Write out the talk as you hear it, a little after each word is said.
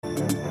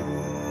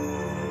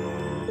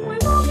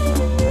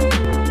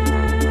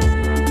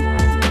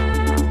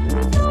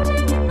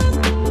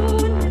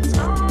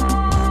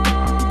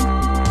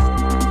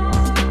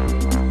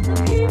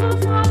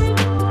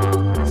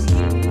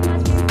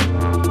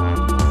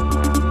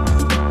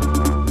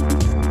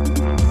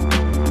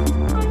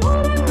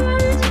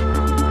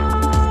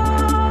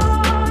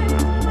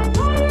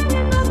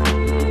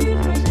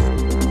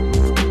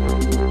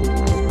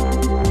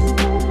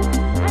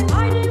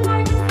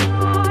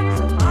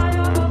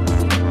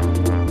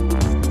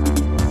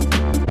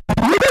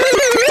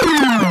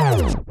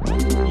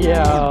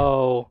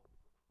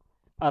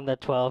On the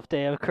 12th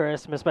day of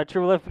Christmas, my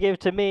true love gave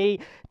to me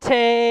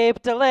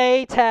tape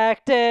delay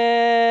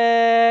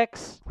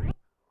tactics.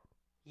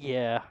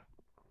 Yeah.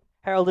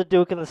 Harold the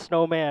Duke and the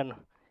Snowman.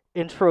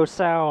 Intro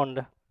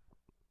sound.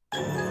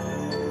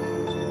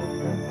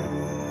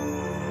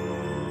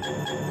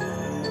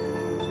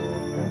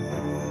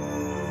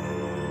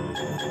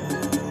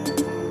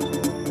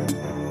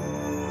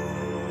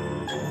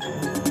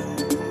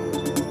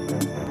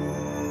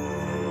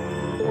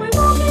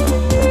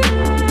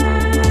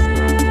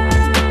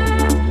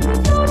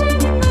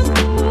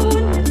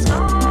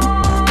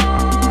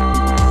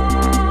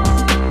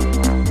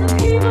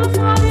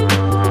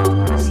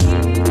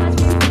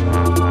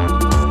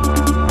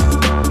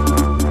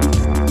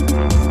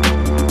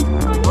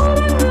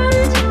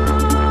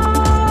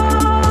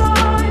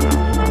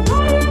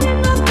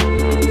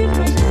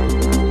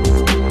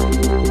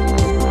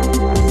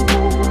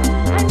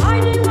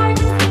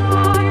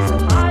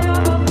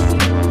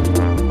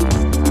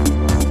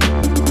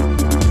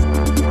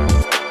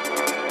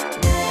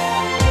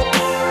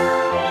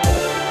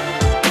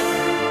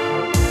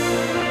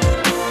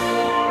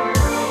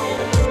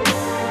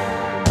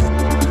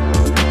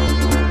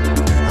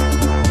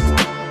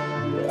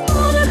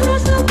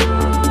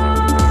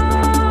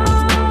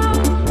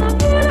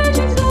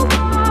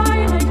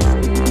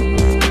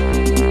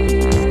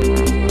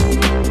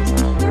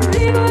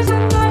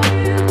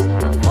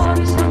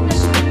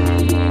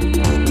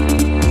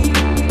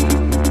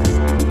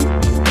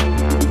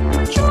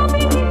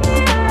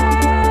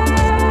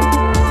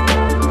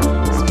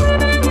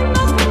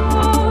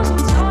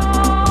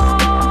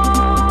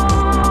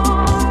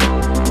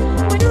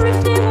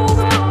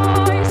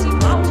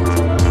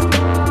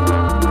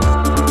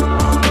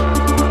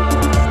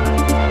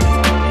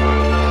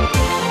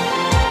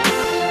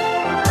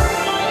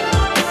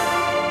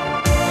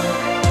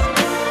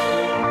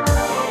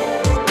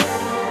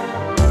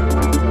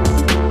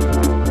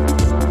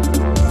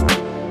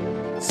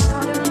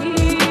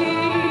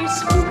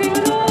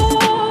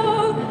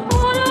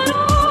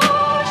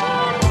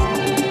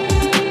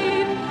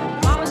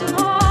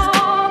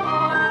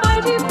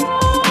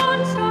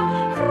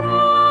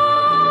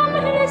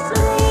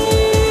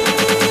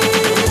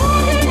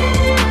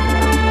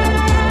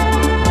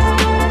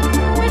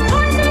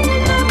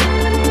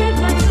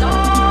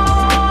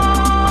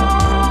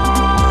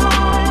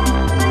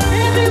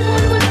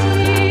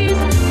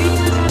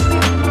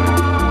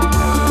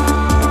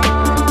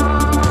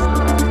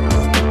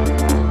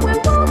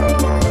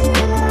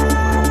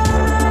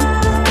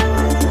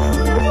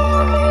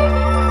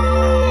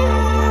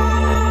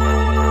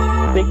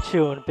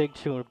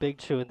 Big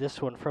tune,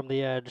 this one from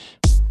The Edge.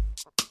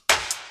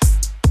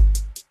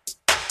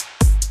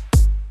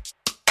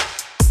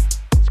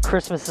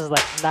 Christmas is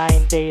like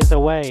 9 days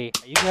away.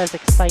 Are you guys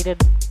excited?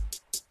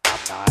 I'm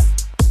not.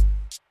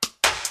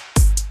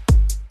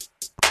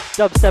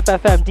 Dubstep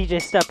FM, DJ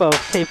Steppo,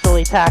 Tape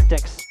Delay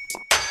Tactics.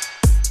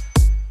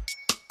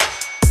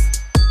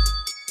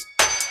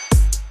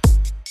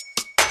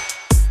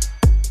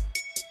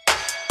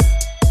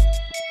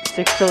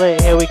 6 till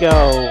 8, here we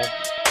go.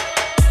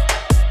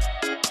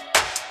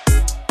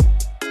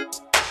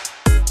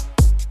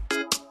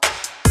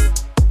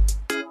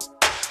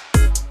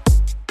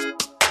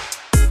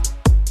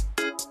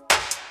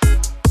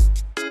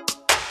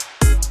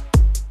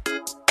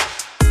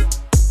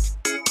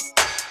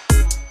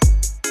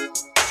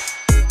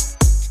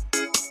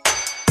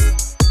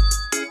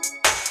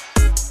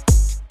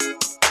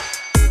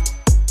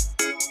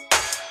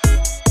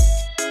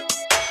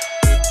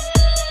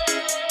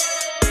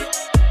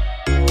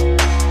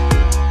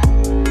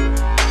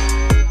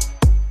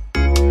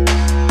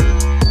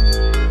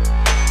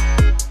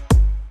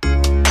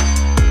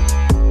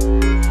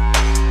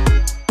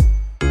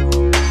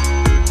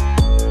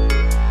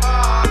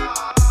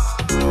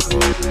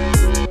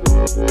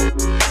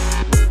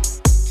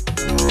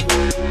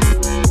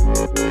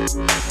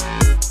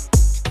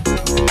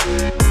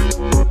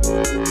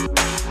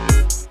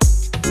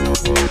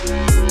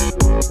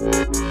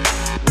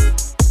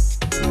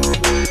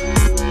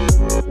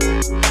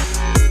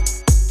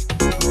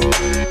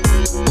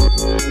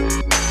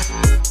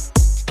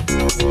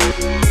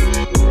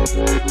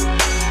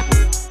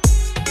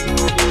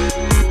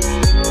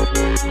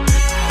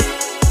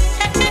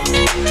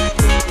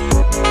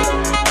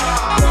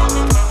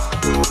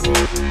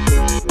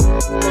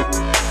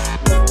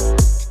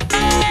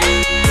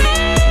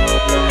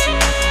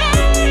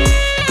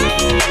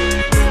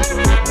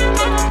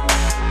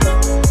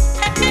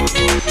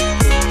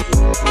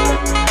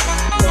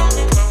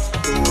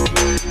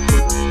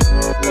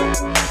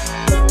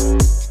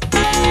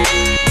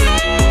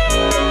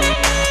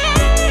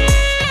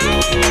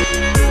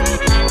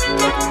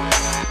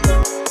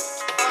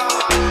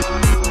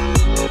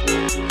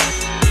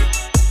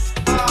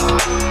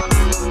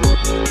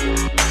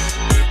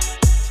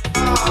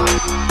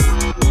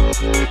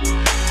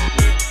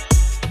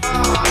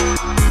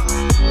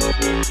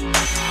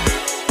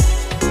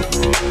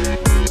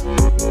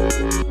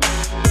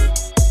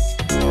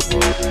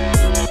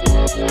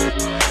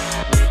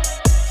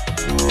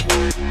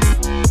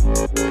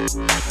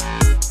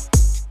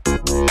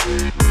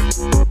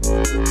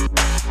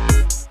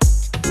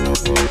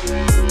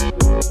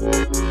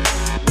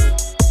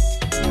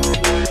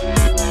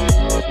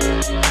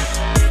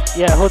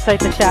 Yeah, hold tight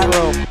the chat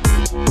room.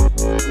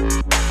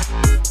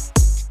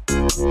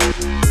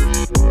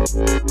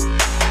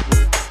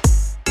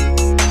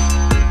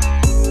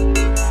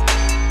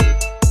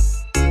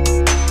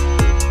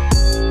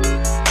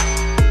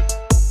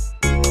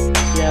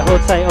 Yeah,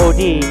 hold tight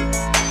OD.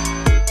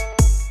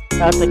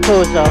 Out the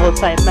Koza, hold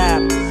tight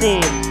map,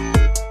 scene.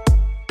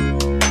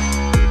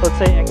 Hold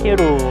tight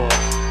Akiru.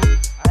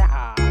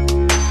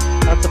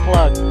 Out the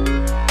plug.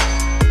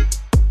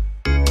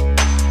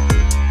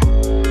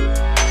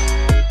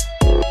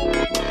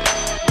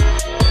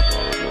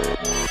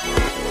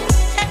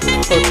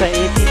 Hold tight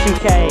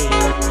AC2K.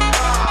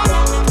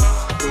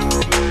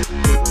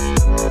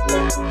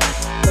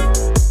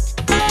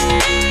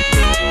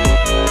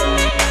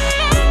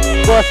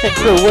 Boston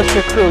crew,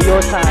 Worcester crew,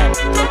 your time.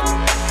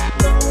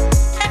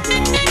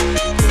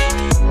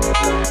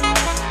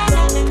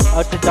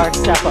 Out to Dark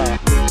Stepper.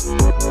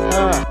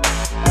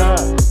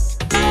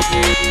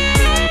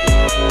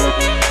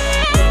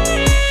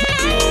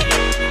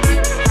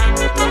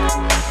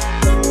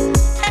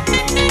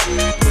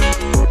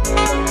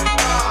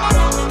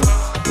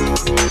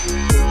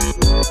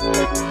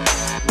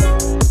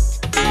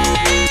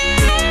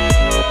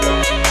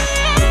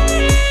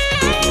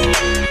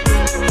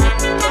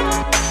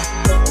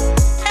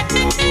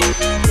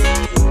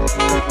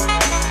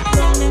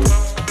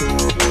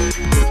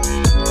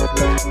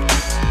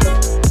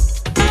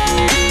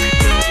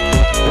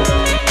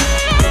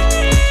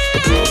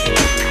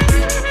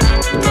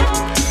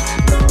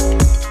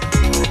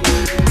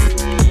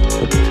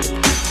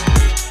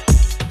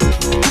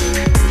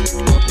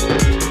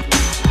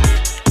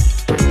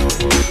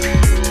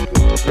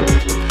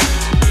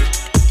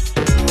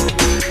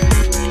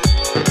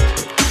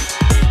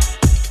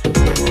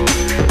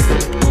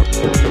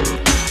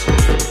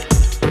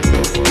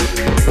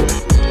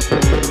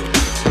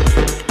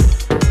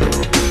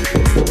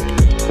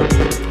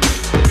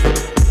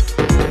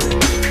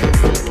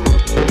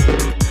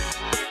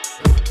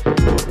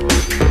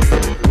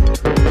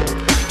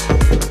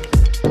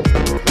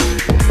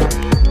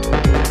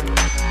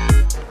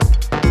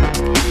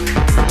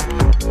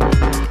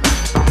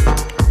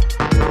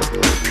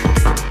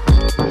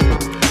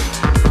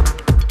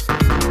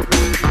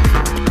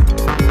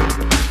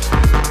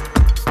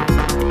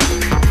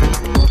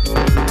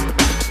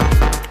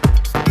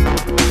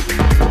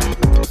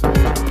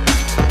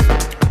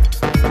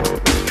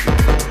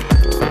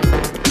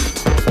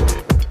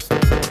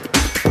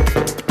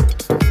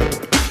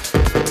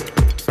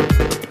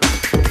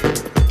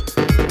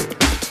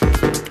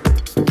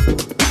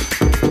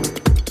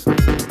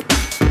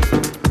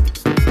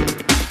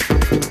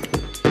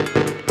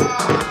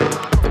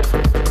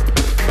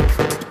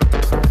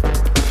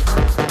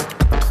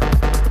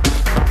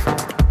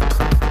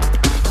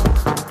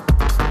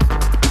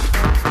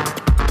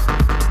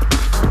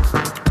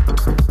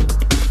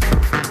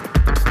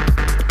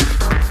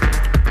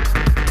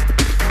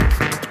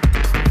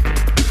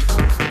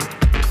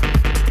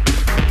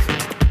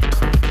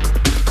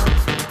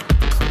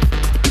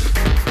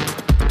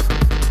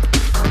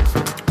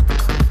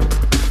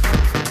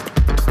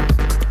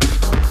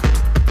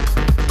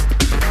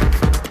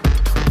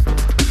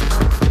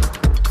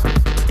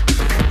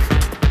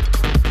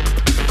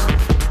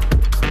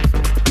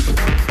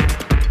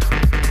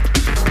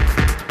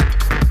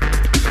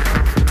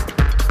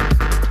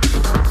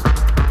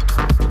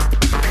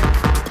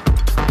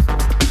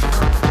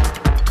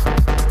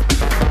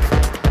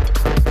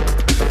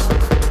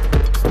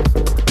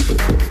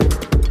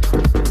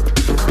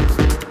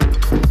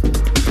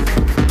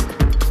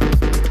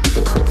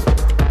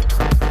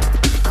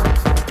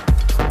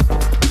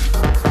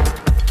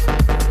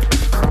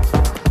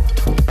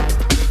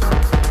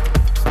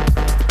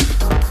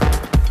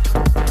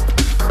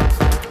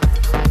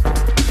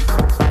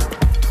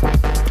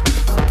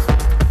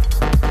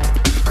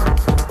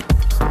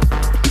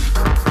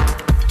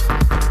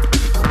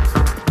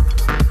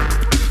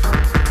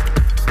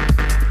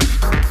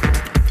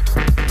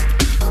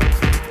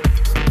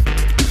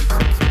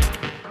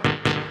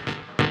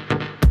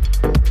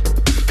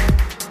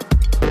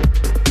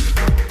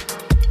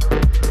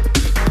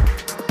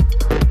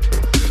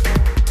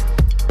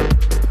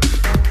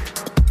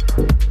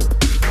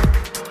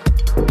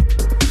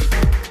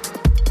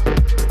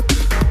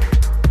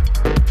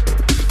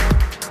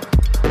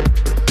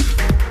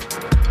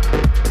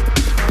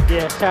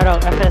 Shout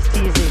out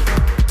FSTZ.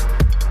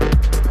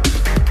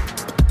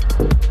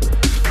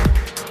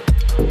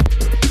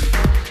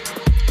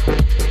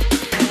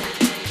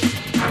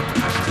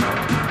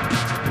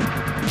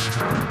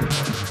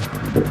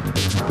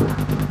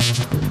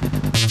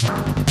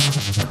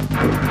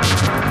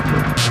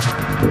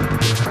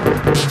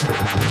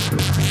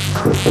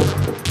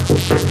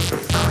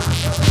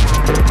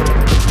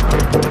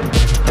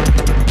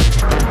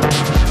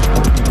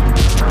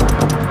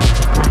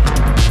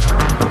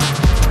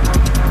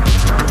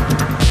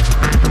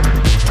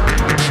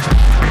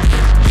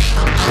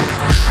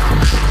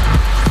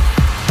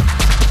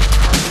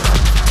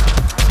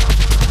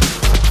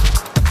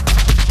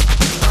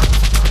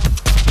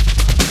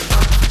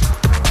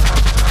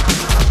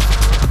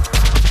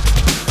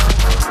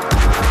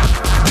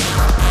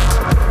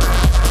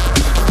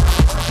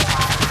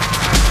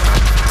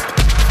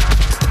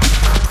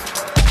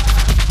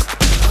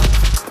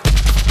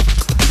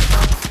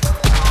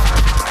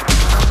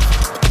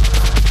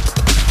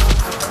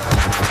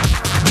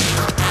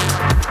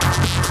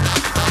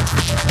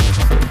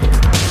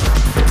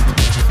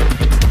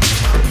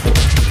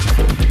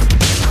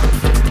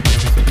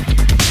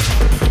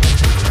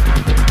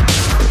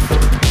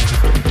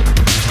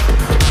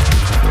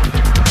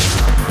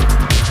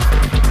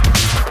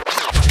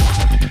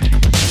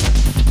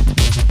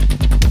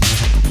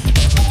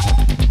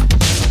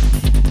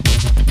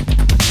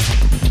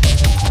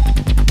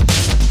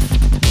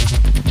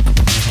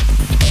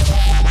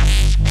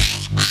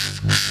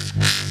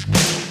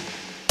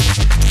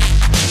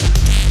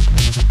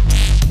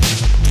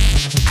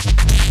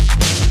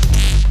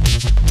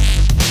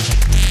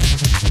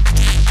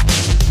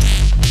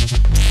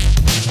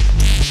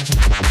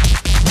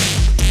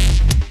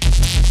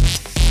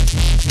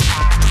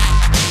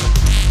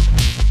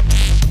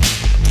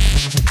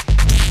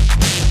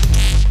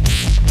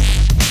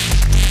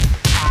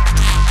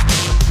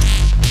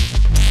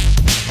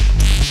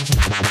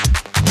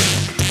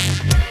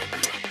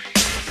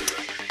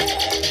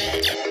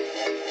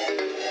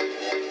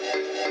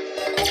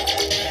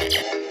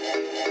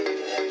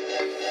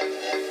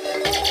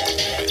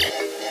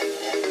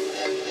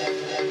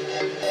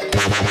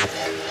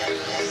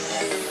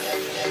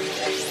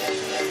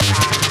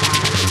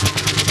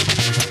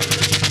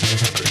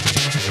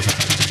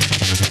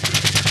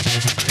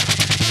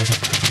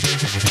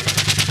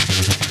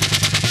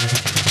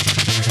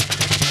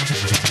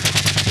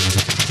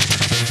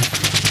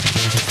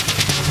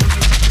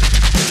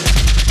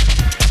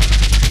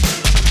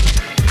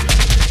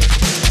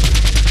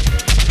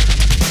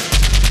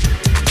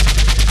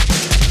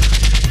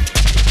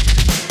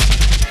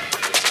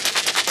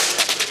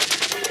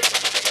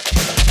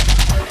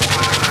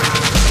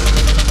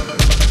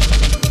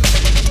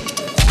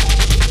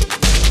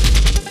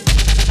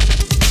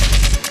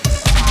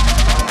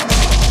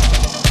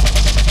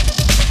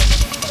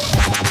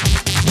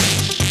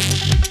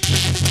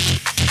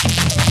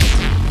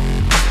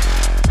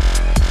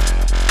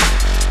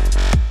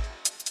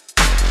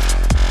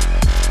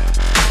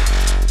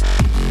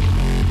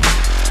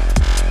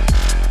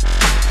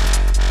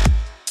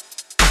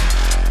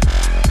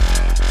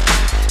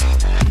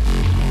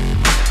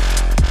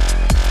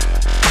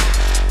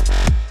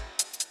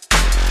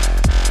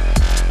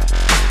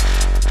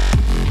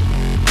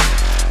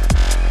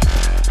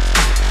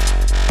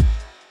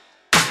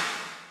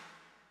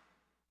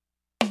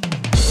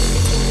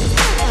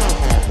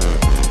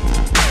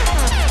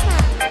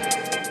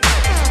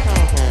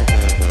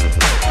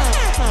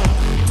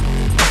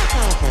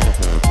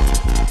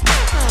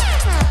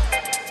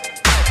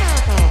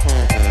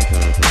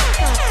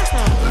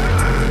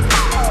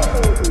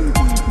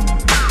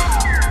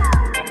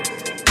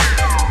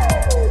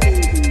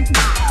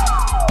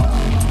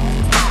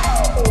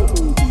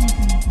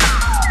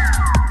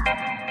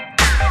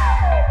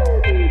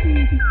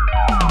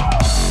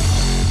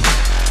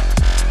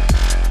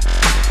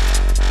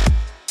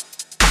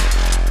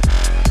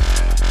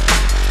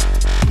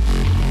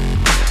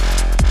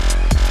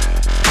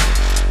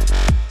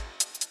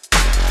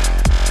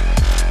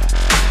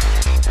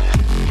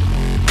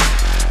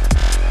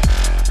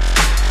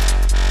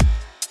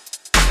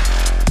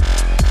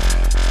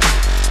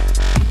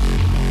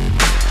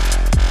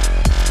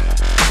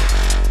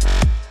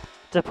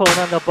 To pulling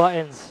on the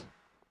buttons.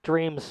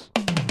 Dreams.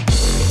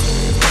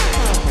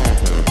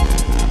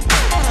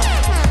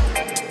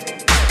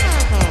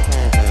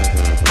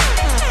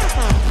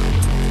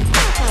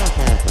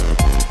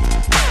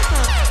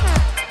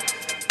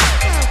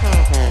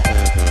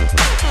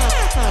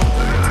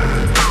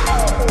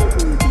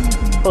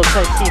 Hold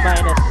tight, T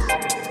minus.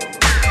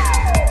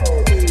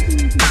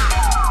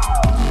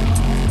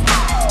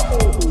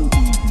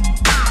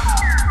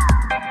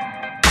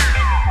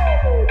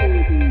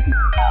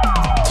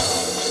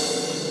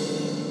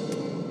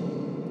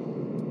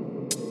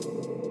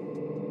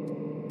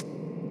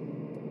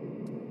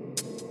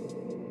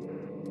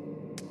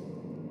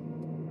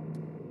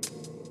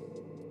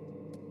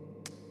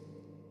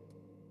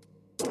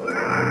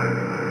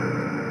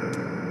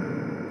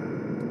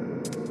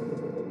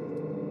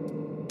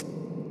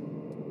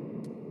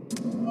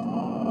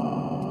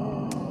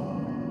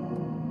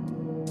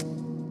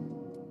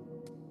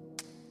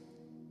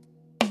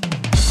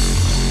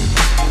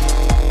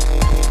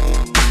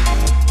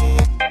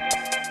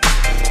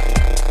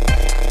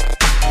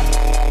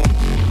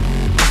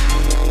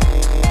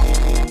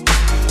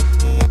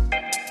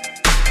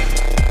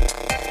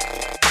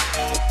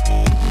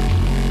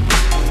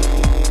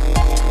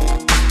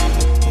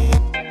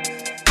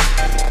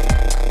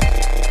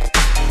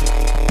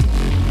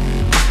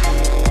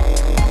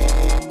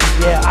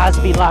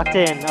 Osby locked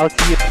in. Out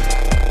to you.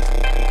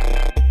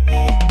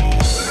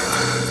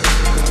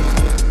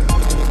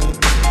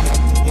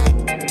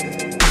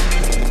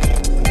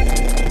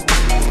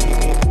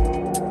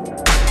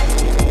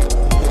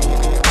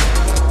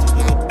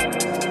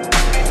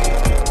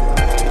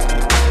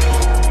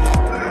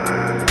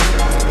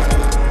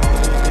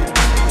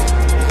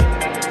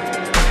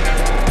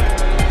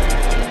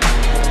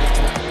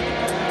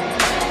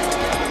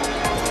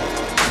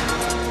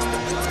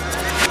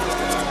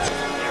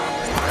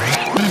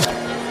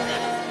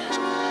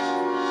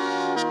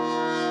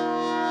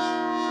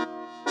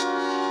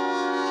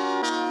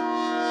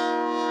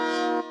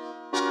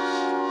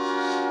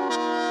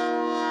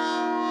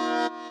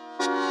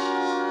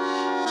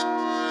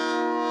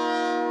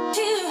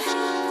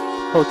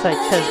 Hold tight,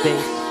 chest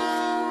bass.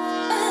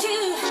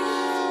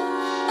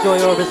 Joy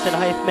Orbison,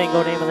 Hype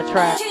Mango, name of the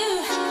track.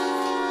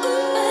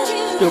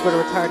 Stupid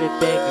retarded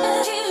big.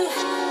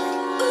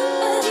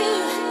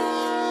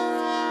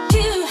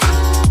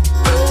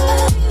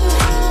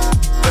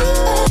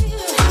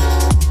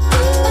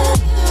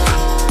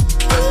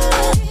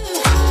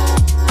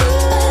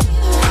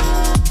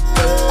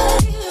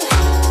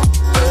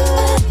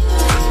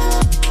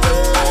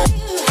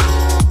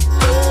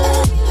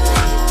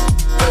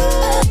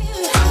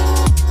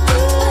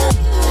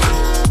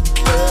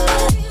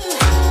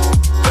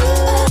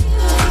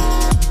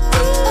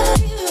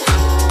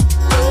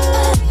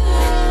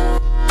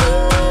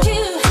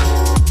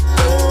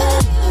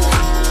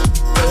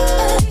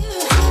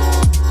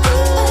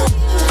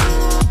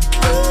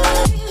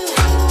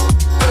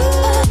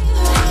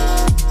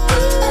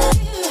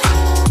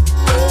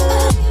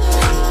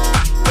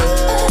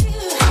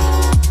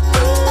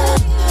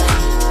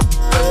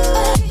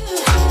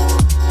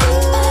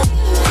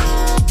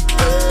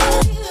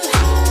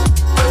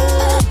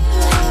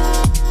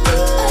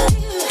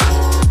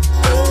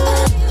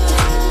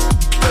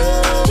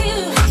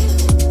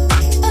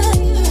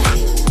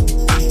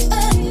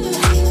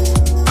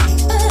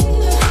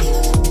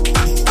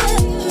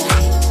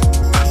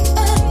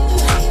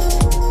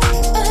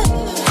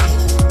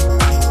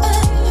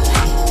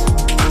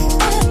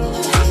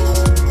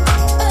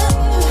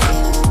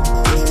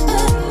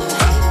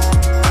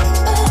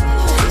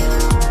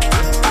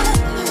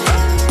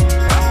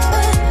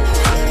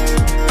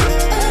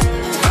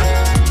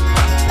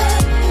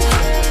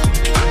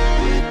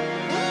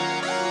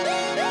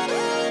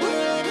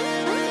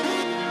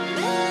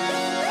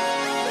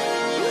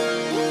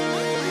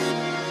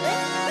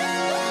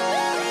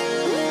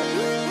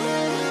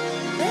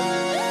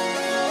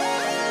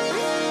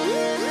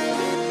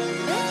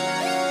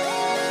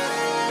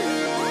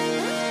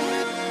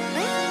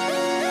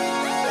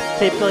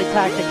 Tape Delay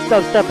Tactics,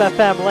 Dubstep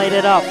FM, light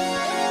it up.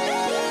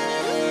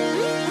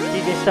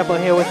 DJ Steppo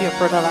here with you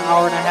for another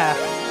hour and a half.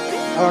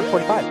 Hour and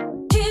 45.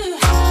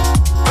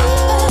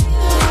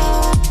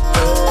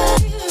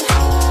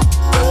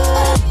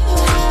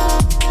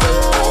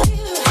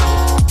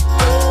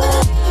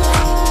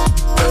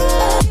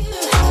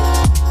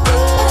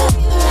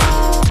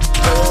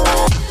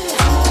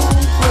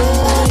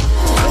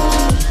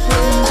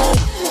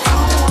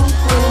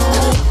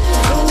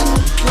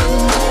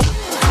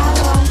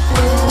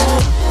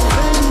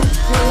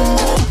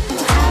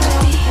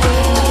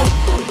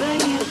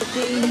 Bring you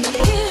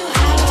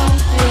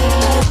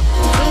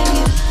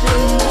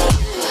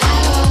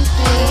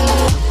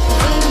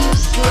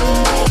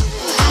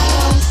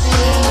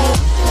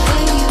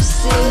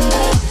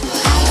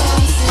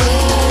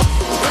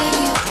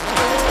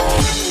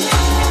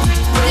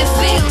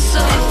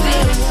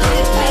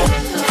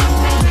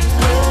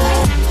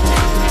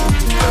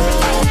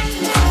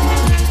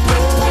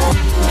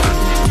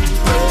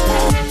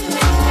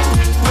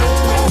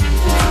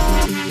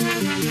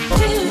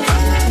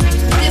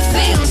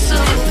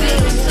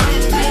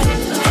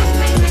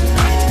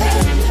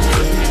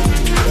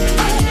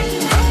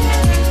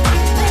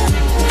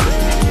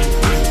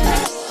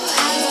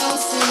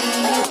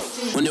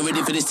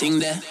thing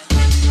there.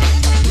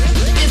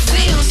 It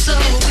feels so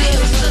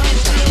real.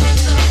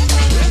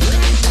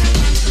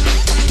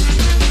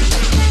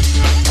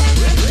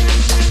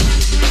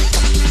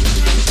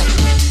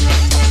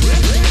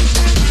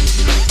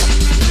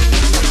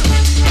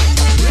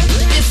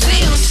 It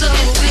feels so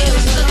real.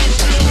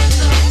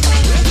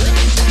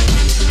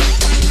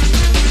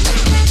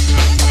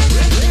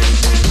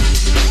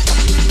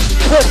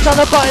 Clicks on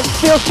the buttons,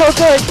 feels so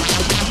good.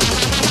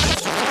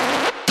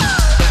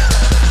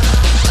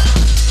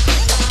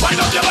 Wind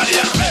up your body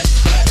and play.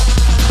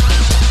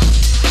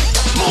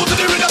 Move to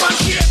the rhythm and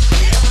shake.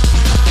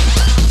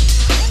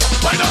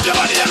 Wind up your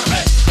body and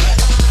play.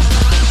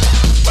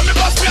 When me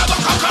bust me, I go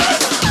conquer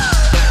it.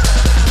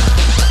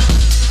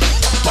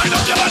 Wind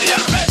up your body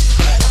and play.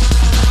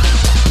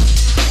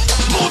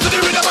 Move to the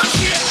rhythm and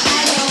shake.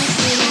 I don't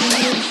see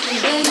you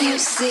when you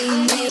see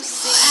me.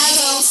 I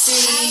don't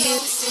see you.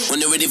 When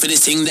you're ready for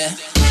this thing there.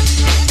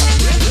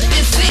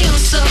 It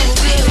feels so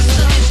real.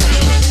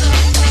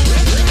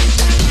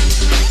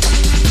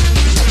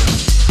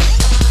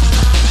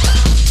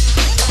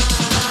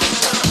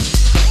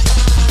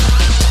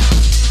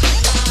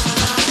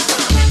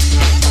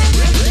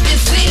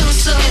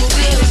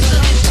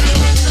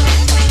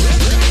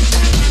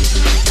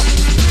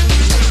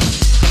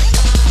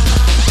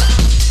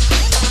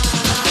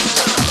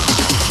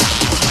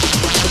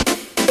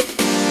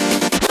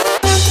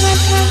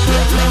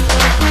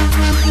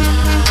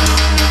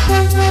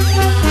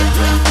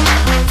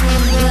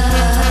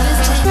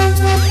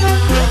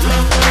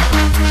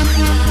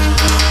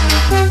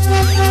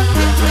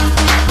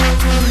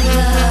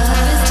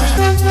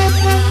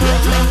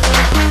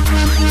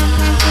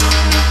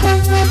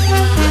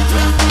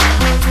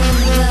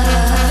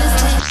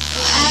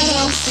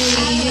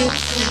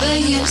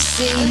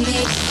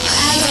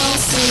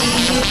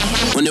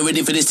 When you're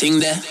ready for this thing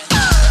there.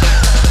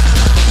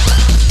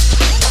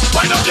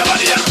 Wind up your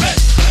body and play.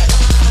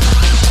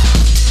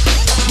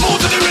 Move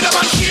to the rhythm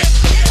and shake.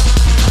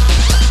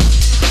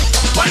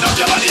 Wind up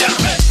your body and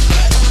play.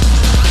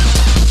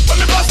 When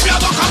me bust me, I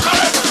go conquer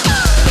it.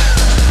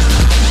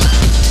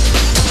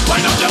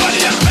 Wind up your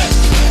body and play.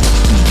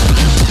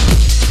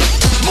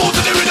 Move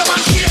to the rhythm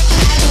and shake.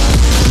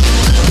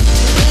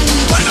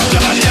 Wind up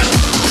your body and play.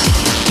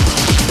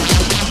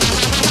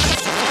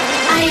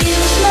 I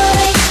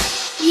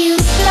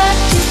use blood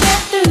to get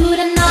through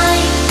the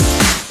night.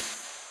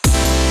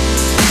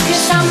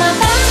 'Cause I'm a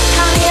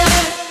vampire,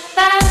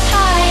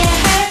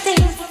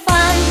 hurting for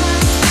fun.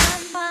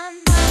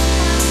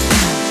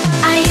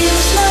 I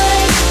use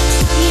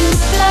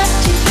blood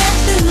to get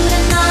through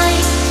the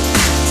night.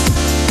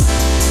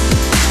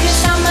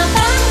 'Cause I'm a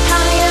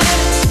vampire,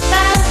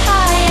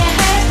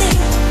 hurting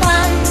for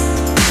fun.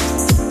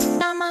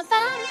 I'm a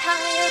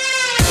vampire.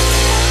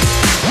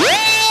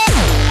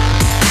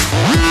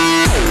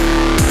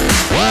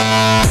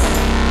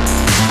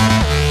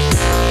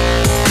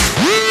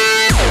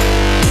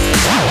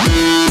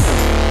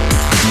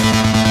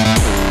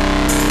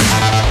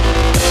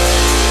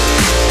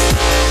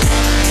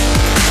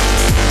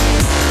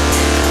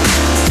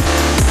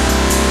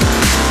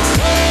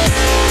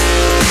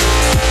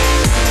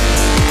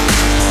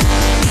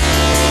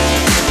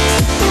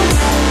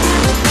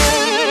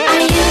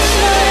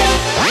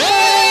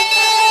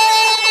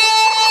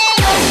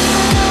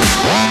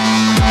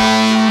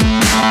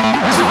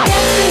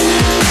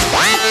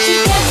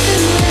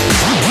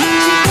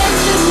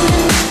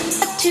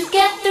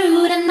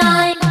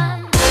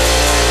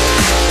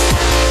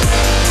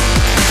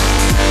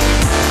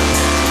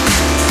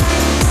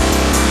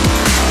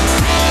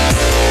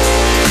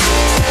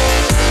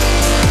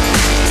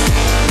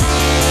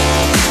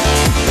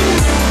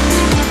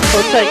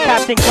 Lieutenant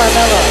Captain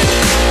Carmelo,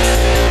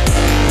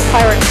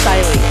 Pirate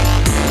Stylie.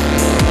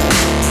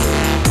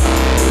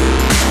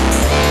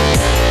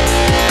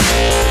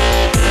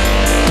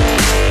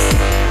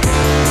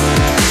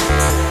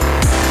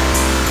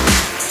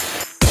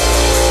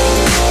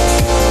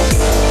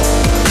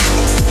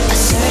 A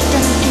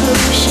certain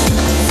illusion,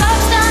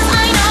 substance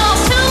I know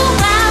too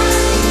well.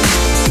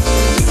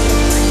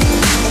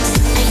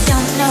 I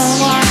don't know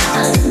what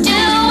I'm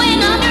doing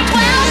under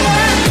 12.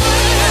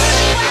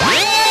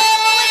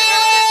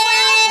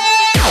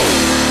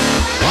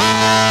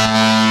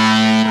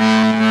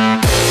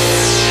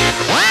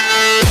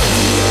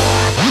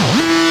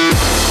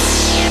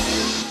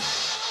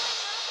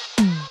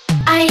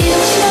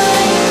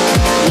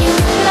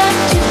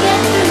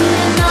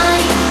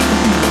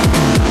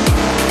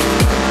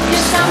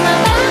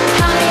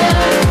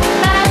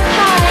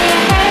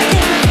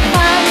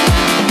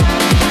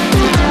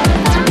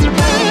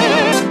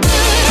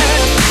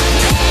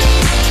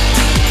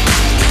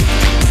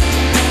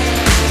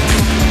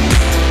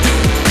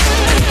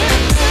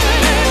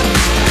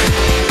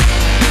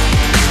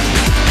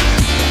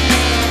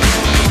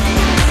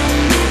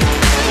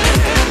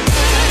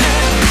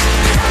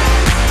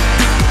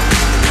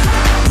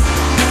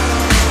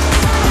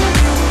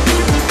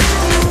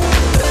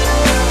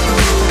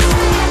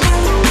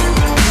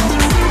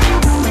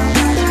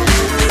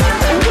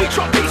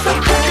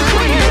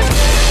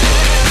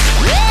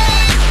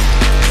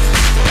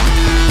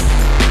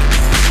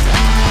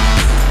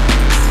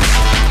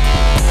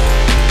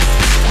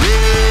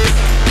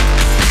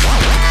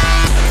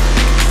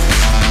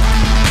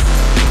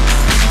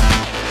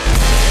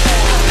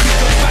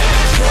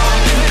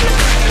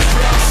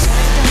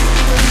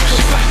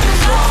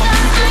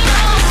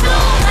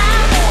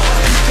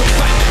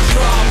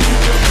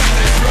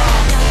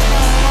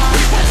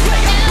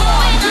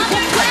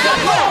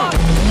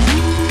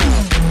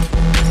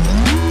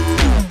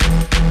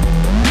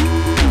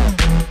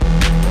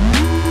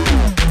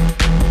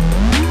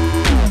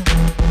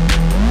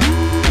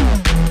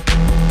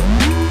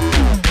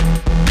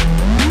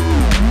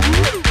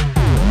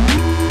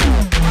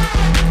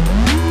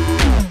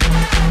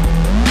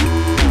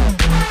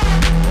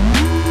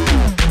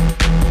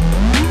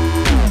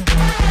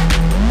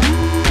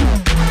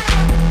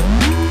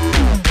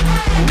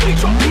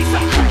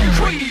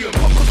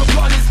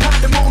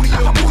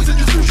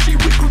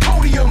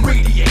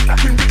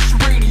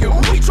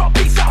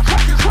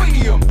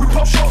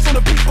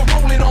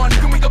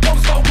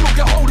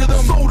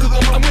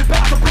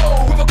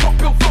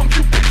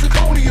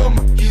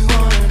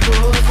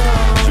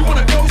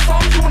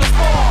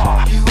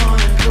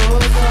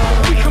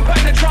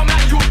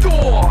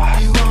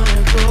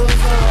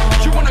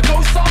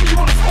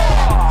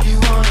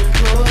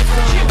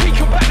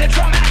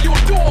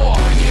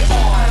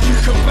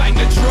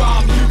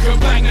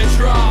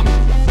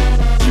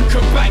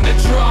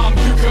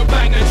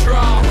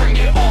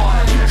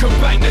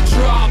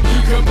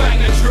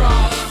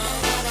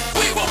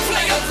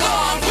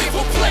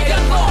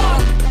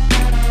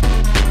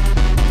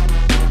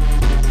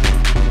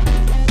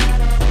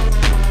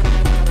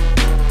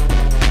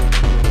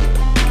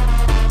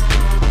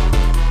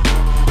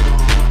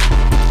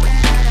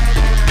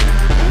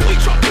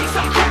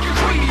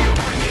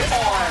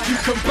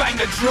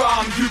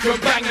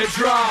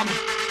 drum.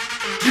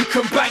 You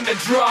can bang the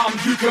drum,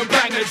 you can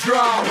bang the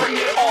drum. Bring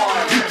it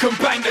on. You can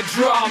bang the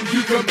drum,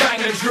 you can bang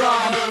the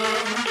drum.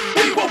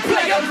 We will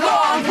play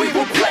along, we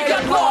will play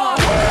along.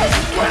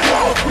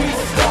 What we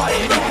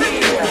started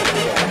here,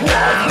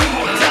 what we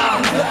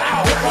done, the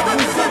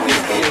outcomes of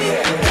this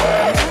year.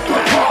 The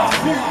path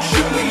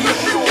mutually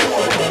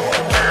assured.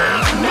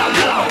 Now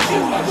what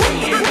you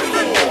waiting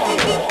for?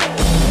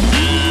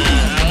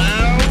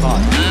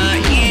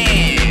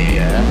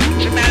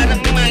 It's about a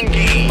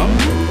monkey.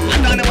 I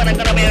don't know when I'm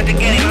gonna be able to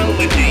get him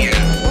over to you.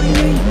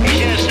 He's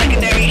in a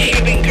secondary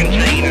shipping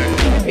container.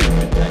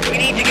 We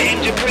need to get him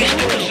to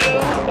Bristol Zoo.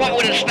 What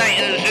with the state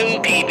of the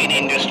zookeeping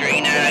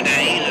industry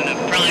nowadays and the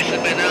price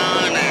of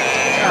bananas?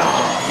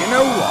 You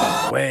know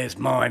what? Where's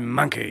my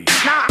monkey?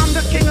 Now I'm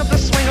the king of the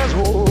swingers,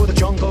 oh, the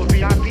jungle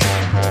VIP.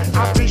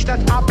 I've reached the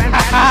top and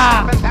had to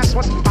stop, and that's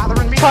what's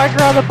bothering me.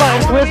 Parker on the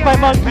bus, where's my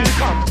monkey?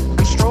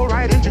 And stroll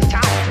right into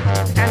town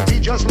and be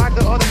just like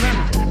the other men.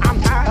 I'm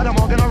tired of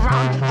walking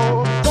around.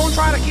 Oh, don't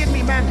try to kid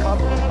me, man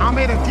cub. I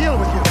made a deal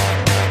with you.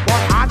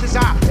 What I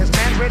desire is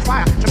man's red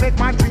fire to make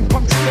my dream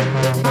come true.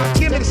 Now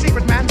give me the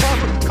secret, man cub.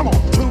 Come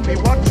on, do me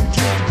what you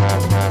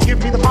do. Give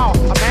me the power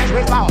of man's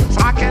red flower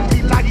so I can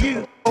be like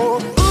you. Oh,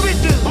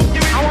 ooby-doo,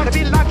 I want to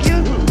be like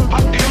you.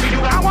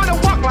 I want to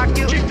walk like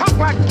you, talk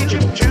like you.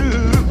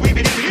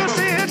 You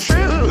say it's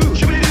true,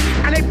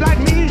 and they like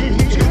me.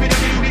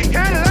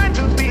 Can learn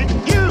to be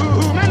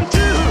human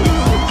too.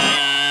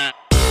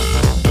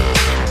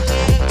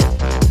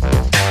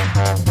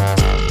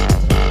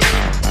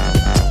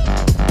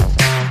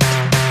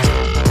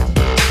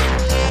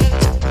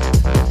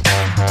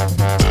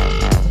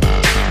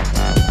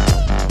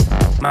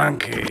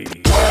 Monkey.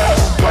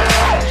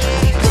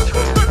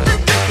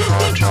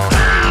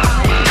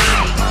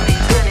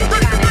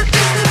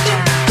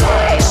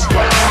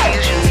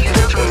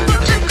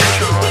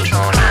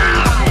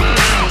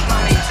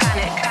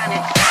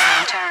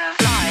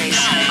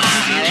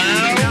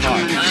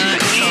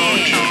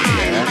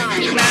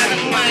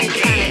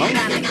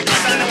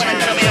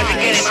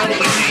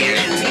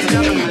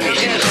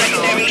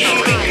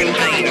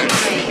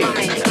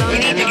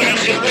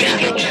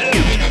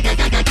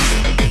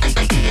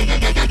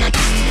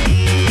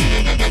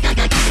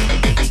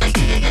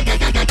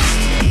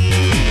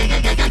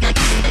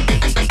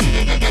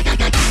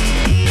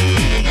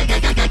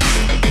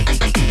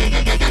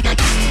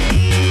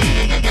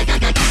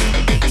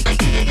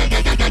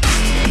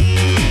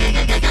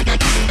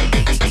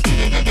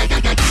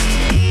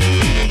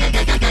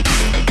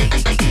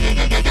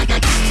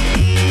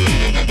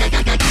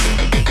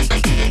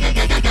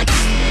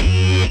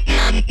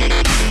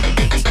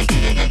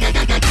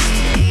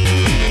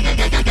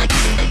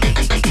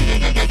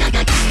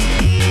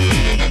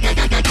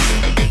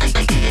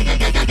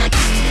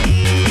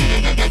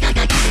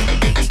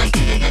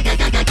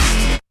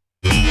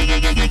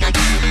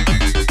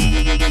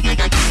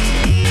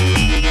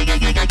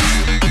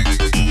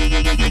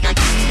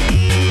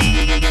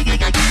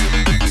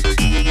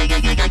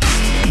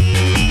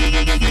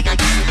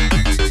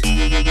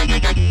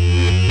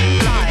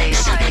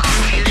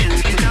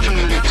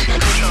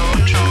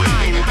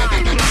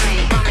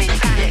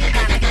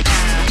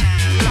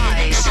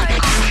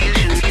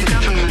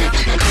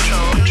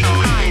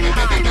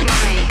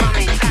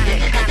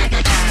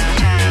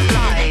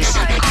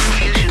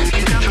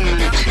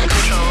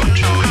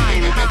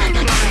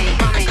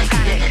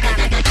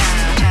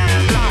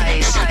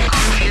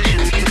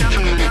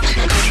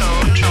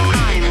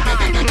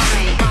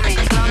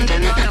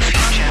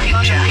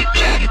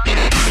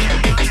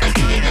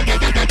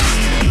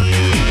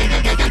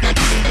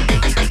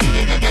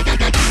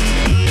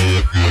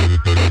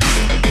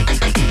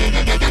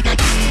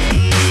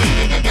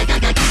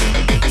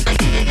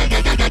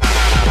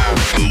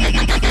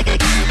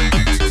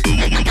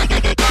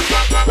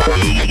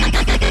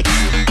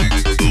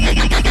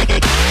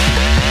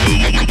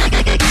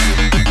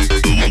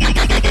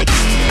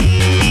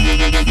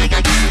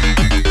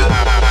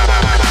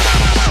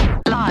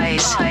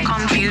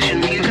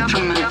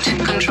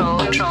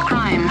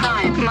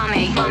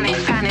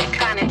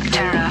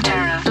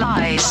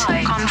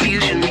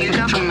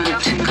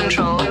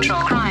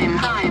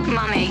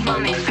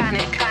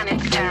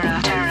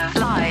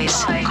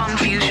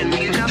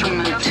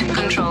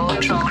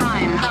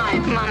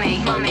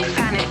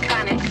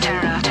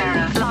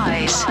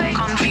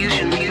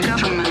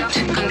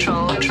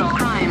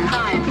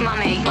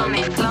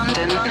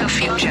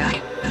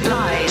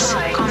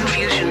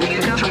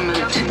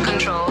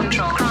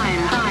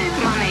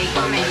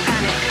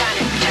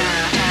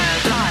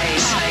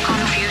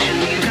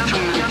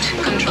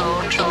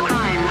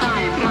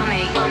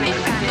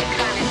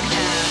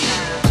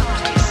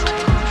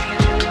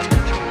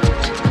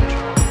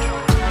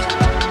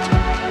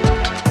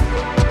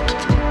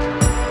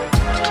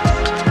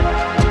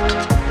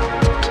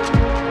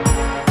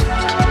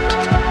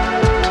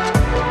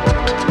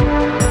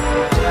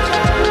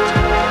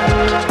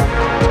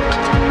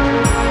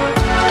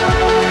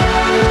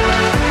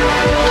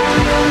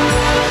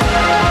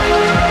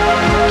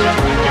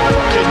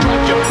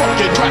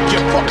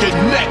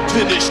 Neck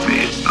to this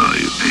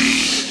bitch.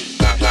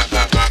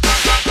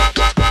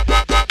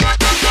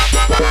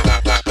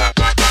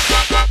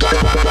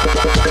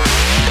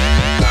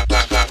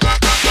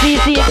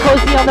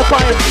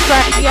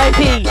 track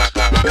VIP.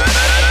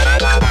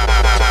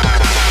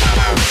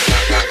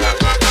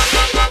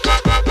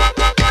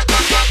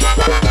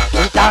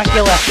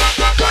 Ridiculous.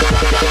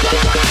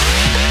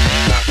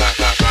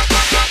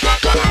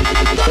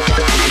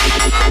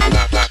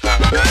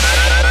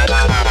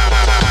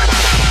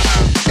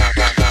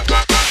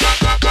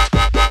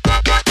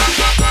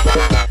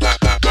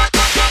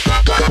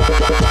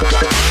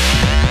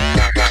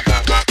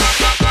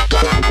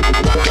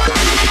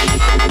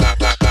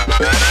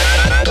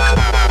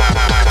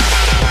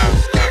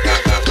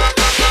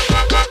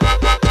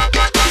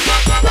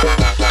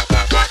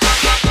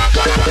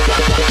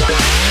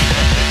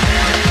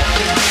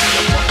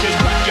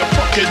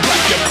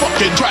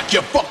 Drag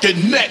your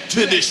fucking neck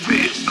to this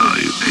bitch.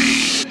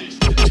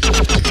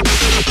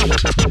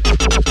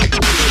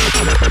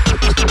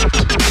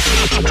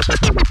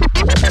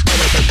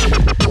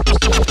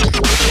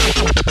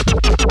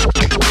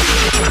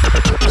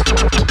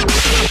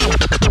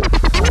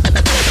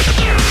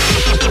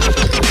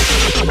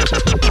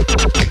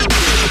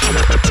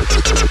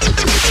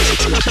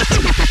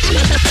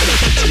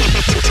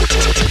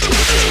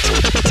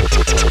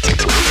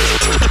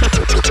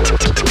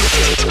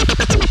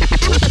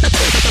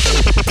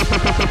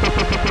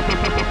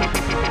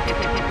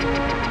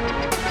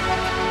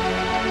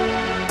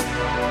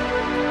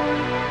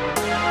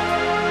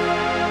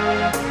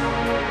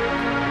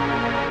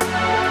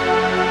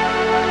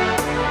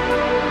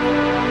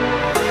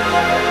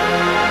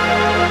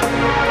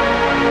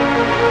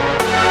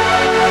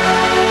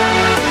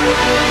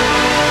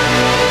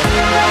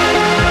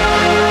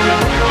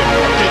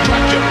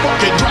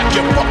 Drag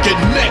your fucking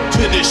neck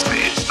to this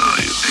bitch.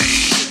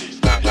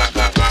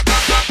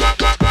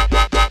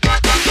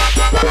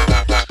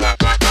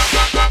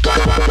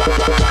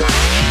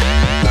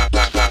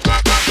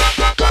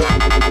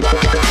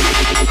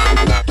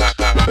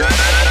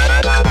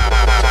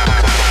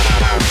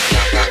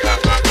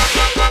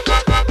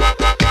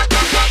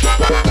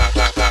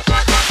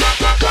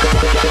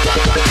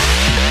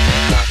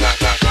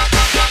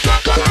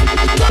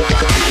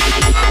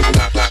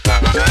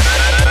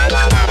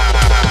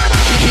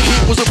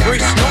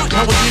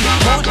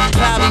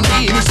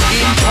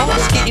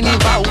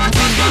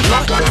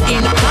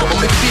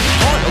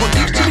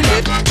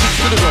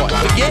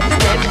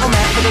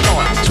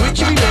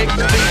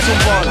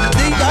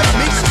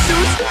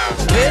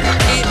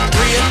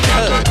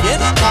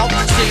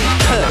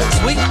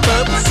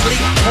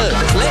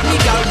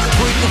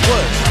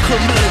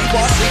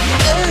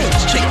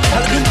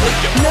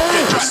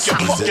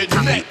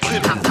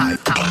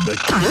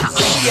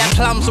 She had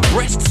plums of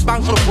breasts,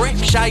 spunk full of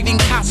breath, shaving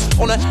cuts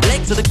on her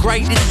legs of the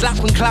greatest slap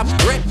and club.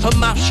 Rip her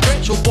mouth,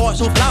 stretch or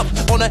bites of love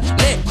on her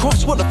neck.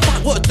 Cross, what the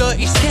fuck, what a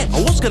dirty step.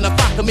 I was gonna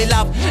fuck her, me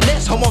love.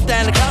 Let's home off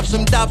down the club,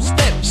 some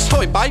dubstep.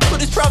 Sorry, babe, but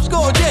this bruv's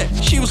got a jet.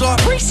 She was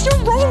like, Reese, you're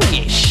wrong,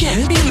 yeah,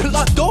 shit. You look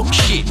like dog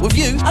shit. With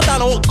you, I don't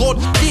know what God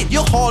did.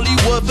 You're hardly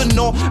worth a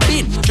not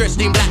bin. Dressed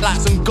in black like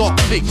some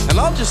gothic, and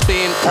I'm just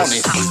being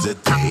honest. This is a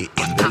day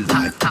in the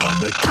life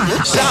of a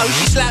king. So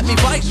she slapped me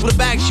face with a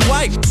bag she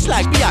waved.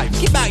 Slag me out,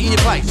 get back in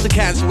your place, the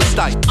cancel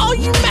estate. Oh,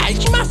 you mad?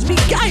 You must be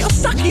gay. I'll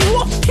suck you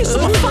off, kiss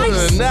on my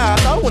face. Nah,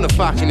 I don't wanna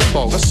fuck in your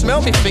bog. I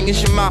smell me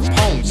fingers in my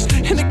palms.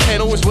 And the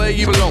kennel is where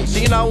you belong. So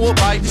you know what,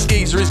 babe, this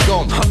geezer is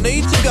gone. I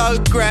need to go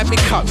grab me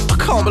coat. I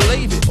can't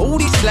believe it. All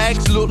these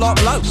slags look like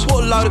blokes.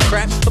 What a load of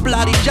crap, a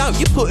bloody joke.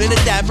 You're putting a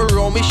dabber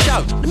on me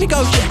show. Let me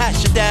go shit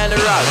hatch you down the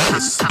road.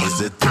 This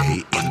is a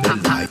day in the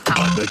life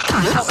of a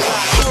king.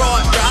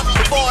 Right, bruv,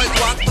 the boys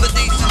want for the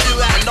decent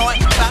do at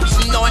night. Clap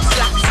some nice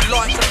slaps, you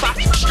like to fuck.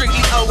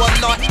 Strictly oh one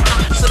night.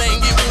 So then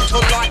you walk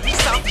on like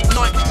some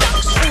night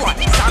ducks. Alright,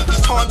 son,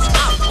 time's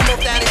up. I'm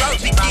off down the road,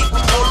 we get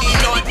all the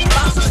night.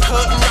 Bust the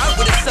curtain road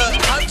with a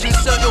certain hope to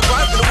insert your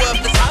rope with a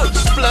worthless hope.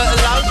 Splurt a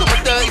load on my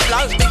dirty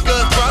flows, big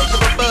girl throws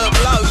of a bird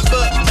blows.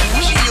 But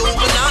she ought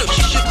to know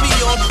she should be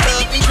on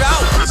bird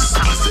control. This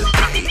is a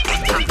day in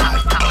the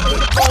life of a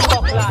king.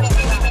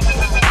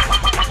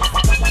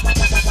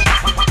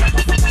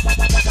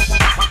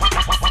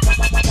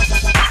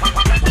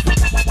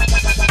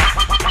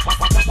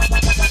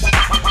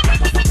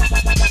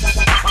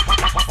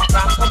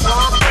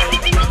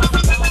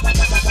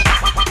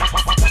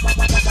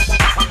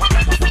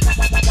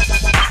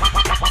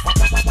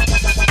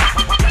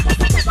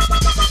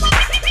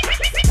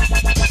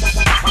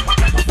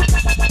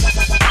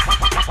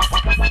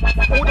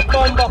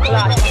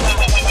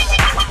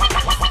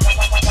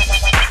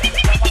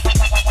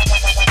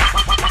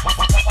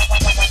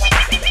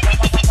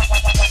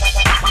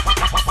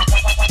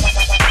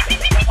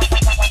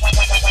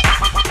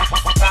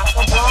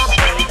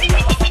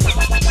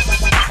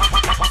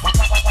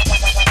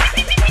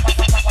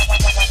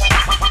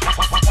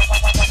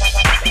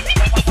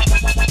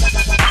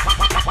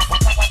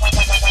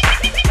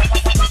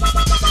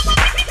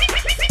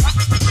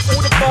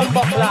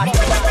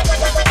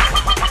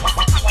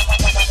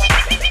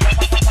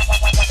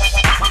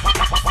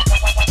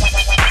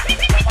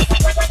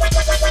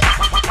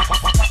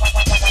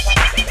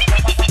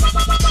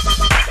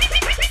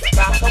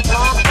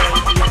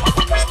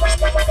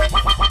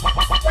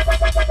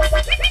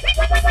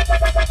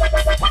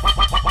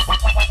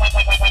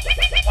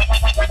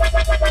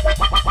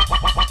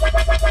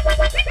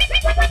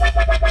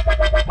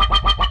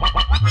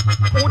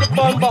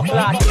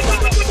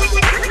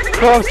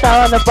 Chrome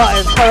style on the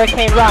buttons,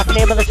 Hurricane Rock,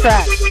 name of the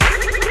track.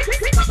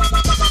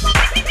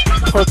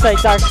 Hold tight,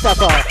 Dark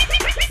Stepper.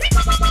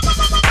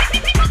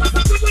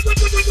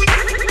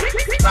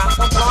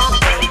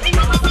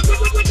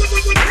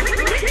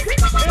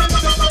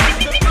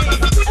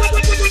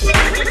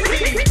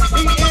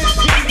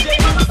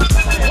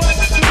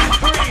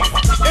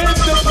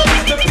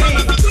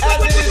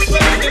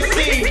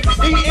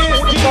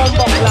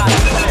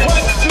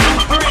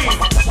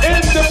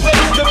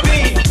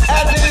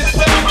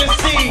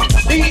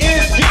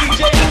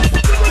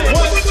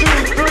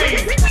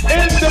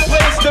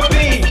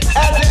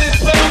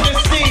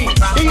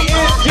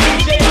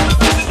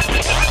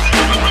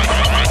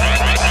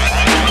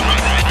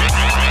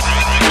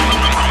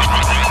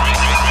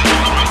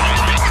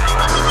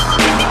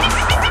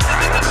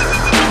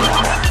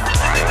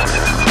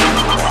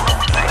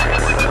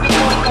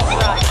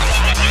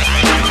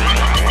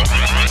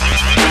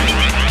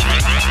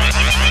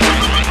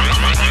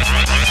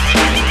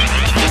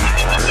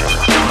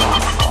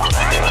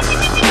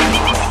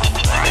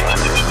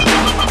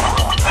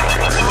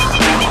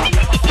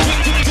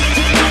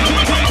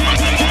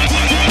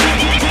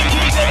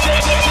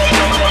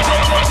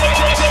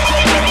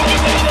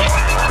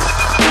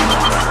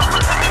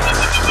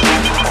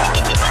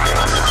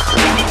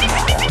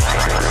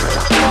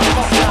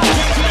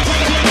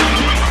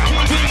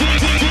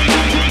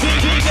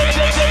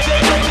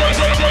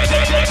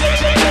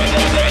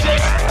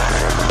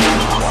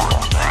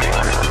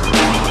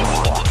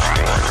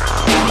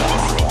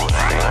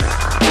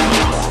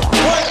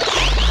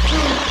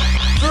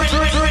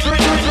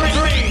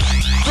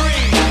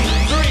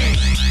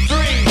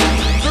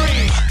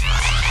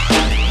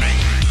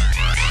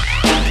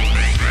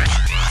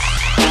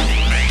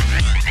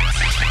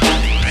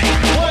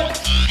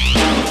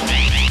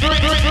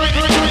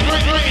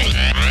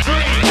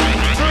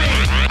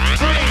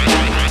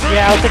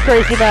 Yeah, it's a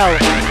crazy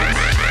Mel.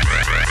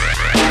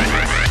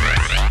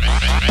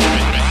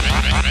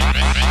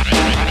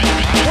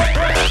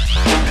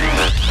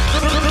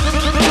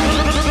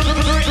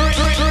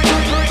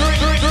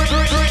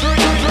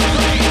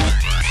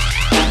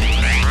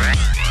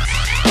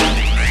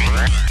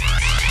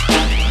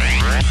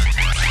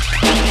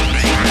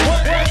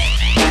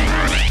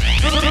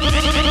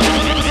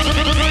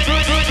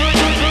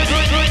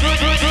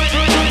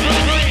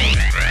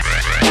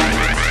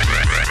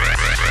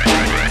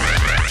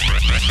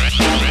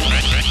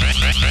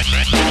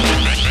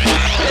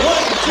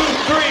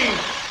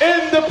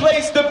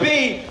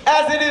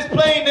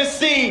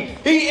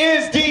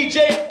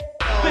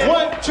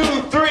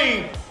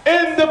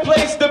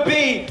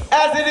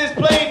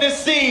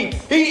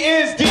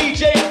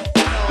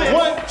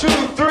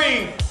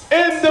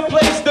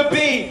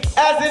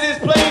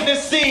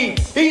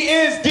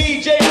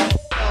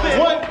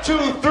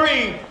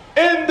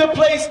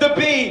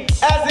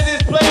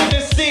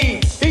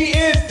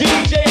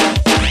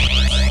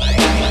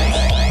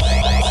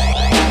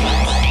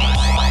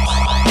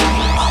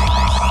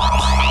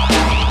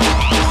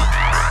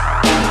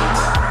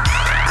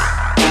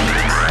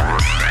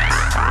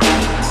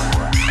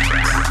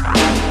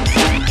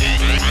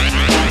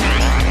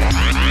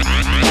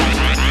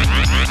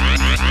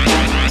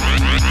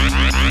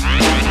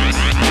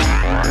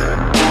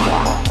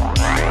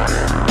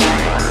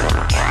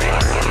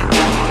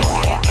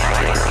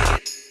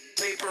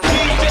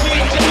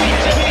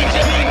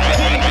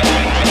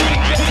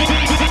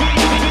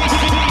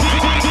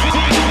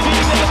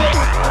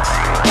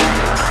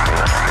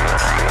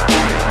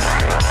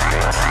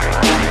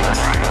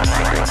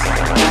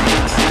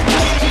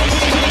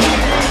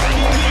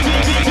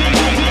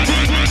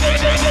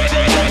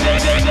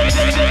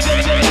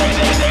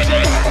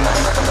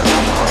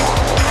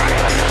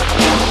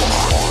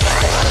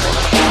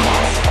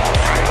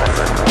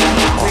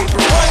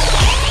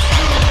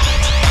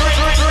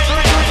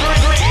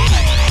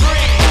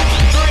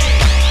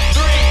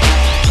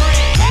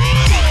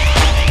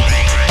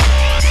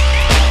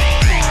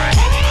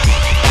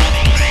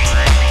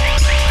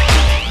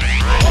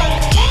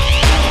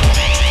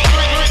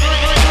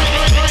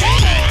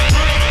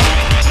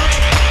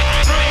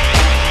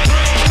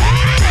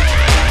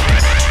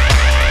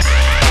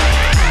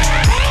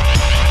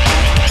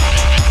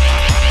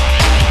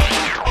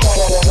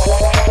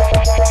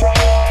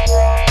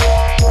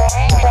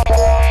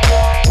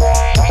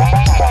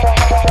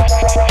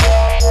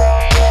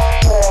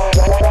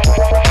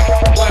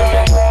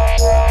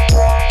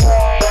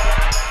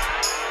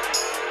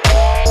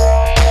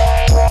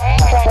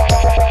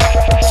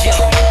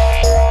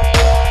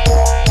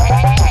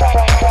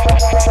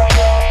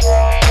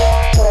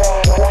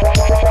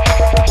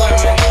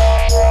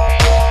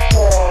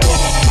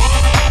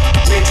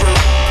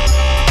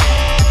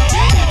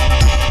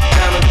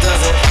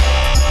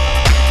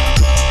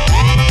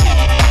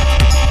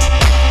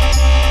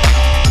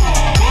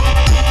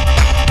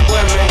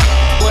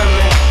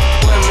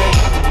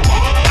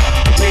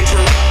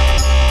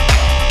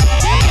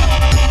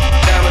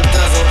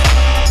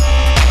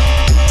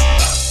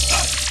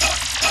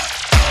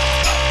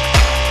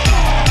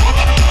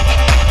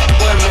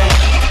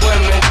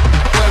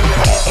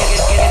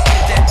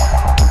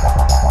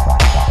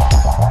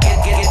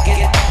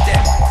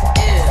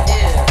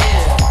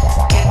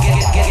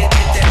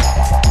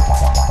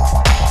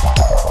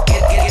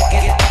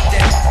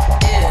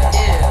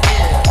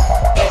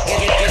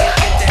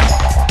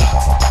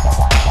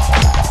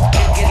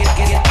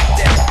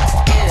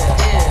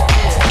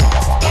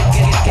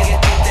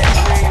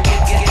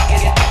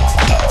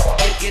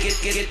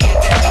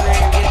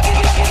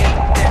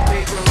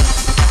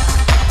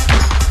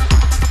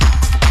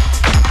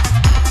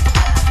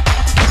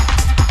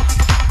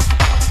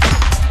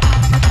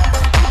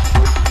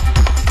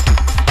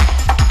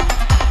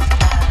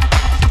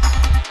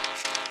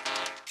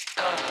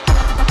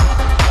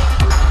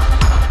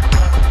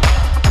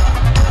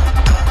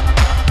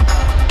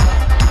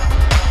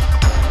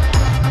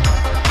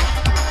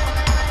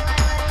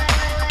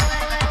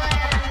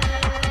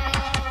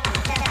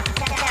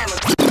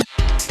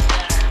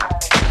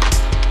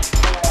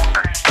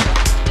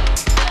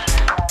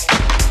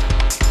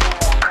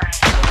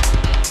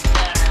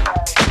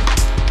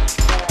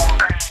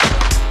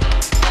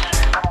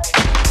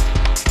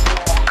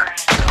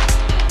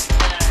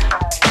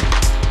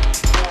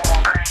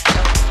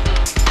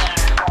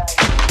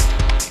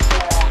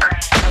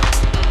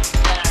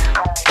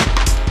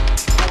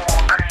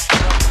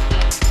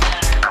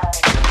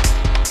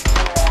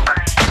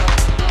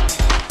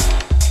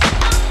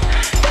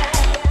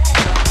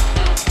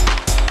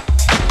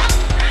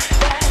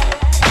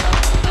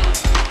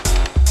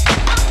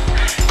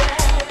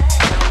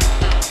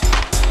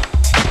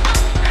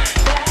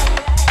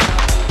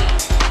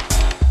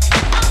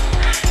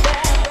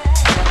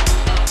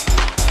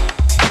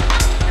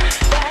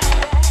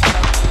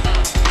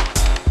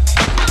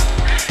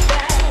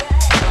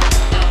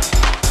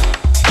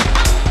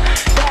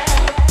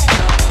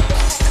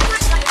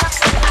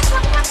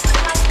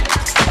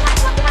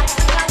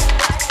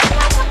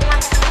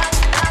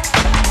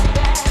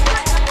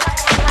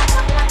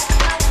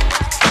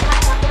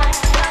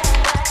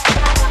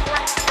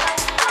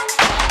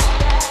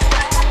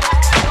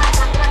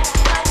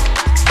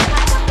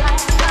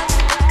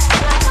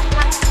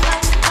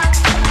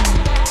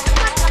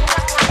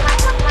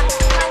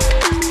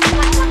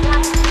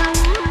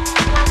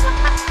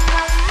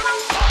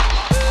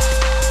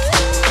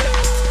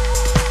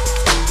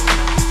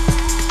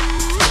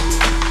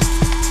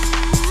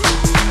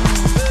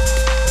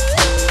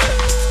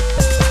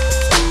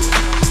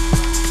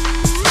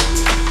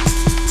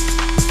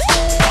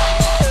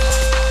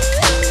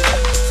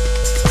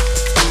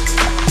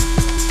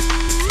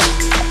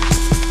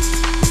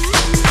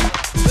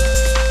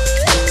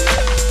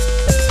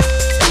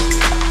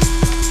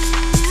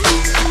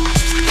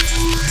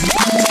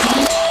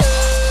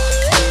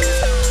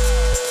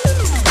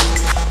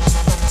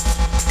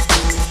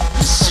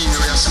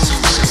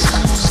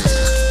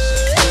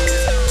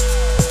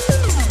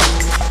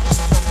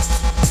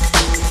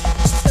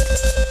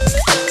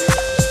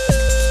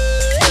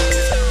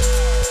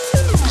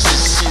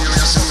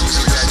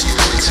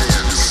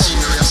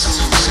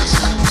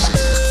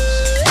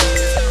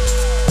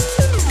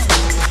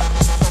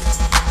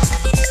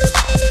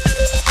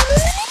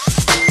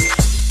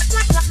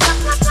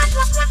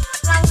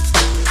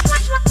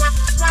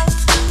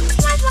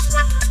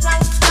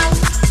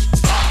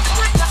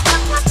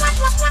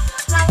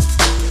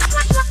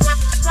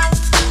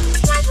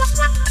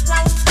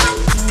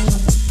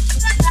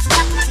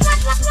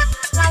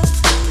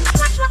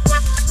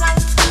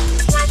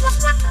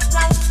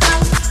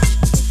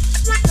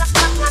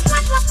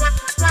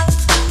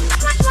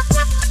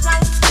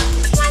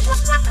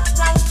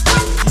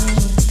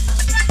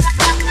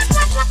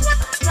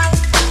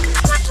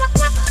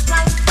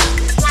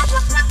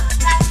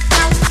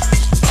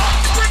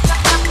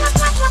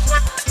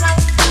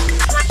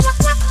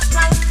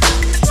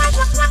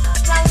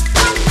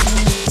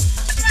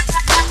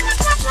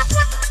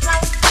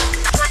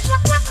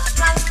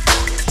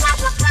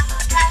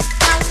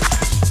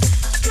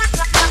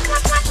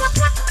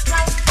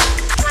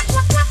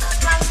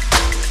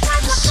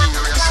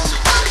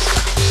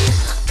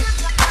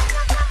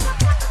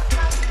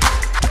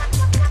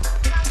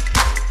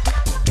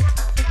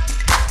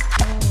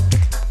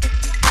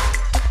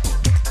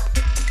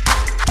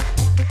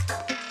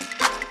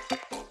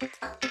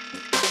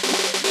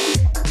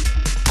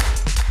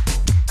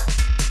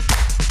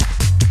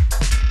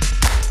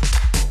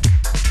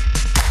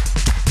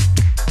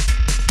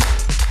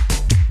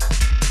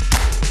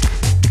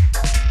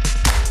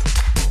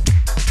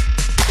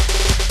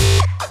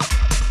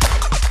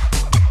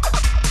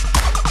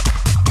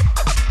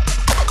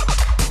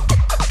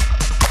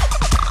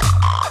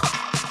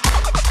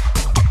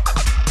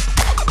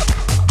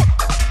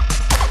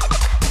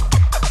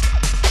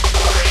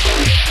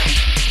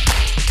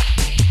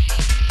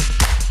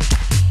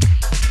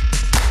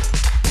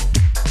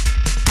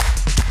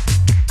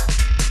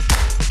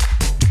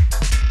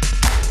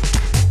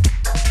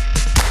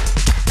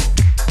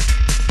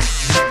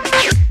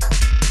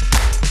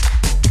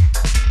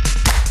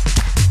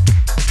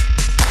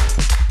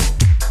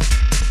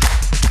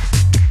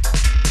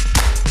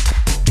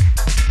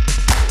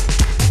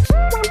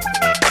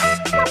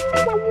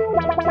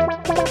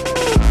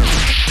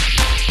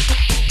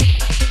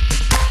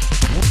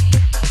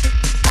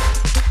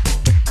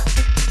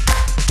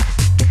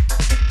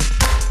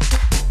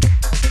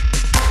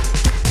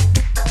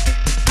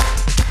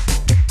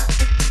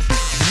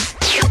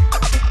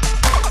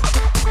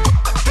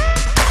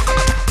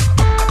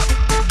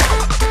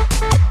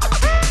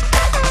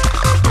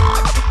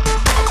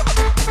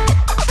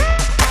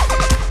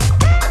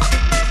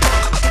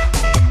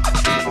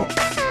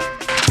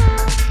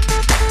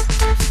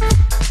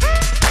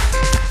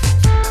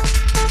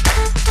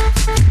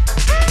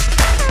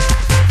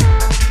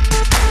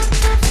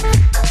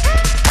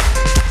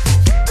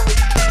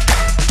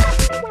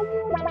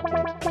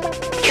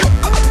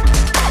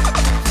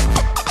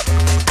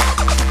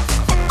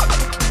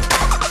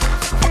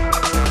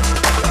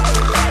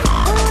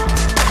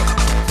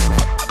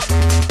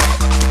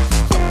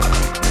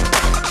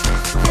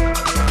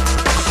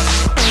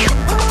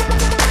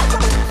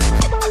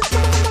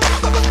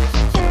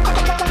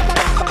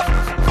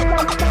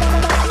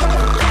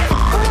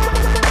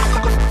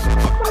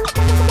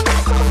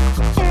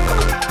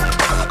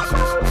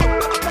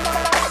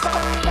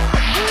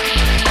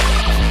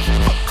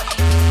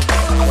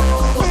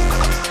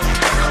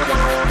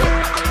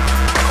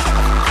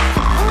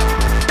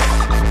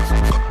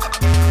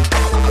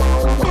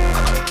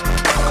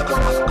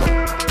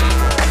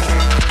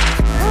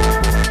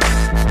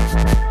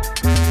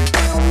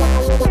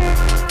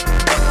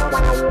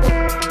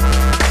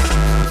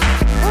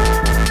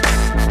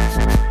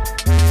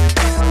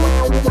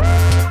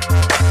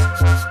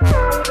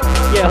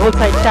 hold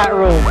tight chat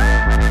room.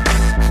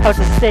 Out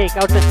to steak,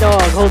 out to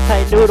dog, hold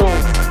tight noodles.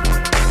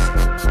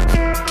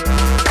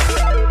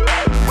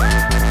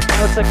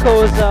 Out to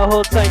Koza,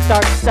 hold tight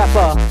dark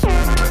stepper.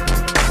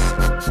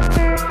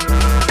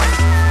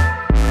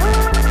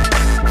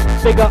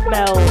 Big up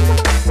Mel.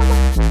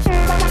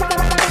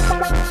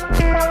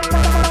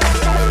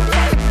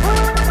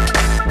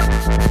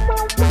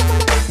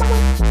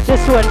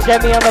 This one,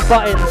 Demi on the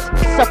buttons.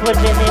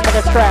 Supplicant name of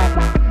the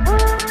track.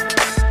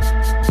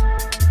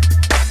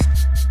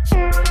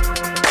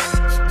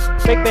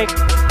 Big.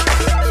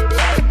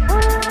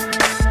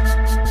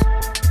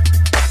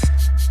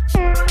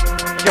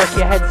 Jerk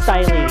your head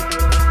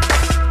styly.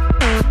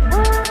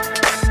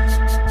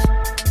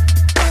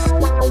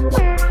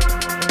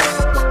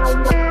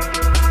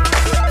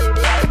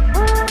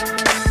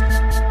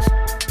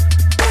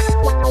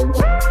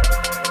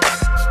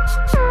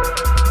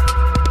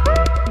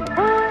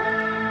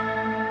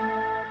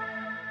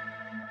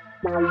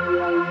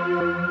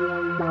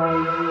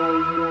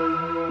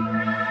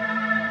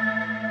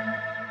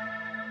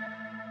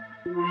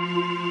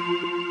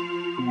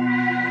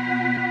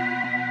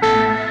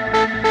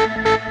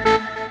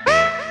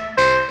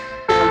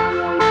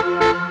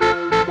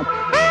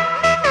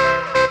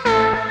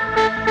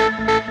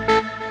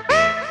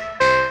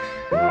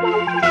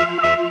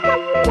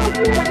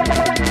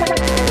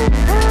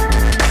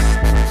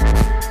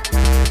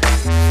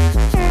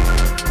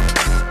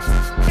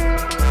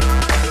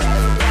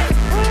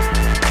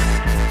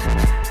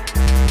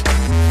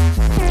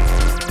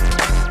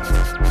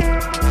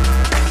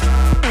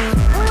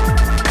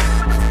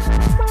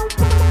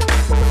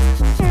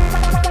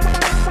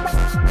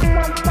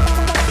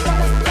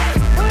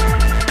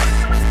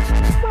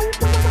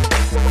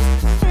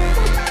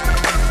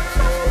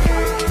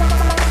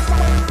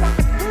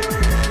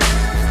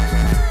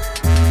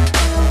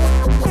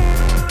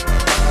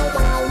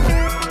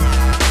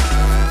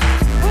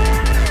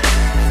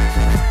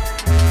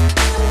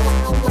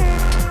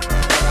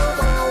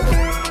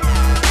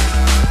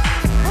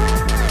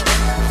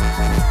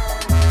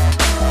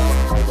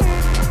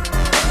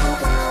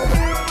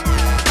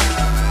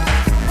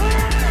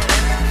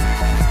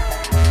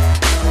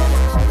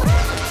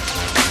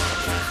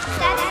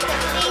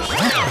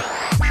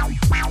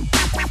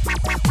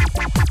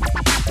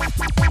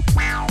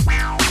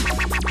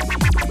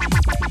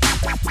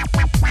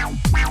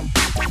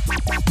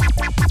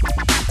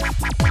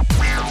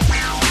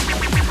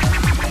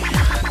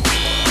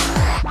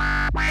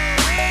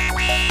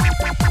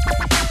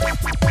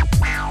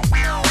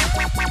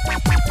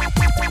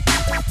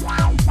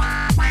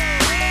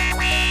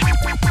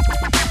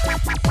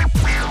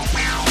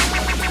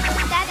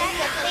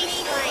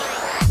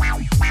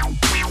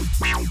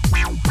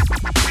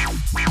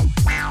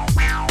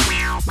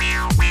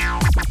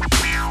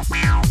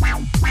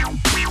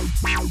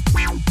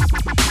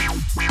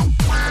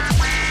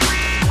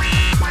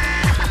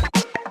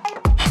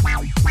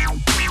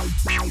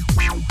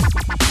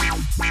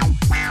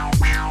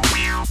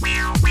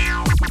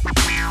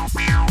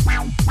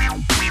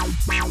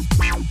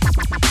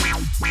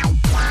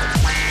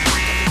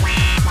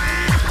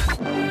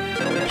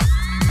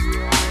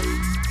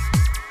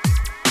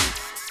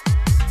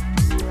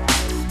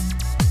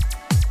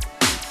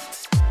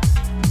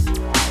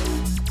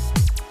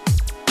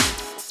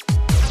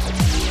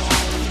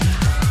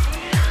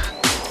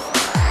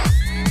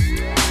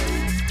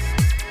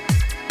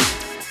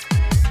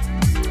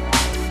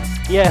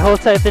 Yeah,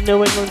 hold tight the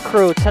New England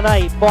crew.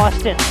 Tonight,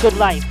 Boston, Good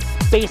Life,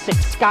 Basic,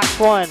 Scotch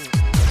One.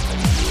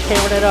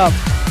 Tearing it up.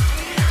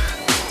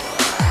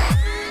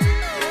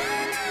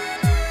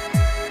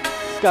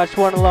 Scotch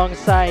One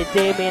alongside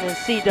Damien and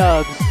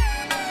C-Dubs.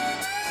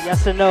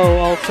 Yes and No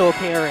also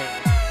appearing.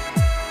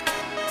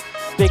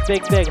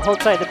 Big. Hold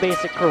tight the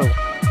Basic crew.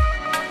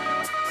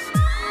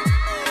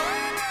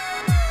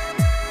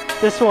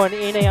 This one,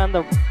 Ine on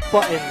the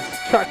buttons.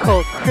 Track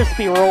called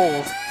Crispy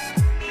Rolls.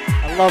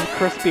 I love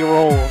crispy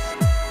rolls.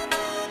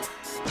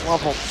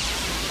 Love them.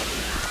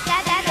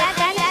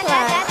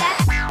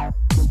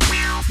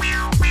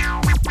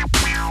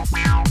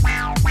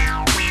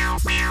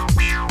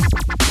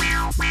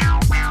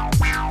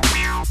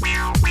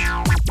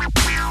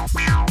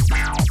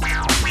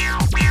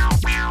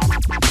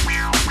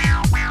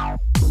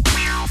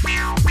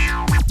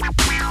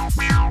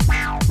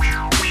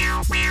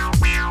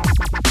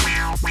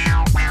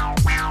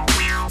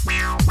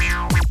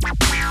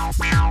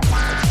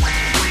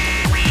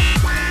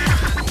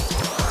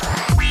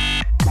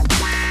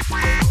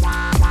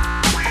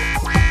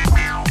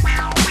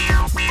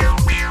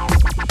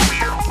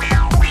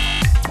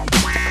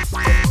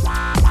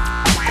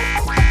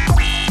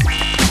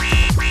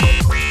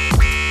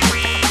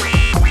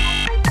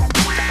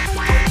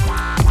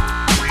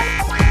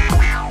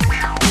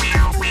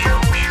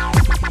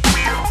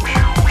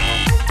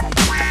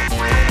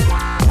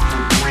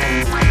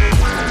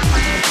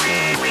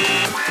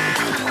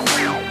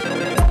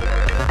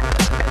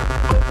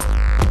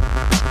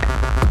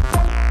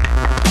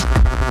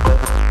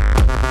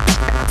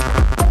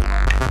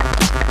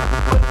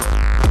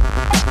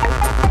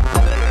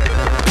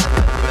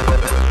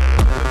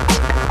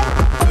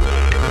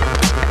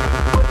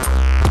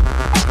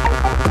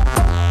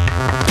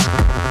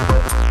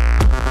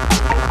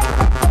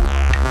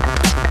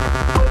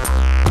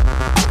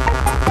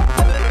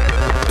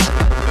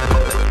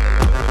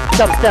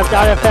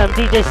 Dubstep.fm,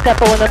 DJ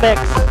Steppo in the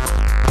mix.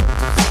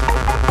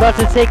 About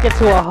to take it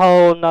to a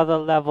whole nother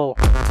level.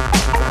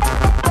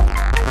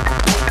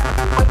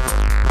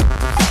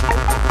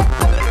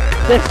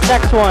 This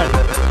next one,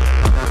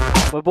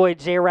 my boy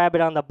J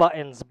Rabbit on the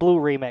buttons, Blue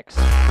remix.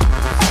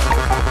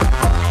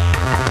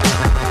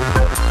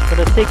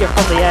 Gonna take it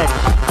from the edge.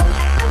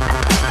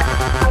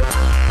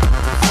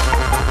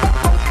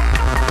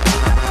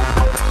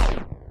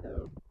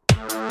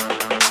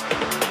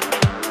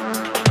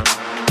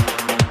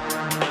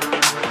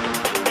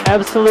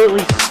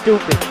 Absolutely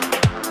stupid.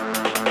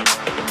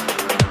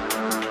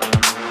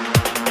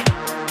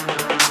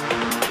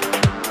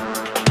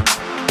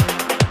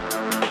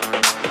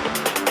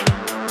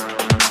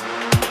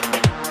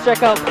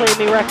 Check out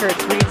Play Me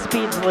Records, Reed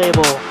Speed's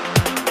label.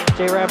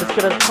 J Rabbit's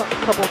got a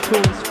couple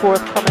tunes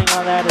forthcoming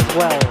on that as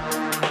well.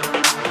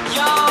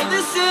 Y'all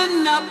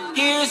listen up,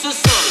 here's a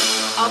story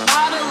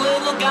about a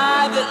little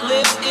guy that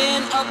lives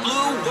in a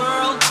blue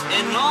world.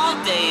 And all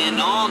day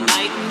and all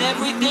night, and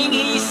everything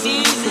he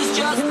sees is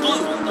just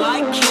blue.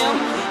 Like him,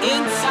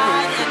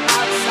 inside and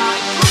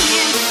outside. Blue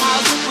his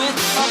house with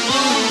a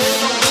blue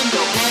little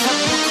window and a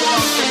blue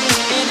closet.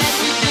 And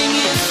everything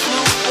is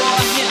blue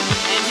for him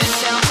and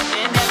himself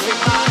and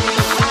everybody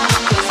around.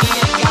 'Cause he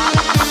ain't got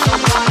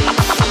nobody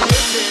to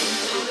listen.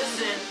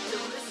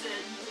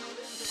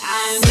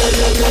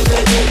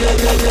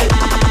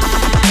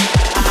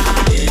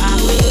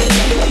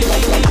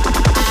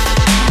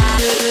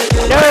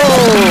 No!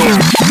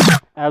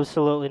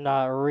 Absolutely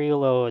not.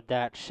 Reload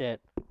that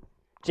shit.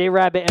 J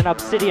Rabbit and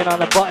Obsidian on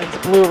the buttons,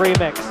 Blue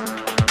remix.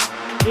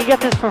 You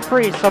get this for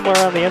free somewhere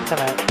on the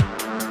internet.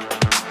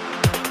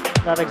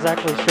 Not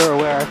exactly sure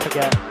where, I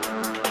forget.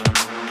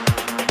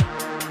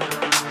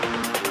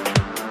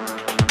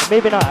 Or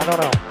maybe not, I don't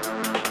know.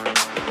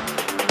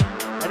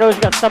 I know he's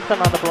got something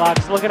on the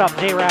blogs. Look it up,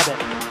 J Rabbit.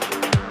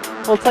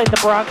 Hold tight, the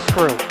Bronx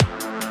crew.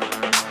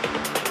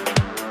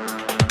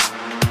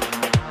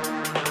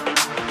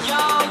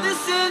 Y'all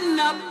listen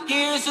up,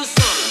 here's a story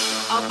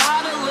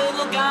about a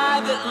little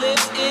guy that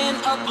lives in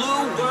a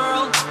blue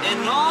world.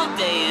 And all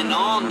day and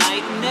all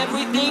night, and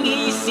everything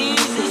he sees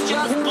is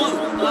just blue.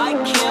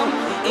 Like him,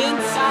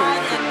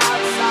 inside and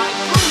outside.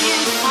 Blue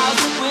his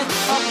house with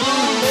a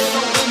blue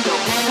little window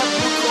and a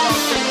blue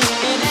closet.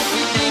 And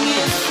everything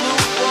is blue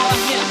for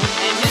him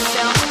and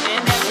himself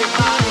and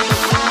everybody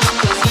around.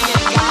 'Cause he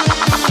ain't got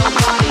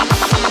nobody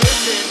to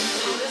listen.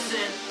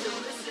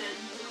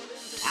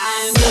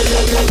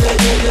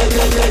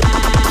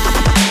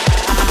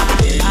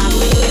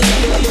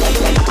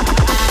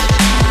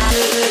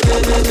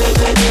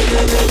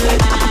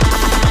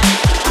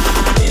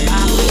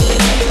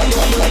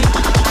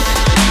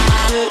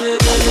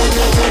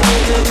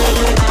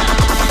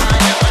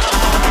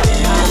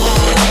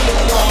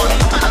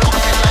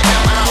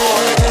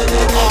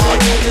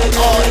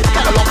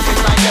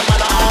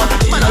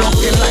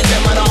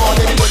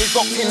 Everybody's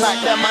locked in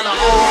like them man are on.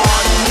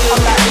 I'm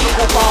like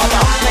Liverpool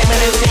father, make me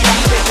see that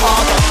bit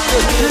harder.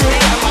 Cause you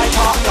and my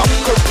partner,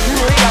 cause you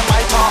and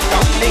my partner.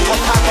 Ain't got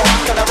time for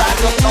gonna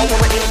ride up, no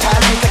we're in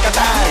time, we take a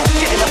dime.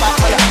 Get in the back,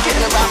 man, get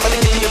in the back, man,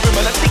 get in your room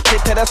and addicted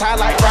to the sound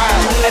like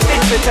rhyme.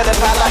 Addicted to the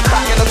sound like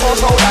crack in the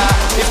torso line.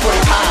 It's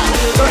pretty high,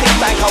 don't need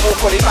thank, I won't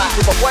put it back.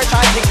 If a boy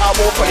try to think, I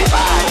won't put it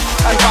back.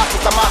 And back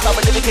is the master,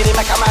 but if you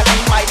make a man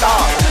beat my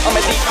dog. I'm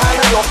a deep hand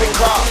and you're in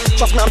craft.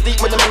 Trust me, I'm deep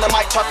with them in the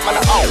mic, truck, man,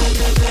 oh.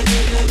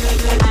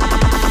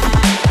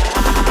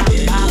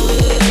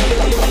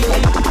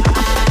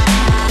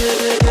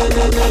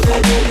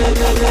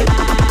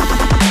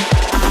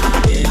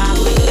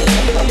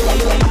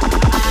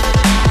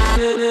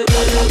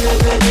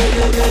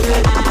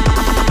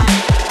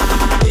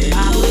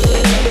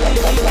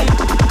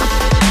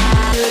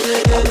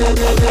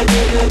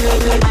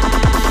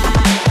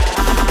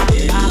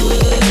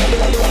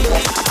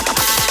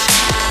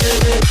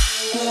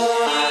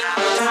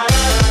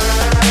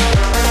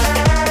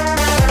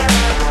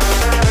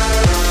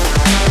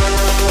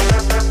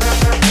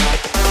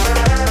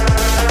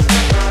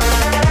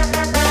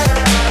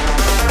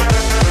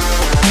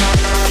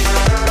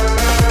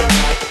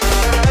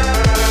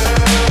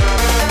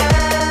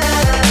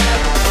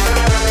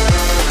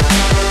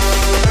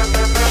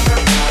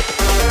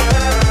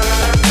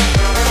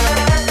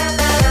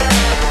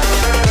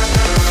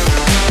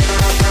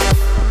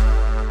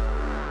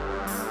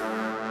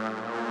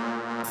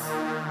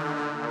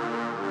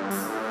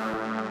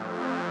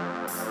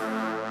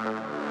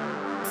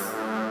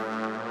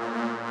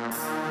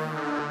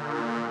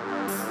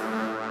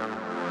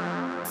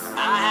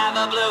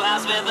 a blue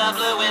house with a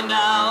blue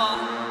window.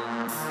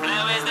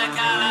 Blue is the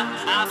color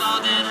I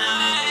folded her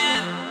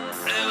in.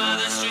 Blue are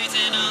the streets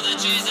and all the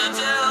trees are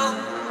too.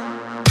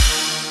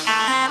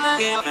 I have a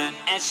girlfriend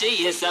and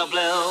she is so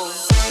blue.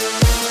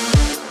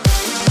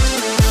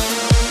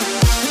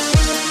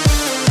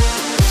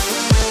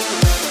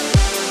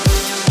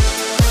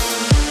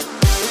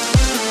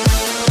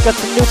 Got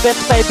some new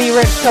bits by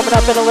B-Rich coming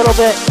up in a little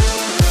bit.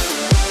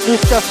 New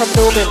stuff from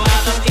Newman.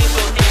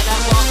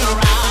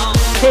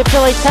 Tape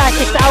Delay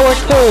Tactics Hour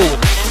 2.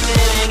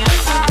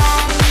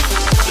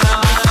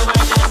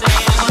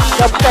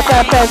 Dubstep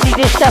FM,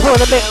 DJ Stefan in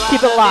the mix,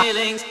 keep it locked.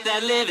 Feelings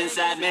that live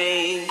inside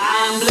me.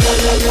 I'm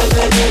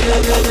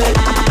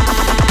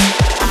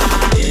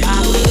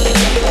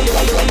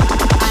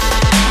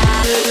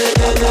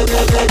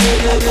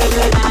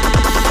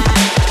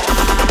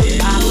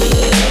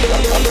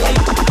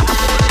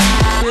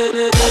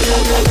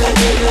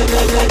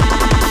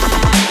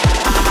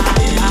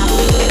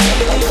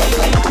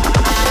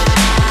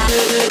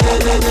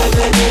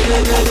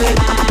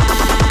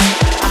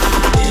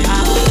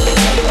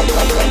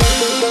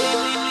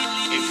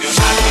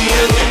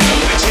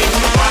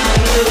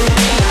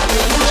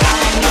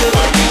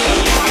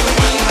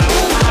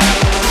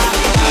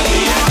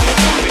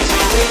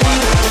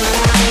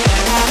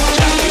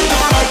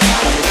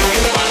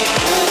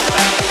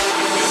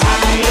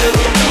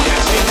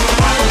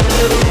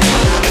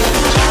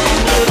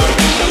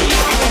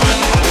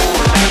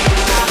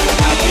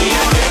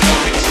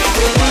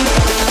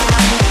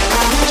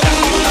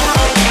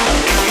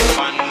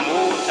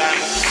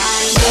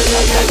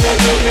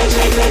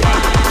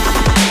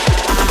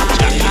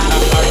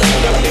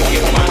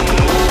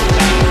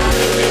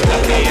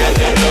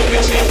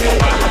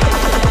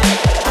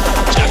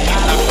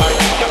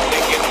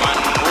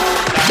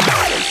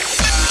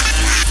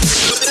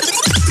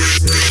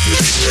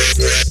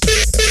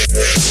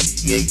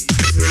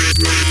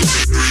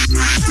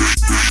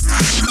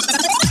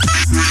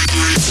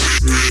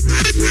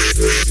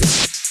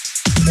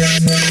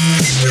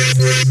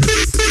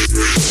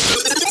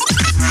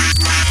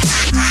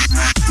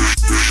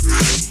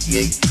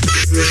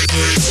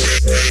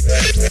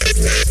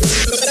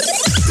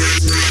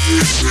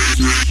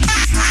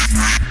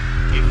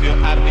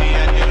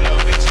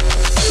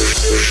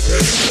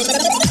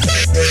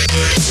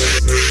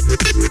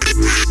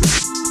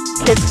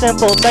It's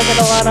simple, banging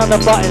the line on the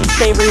button,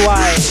 stay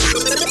rewind.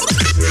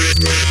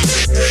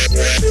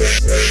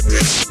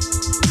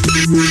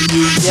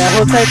 Yeah,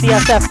 hold tight the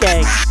SF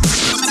gang.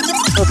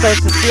 Hold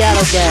tight the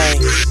Seattle gang.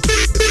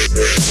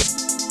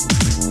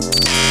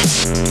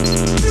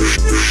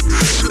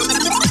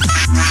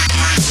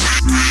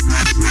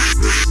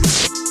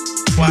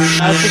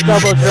 That's the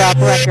Double Drop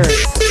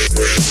record.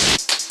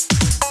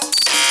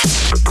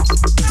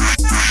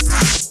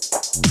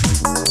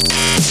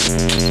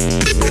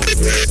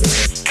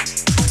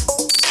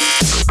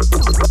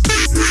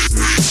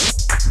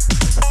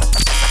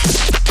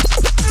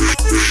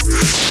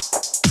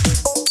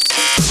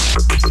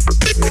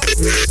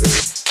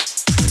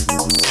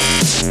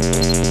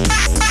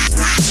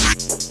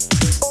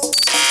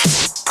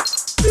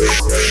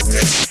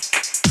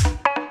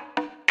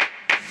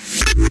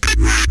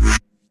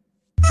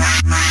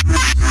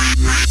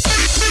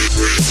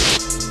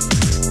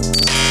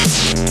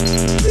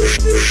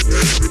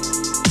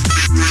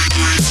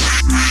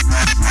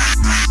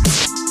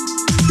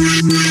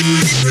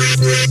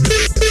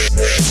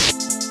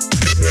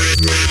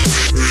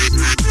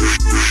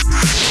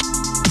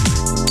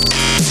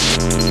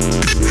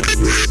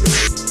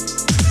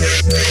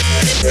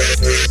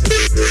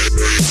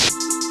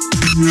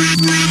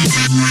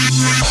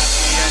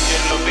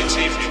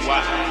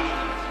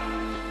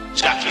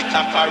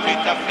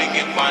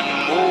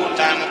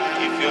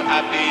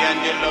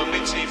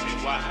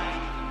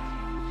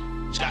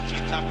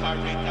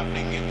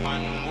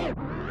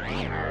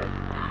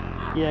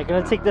 Yeah,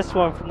 gonna take this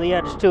one from the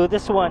edge too.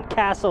 This one,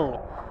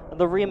 Castle,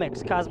 the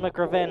remix, Cosmic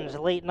Revenge,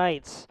 Late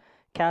Nights.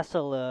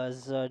 Castle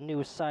is a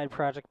new side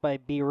project by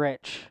B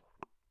Rich.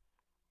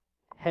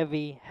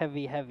 Heavy,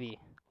 heavy, heavy.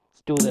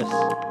 Let's do this.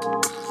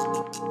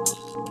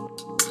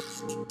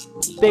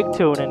 Big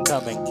tune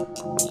incoming.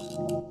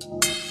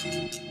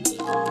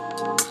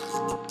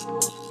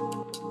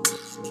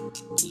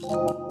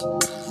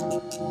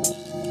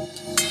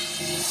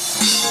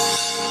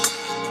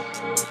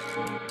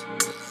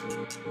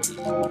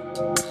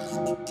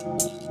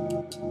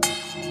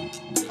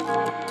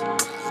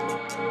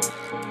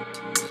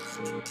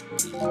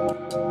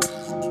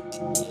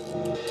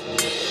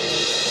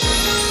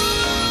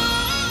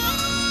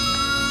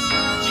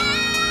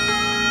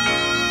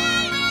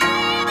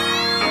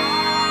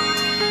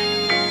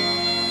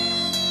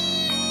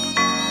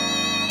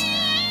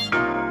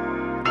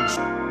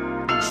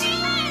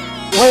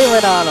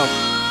 Wailing on them.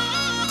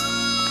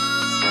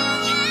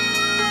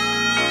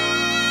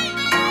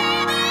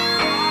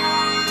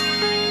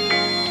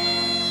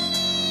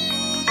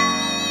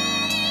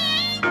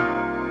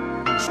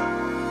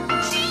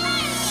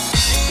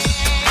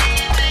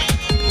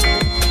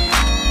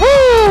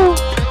 Woo!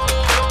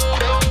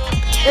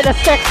 It's a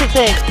sexy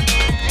thing.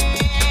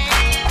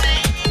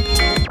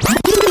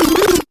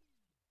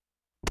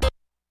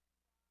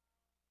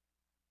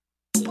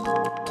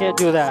 Can't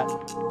do that.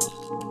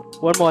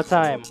 One more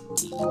time.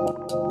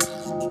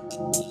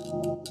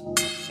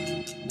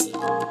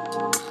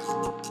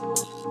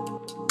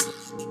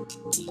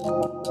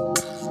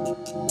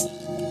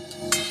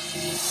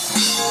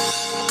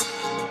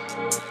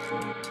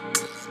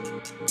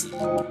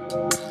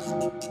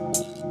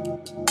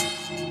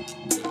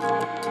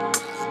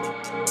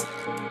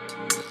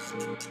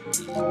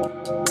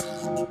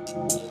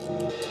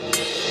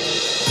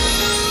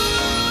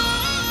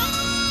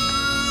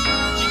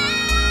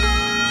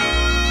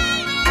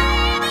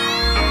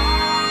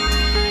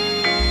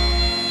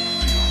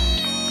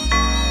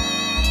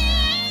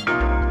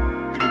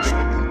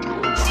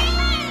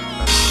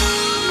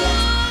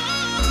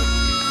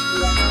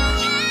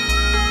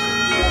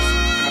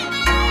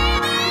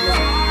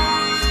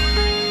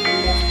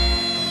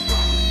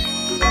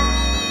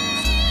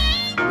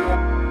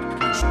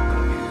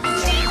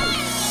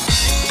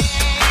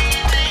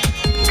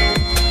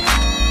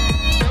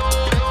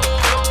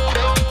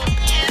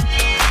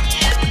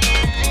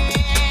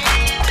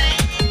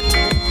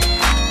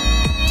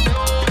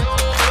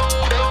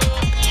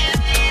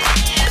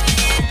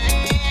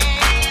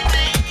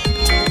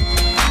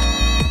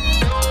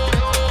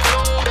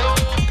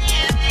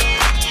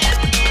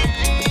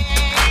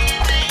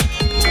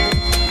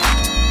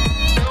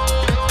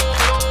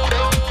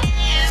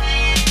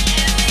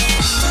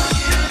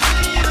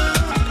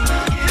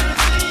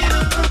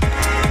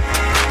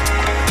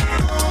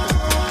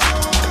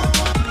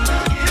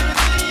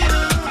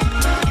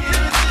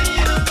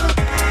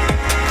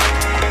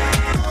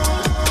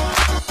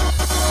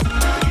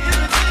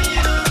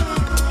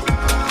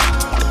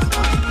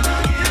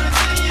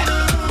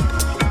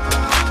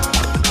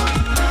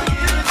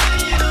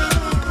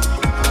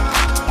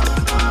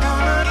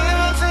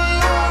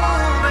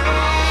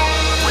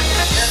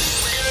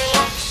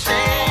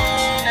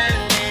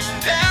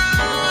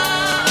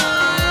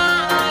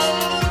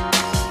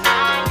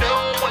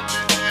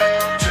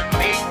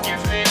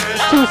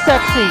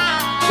 sexy.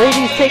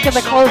 Ladies taking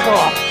the clothes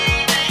off.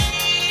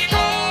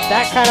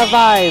 That kind of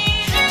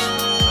vibe.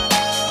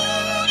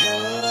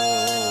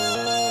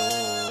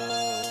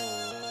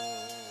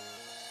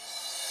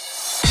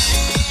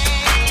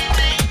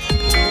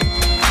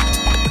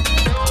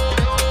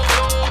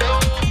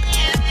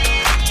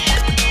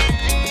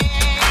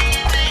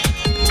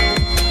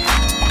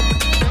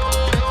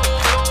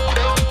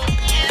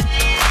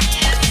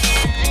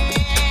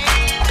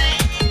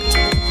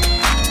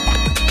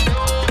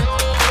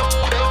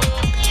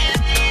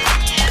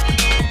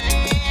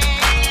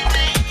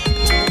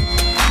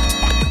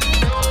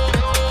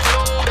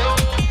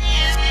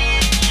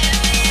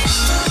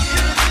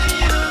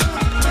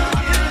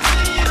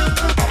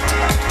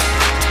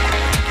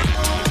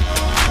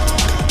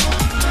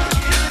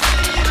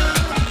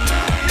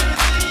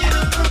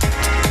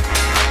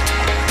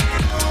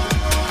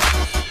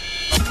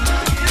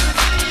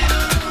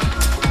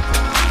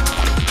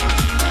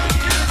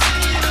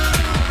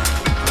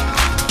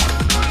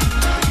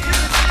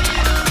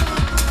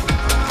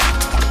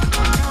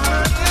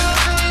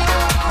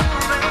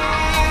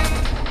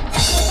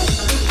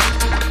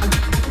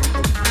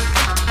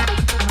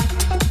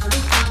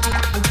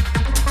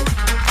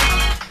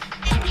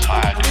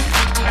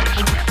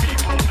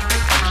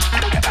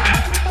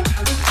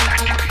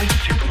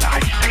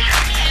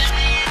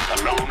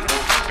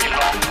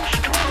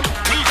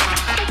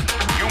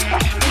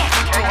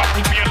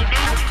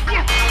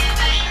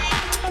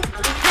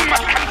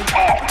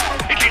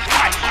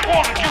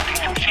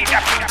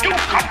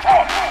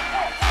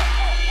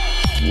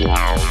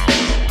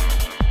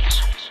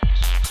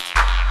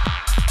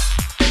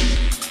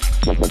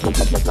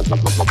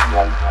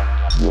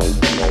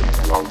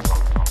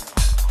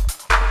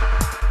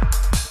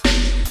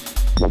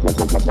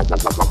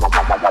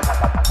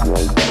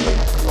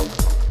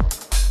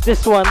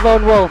 This one,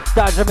 Lone Wolf,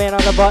 Dodger Man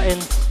on the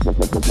buttons.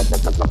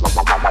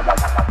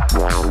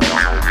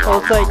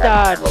 Hold tight,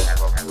 Dodge.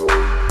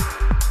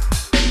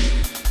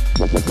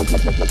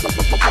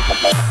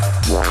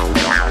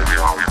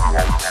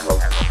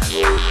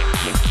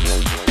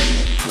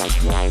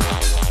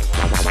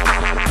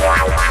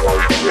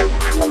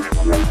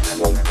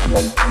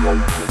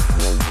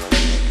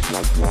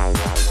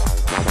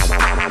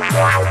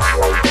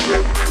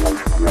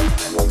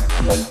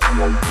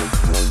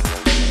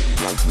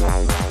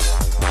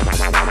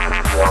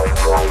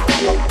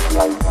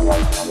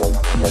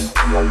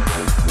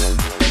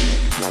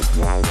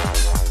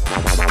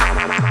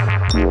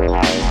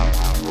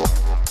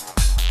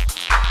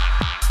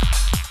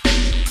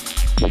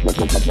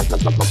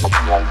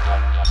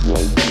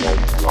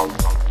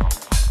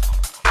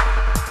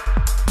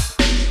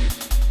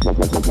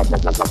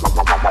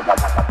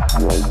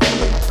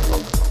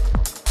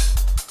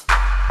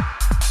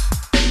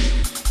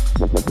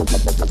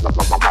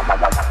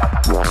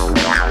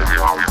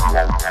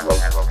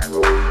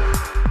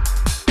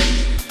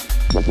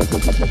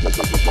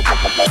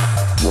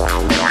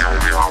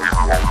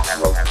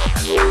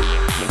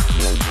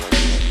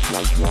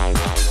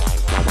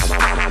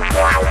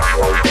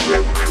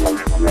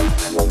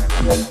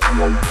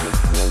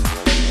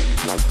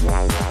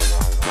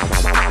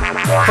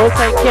 Hold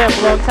tight, Kim,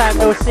 long time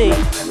no see.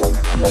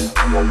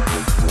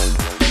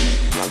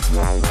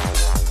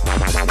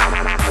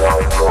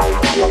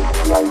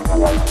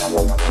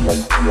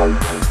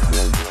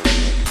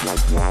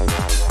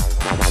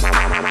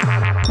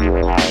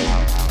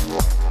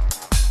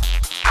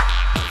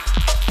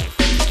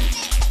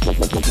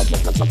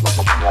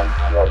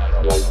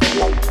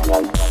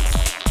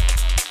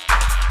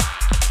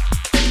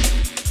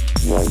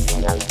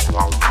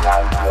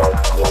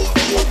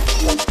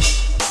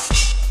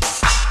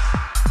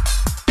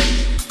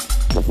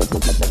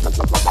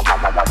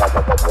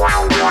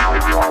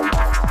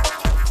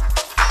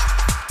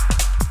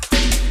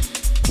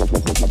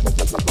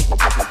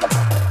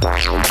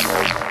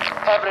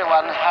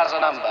 Everyone has a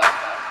number.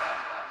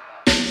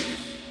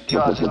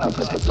 Yours is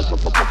number 6.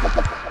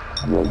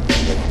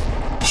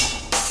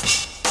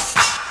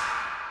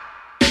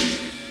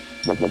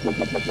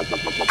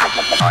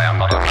 I am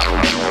not a man.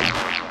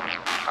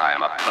 I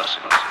am a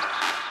person.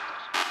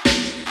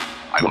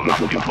 I will not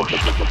be pushed,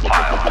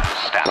 piled,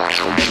 stamped,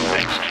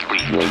 fixed,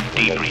 briefed,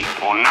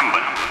 debriefed, or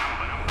numbered.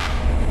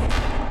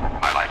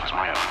 My life is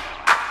my own.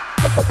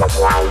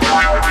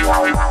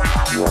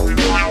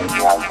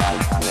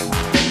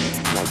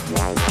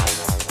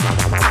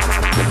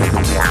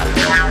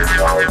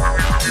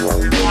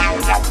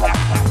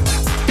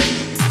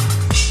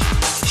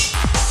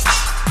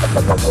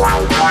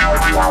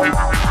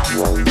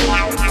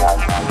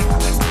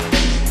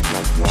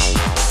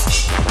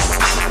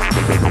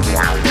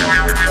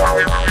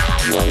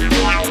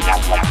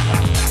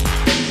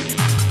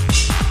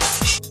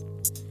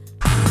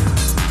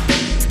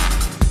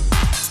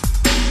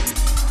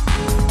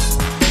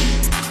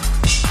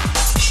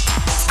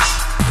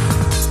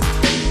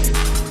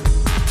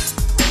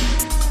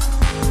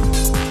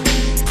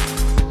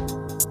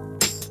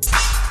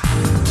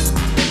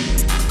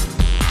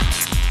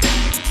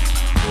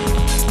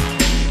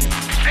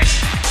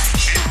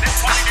 Is this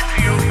what they did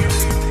to you?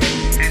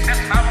 Is this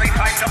how they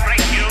tried to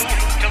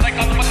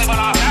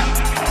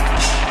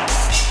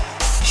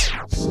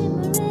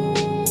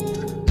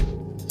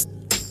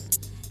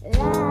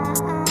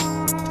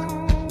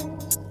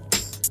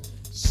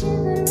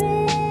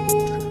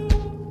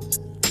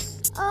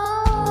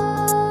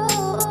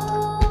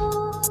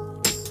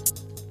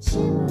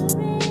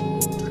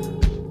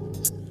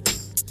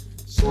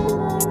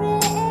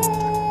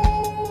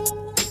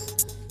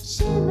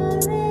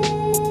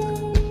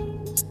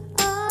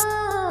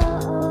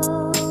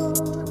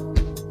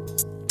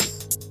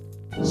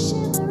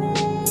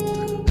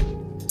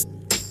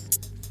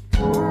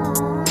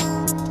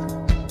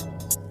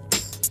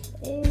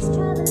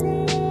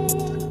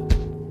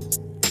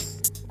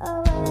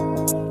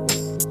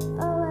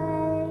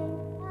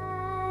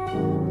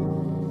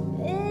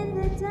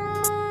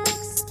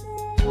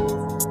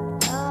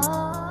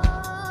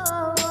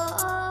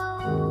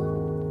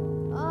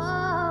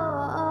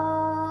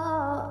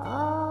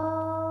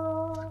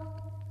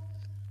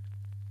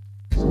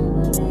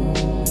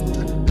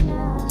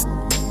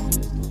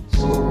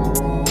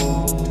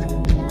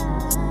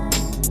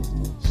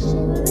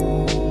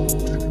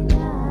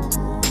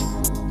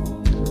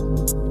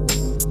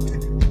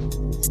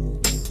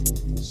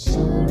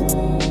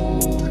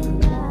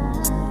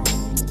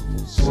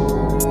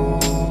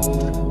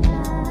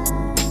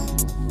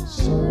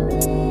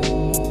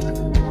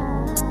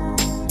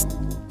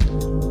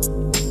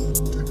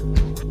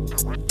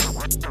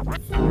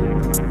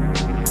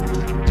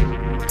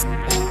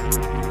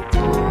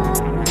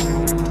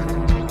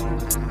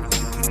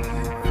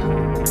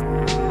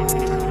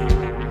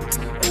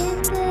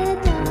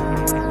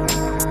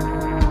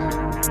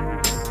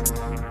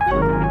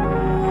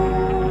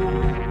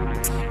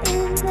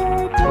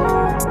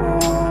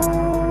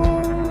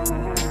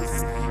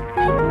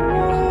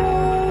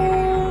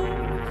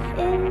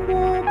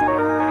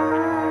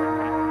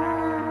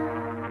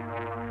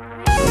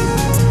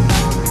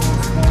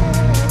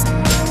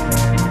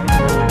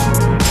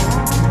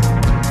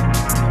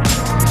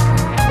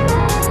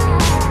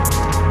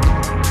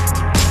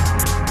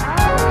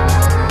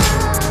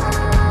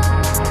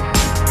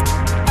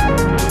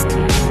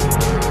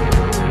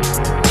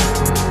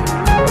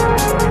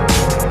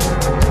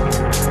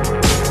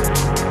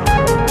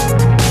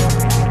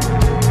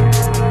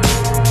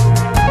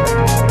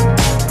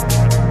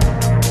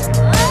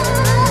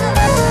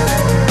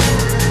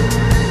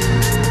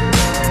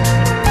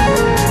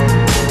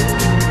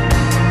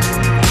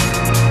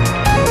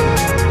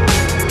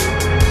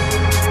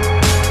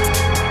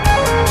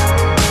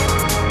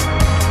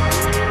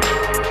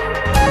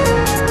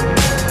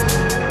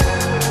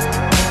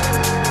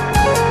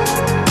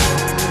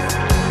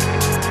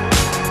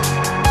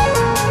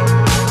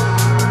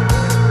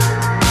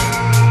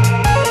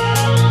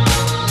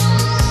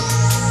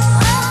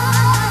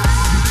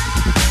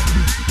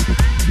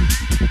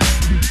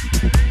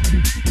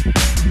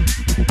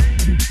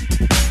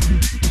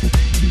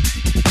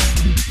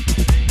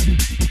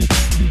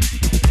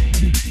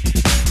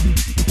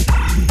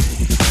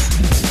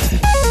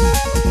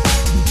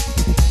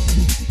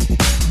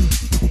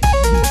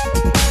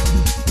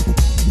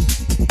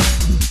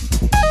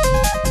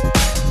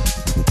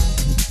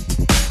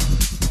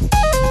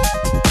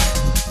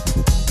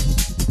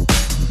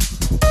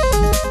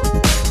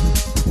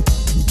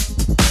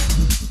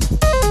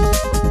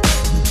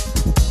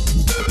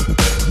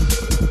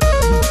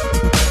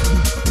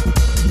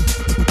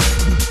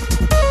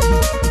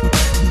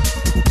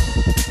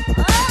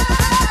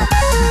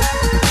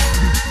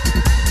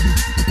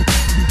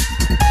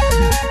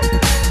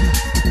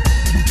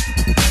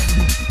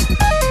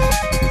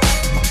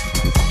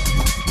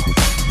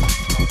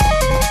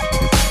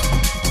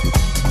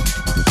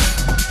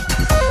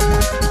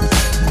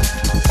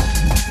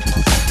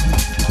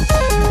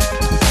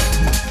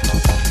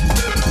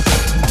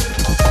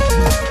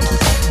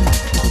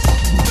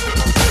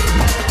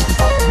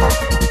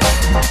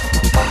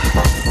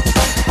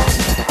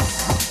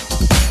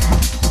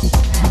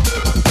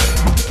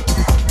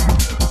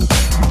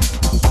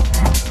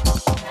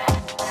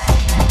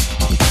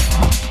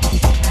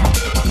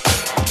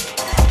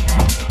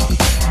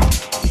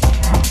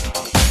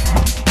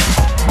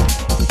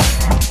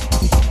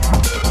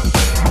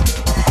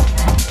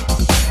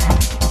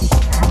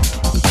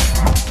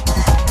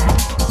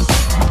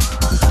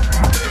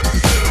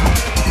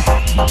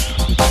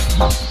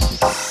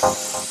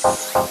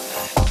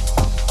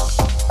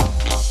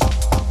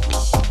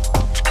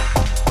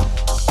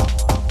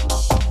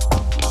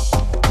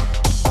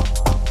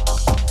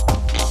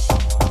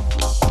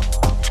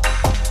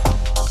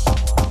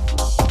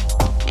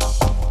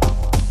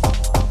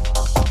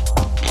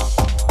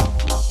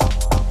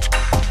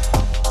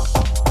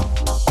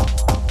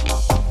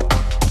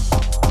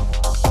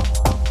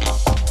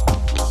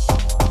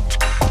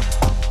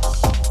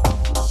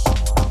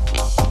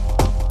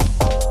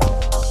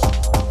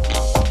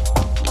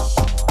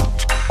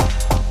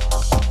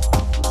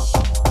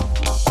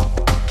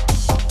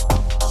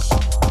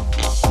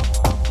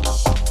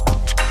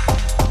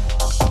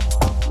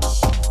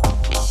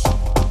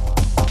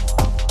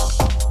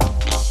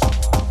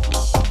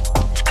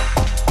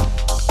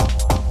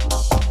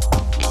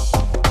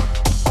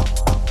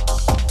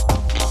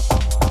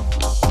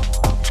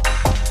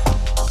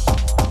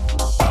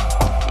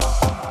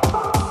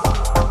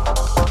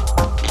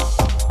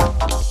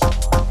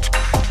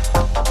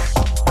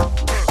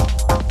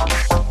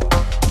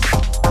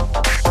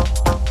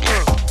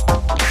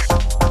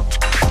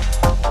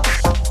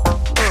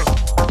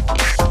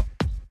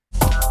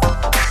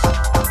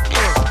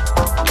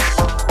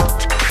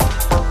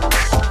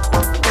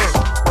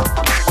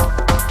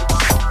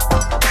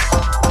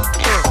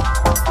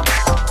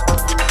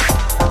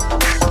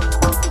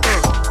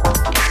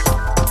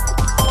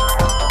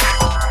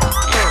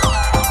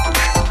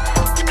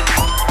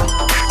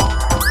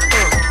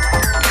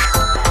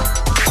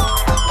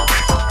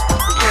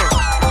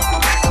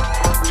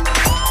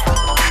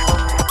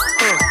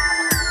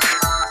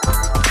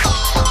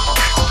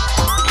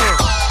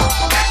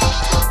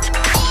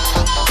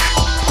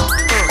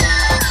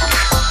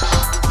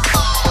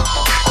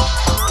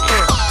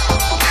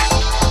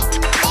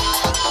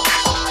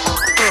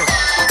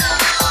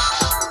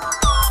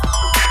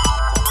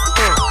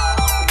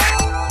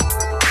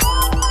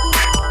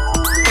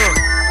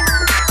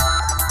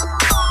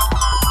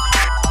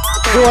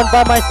do one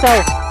by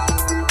myself.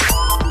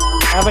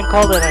 I haven't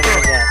called it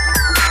anything yet.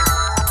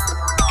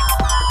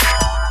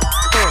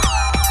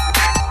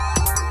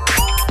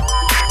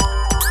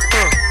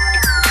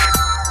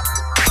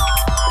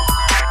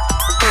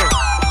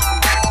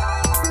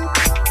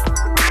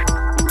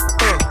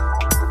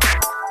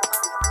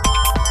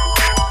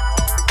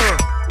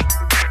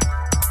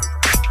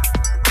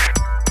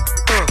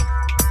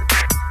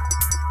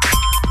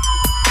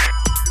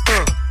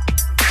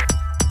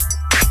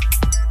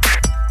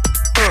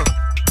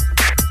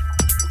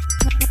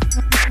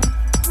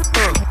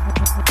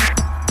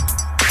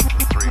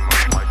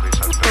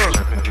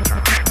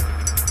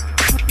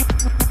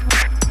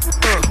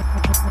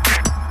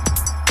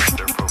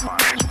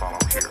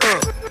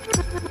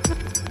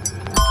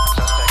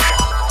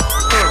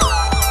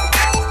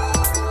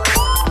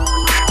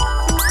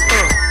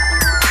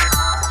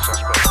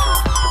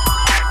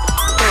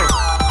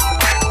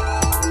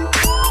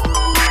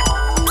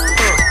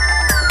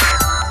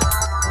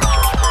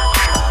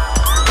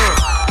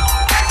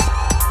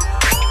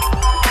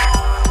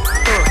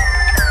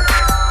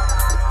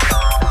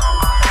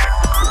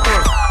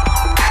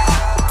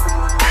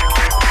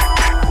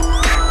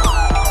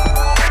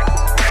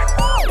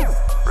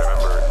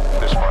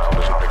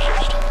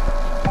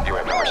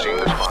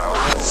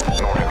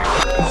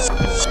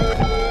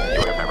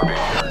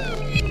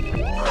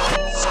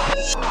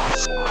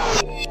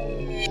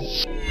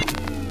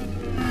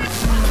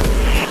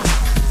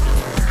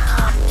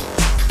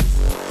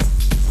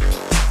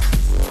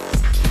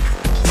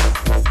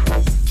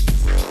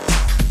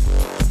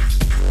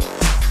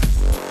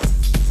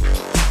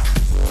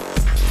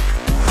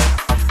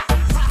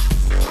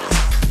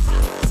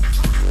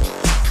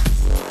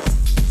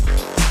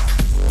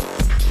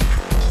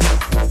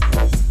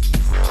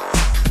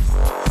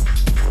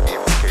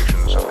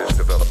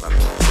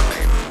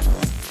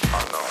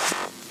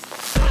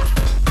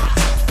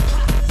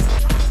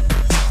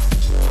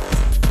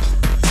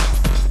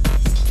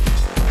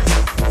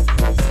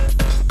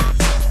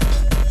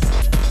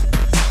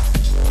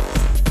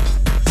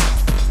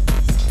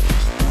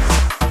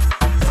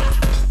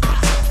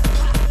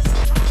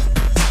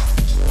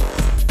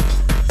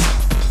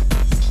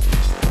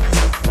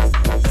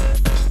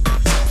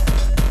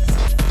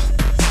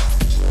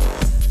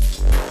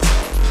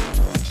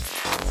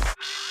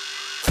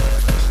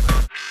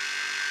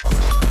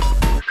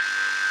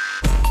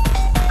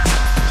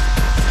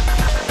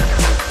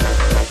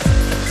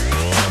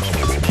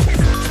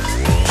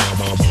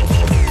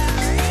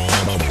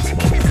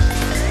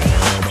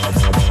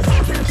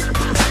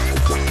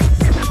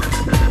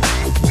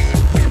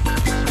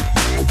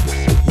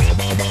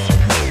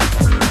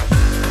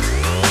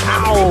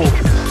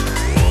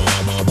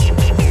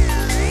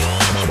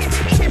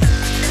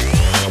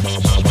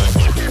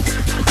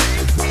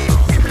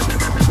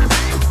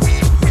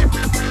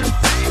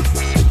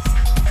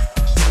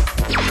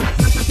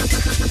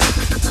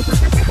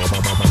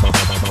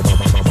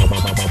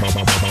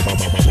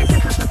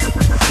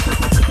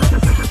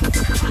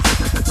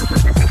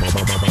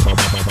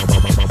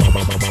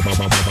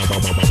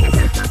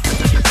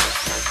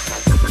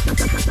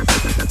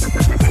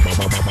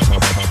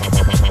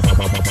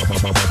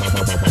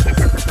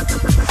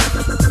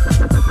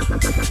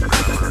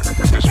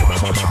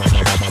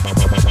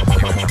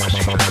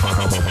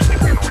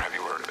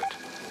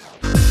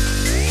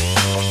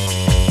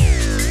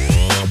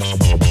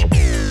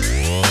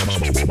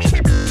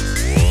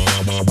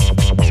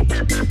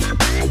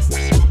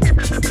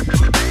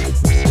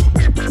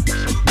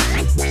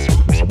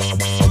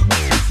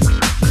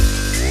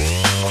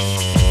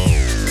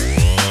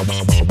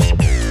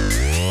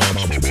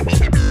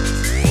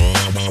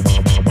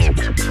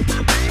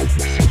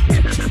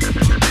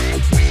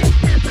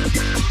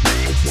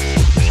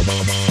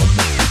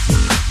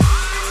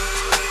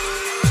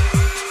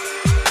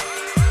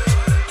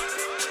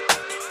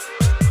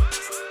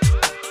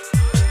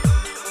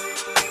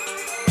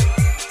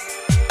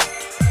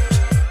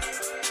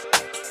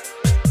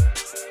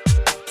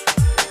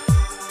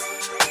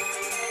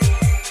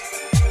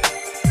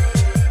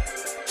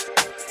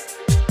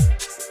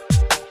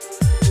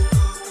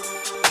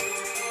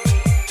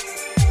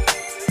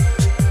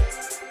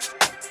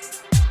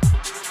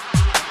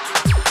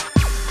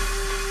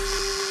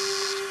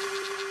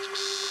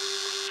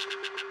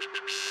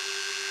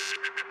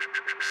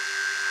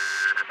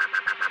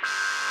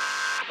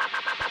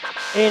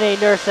 A&A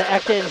Nursa,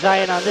 Ekta and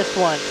Zion on this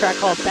one, track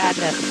called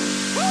Badness.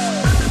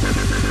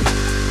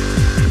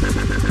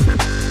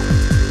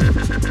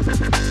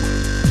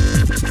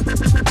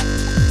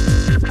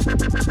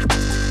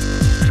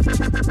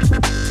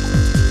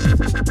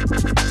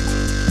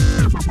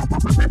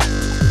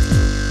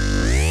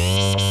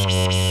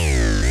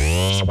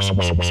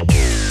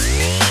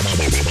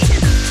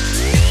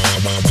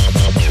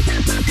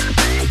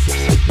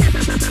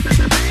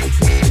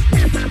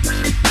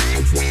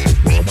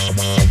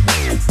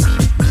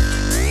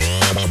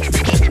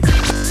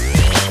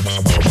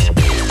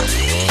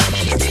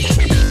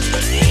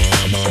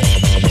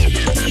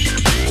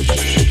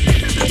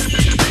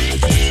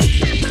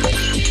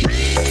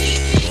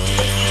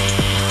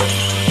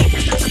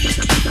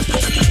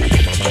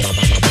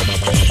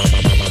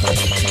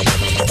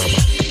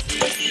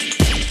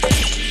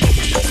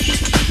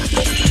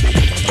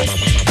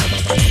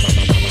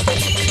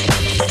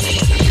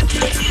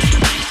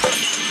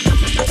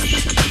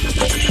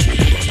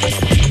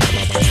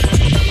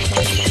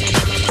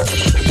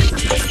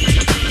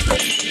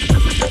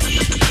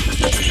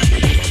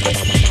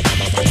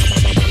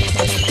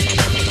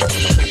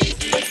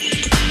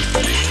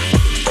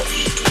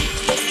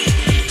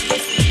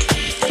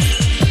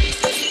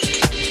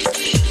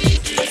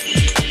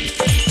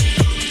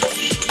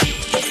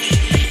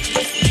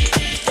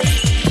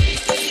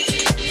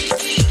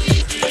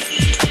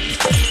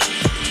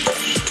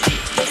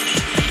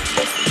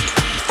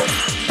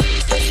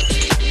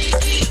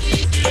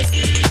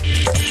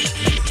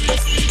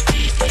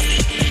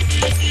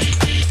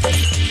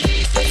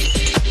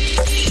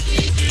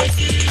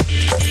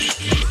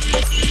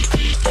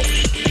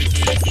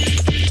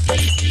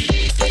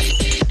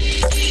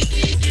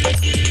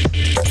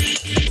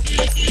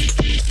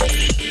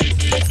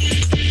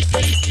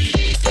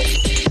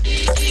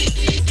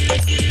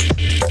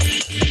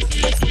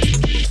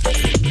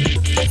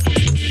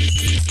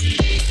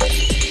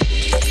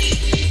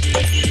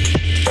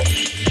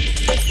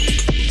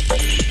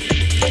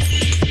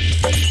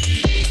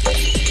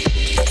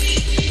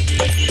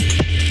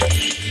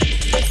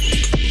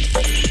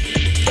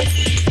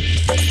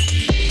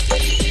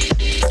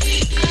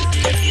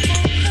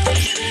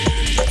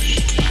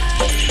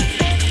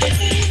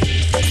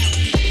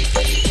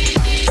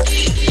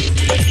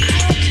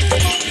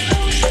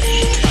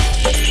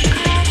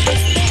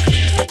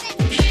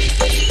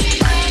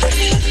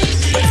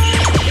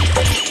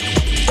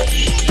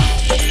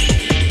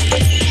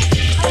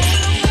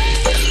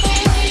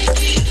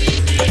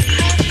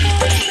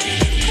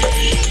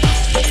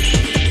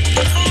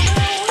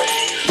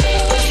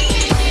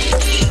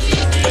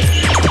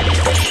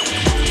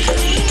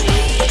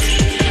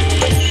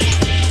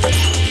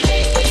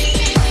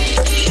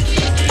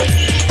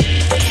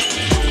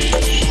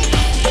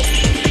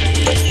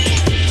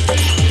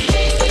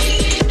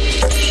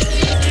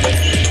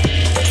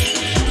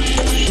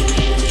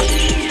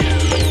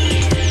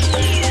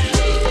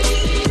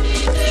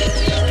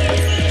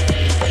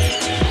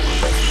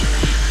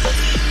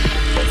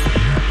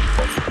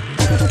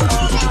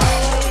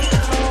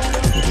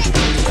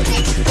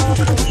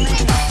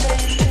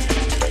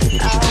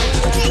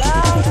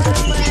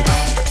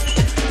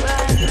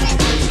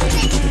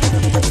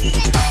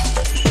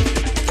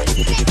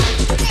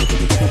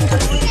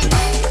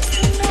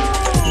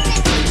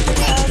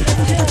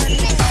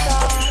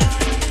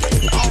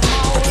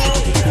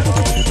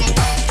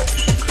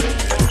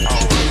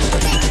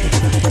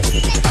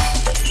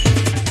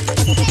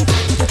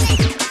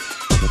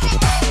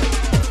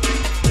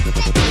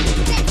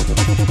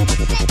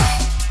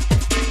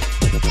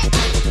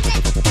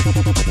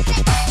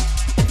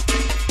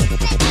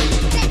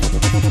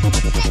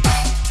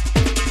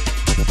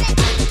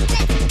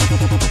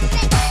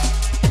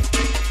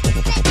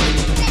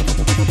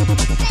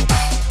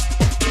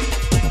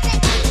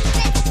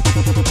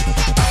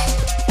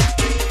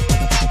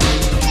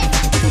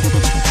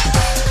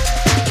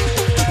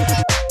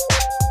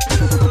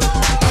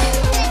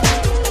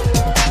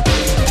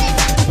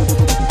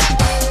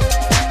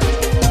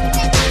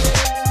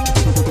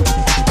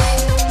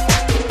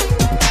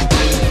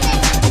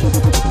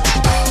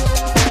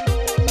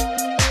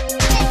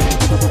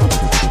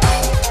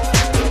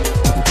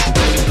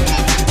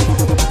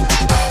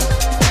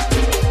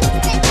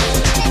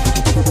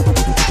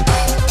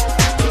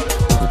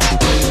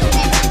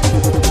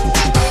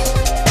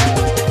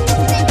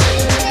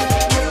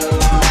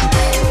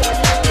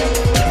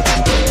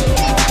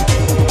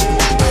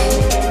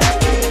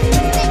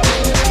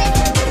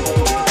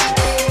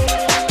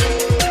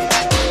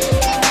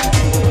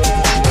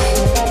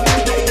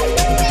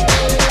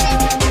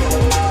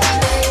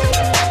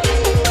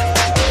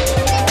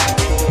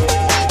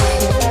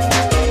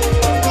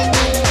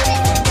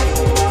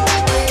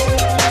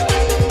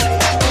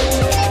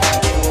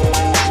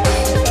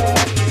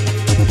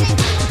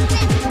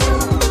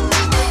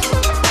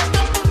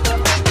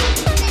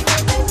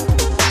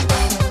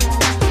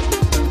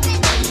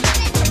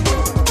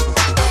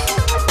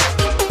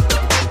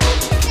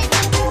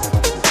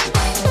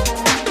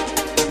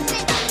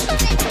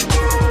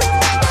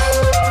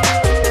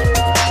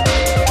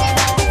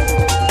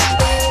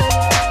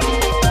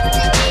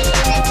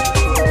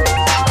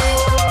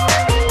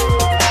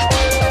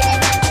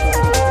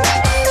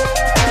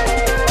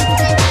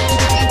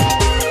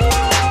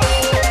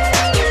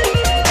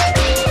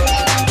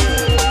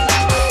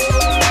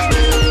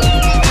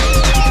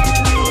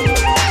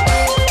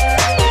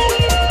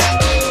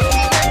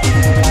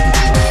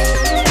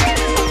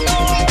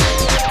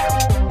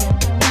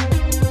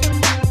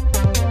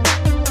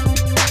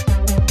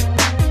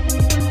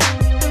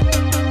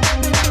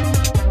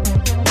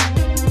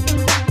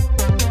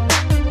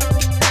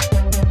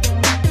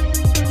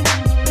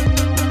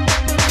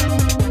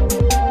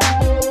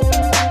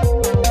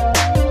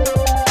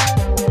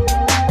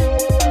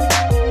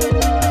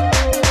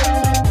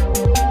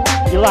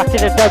 You're locked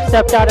into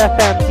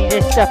dubstep.fm, DJ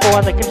Steppo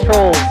on the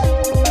controls.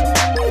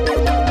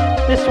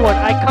 This one,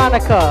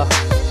 Iconica,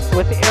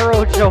 with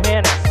Aero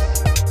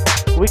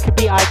Johannes. We Could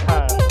Be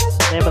Icons,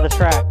 name of the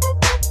track.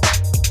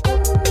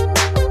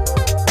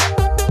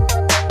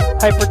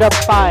 Hyperdub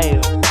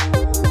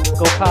 5,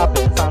 go cop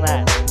it, it's on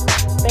that.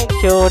 Thanks,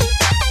 Jude.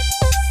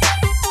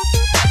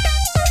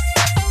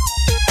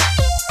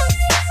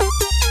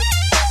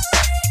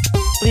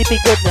 Sleepy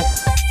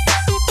Goodness.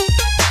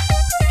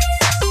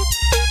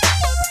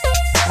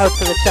 Out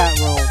to the chat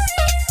room.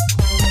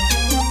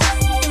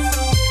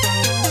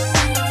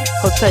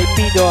 Hold tight,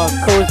 B-Dog,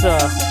 Koza,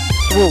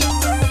 Swoop,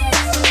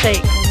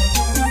 Steak,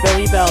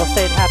 Billy Bell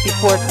saying happy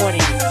 420.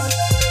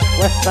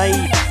 West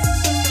Side.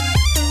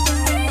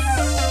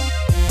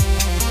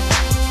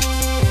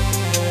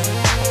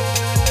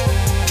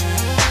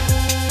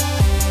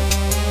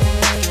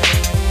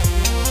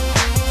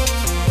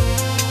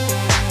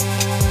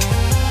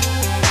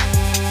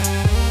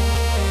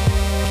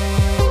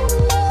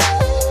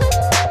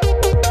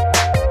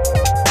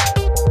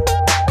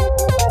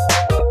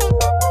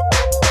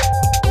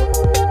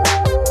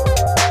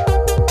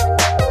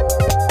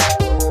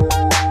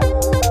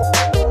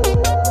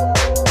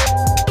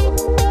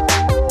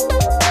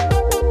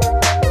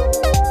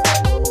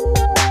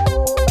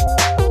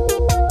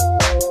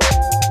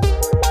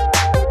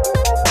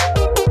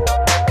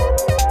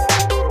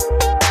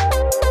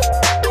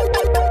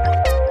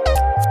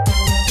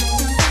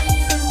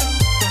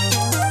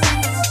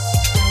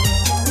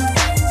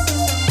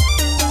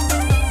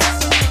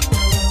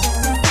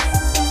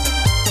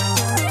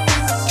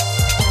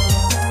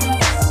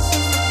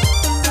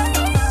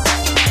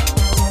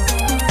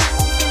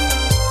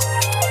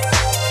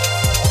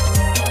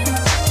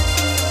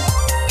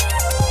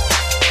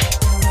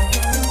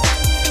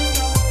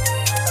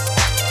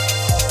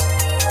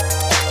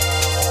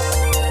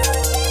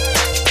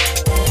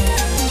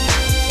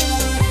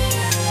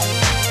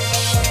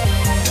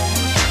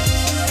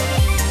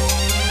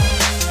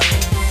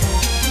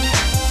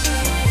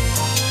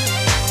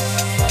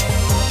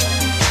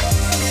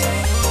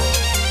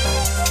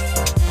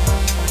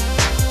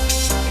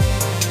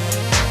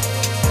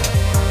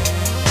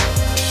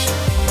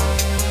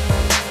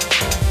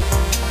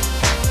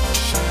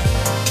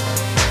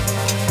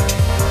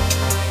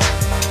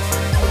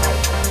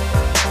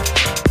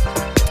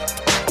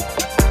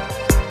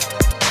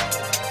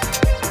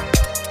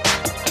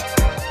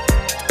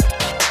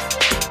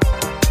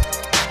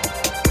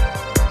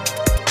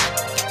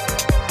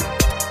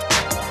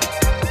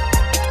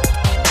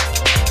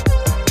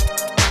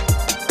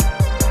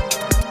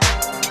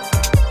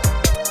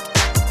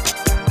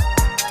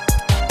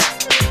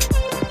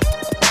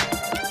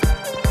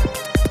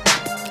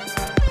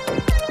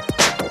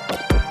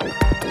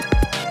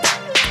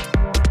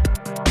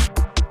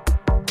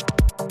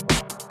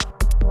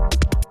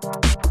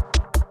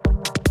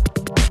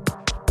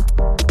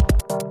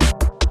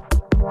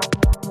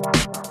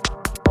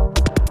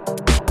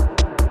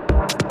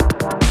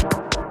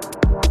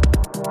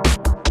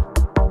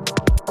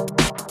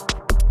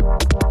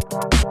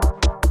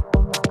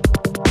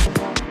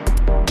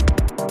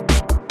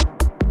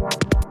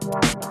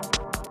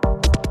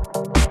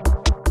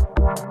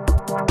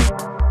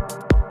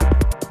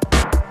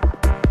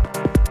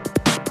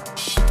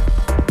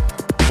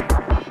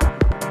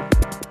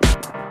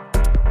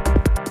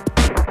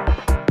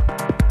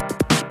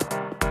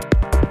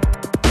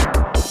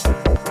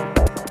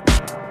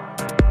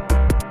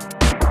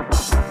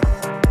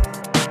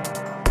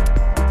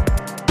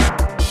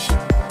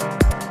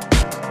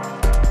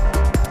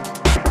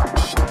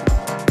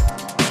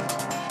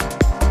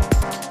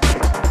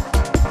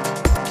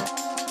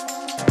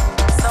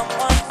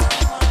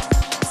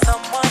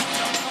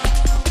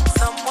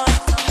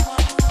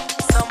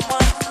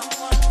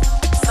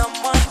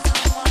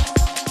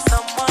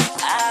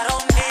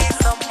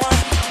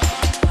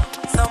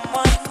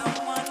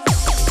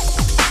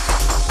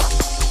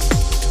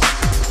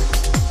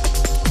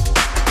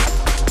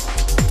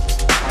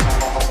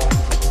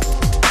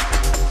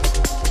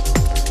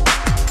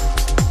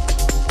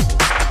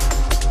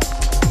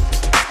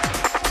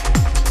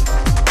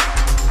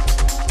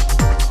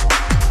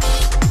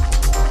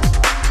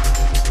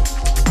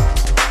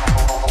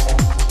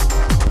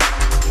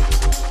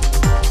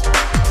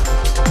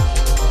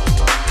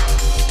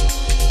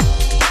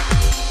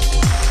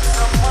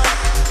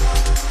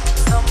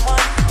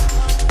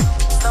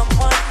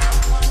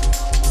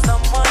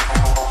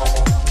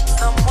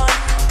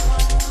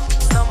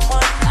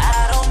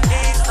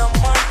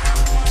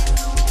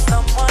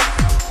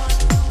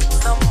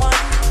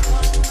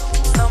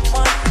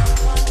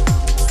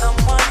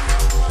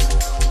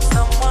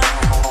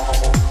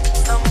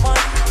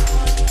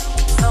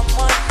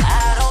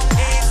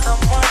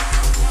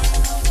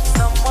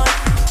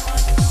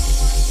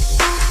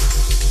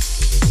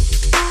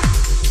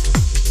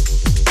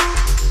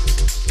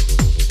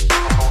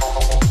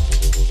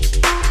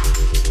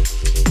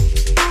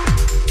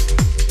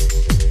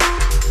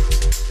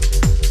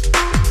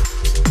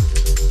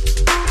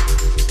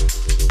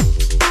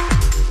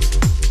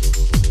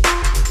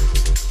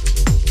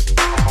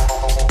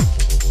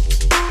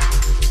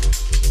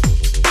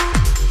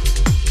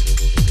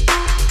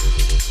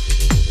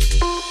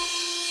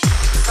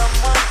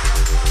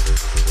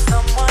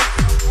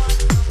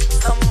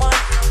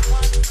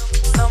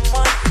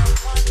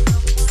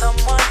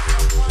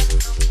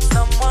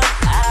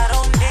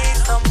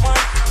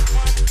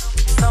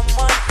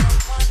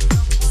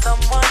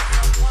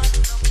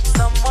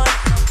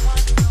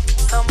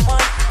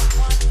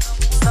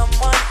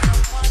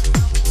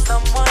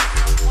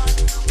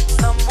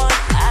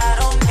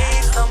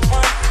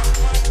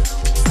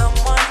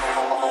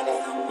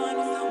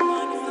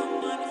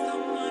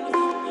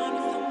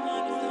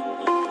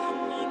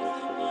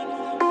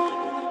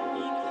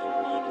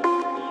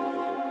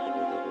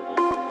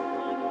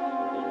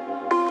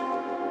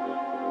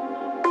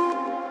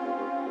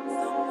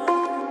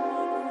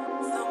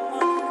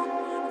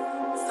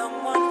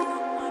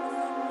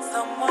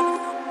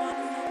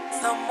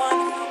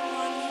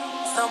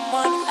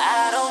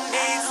 I don't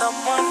need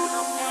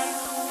someone.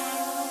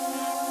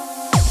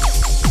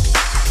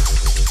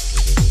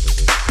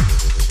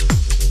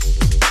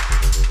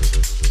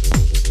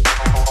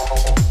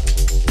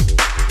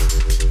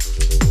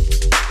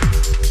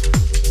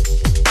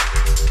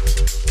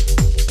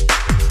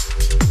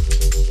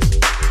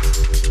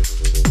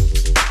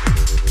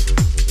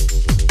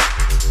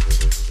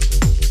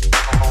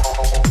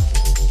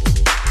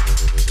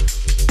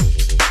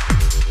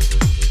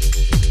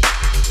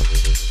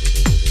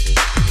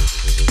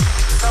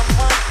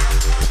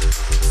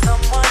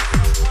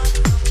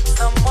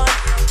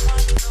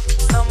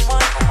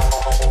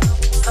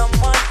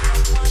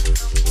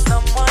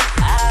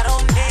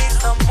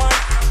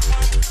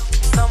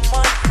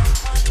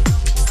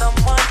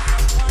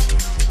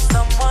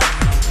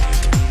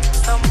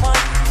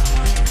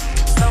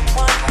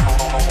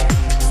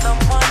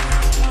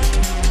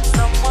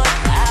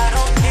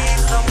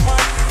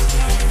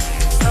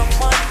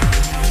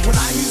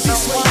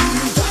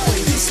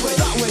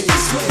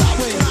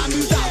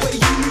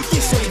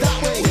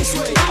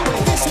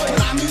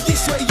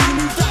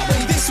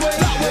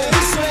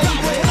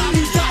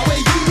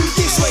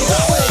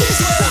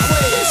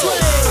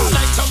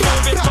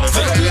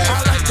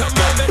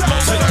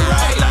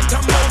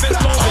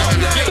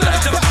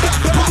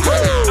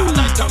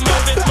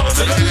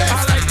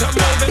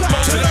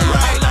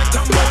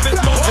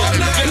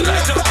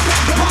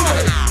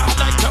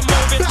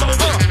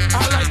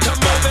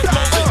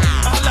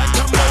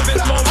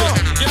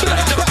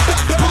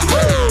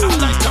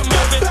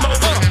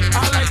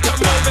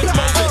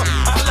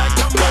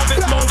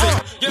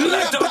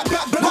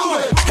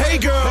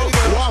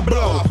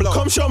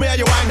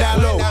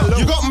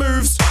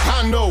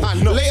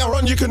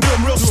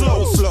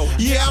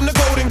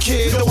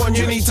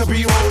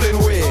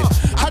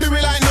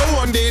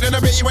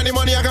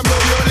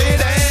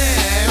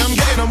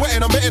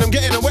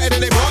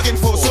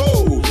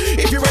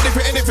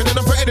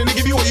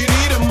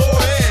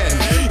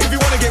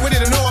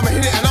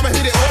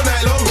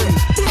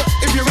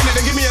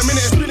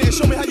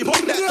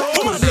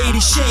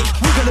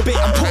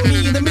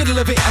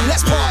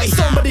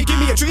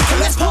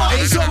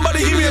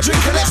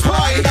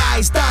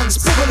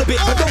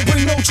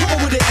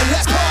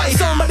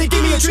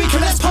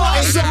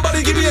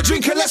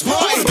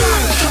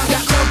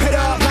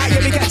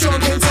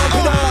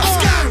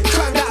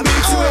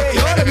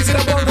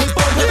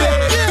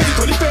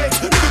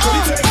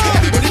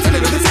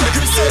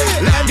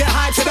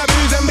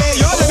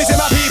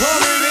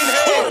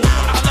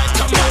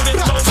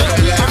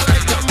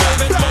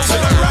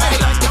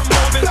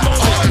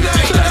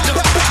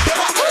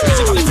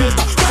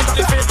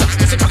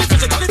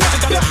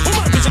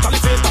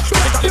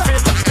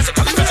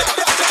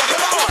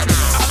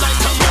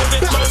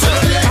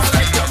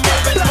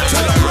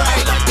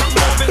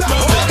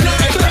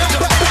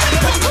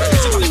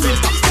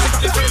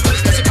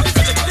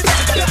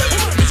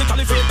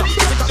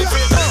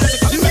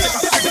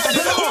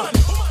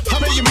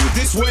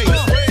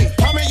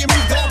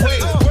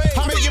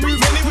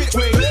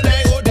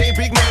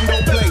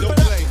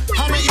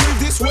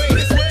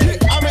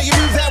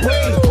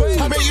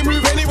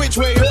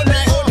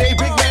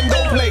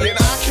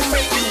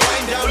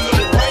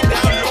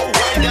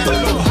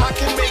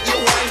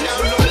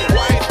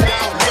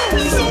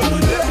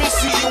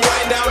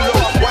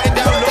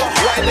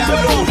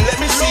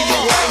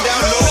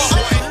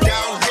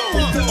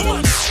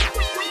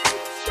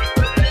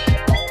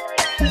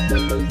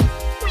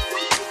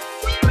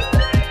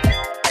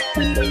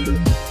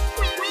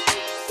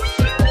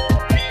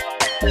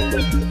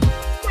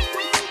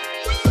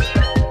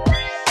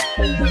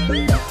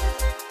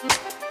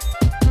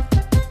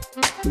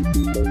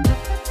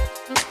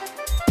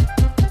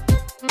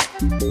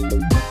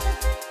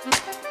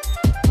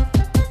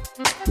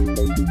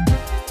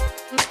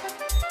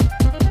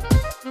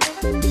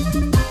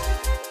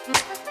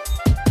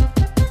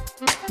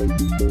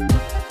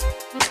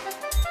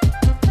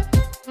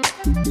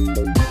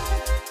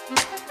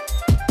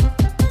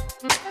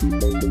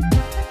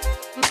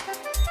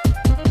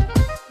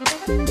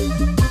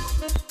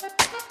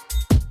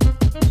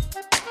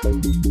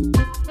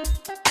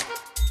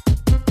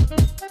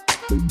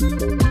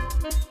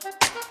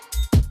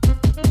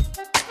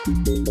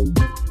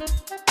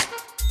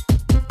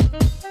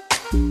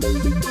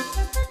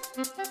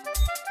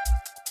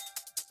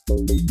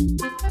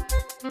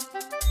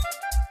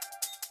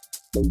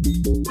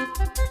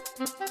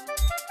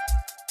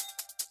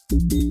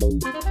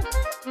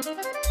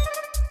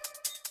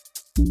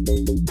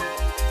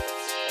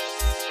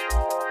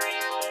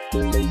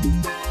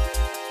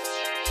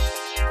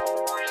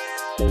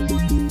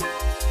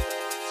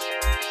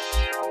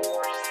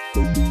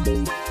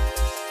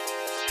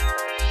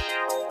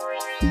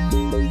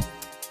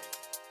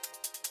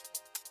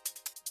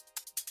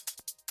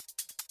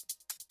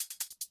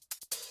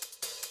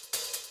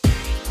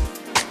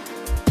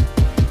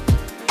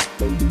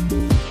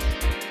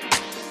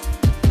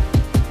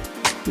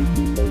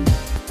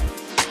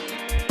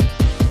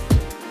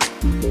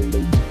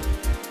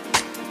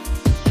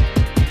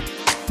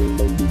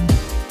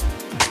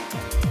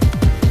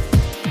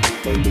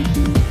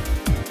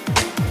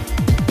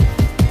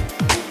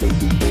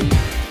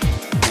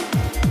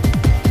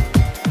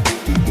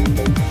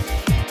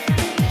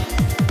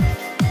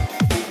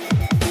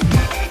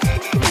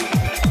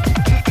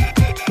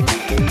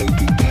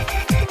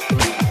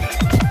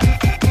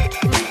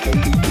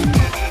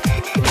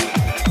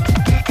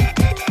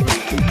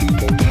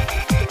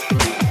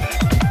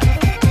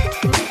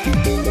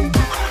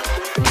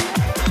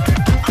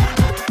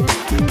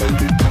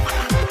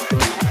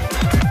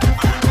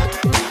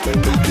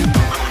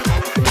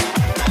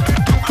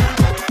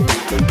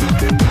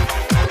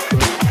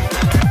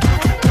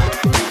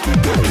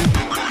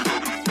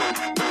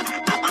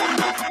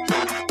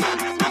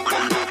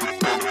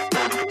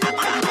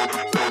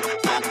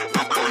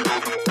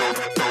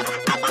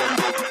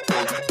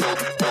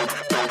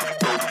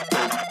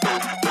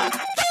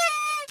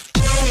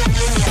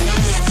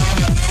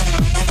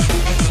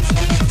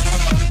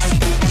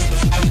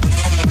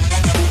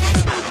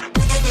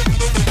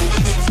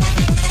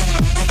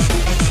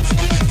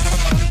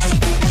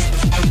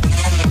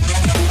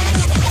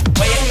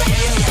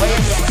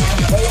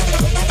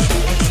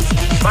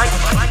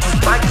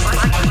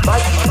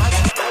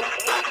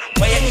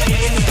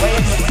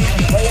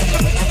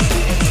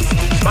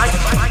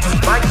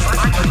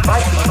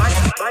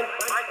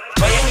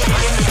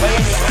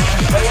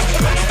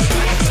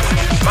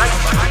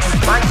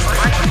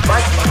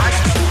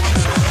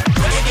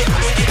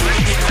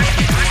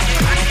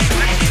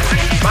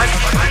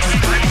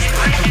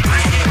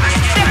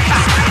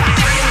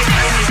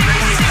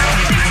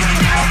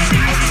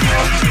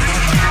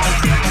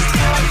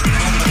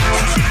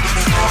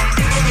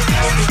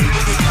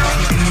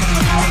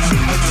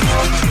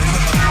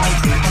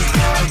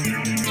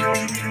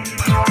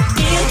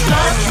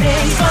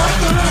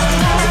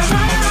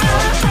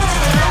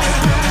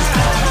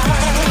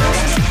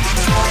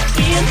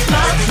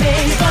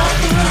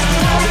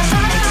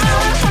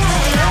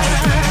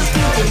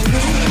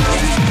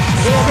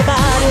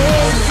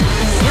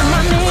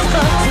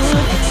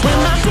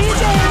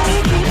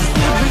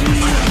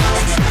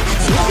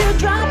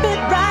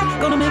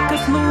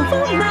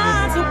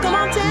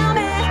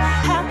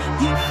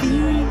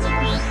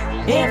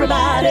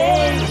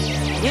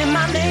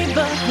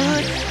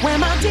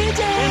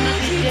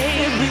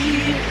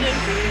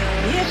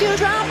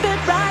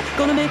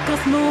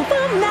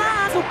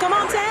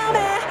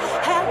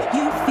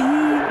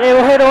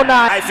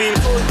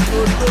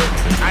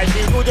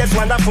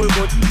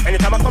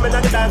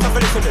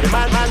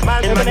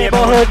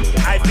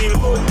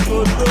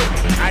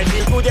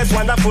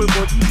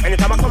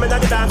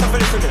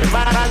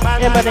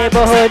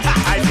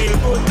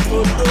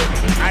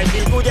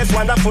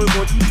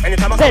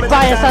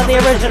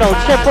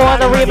 Triple on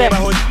the remix.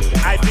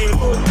 I feel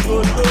good,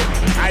 good, good.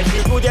 I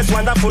feel good, yes,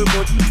 wonderful,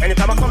 good.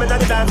 Anytime I come in the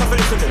dance, I feel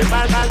listen to the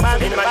band, band,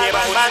 band. In my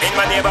neighborhood, in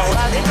my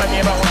neighborhood, in my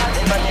neighborhood,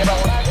 in my neighborhood, in my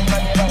neighborhood.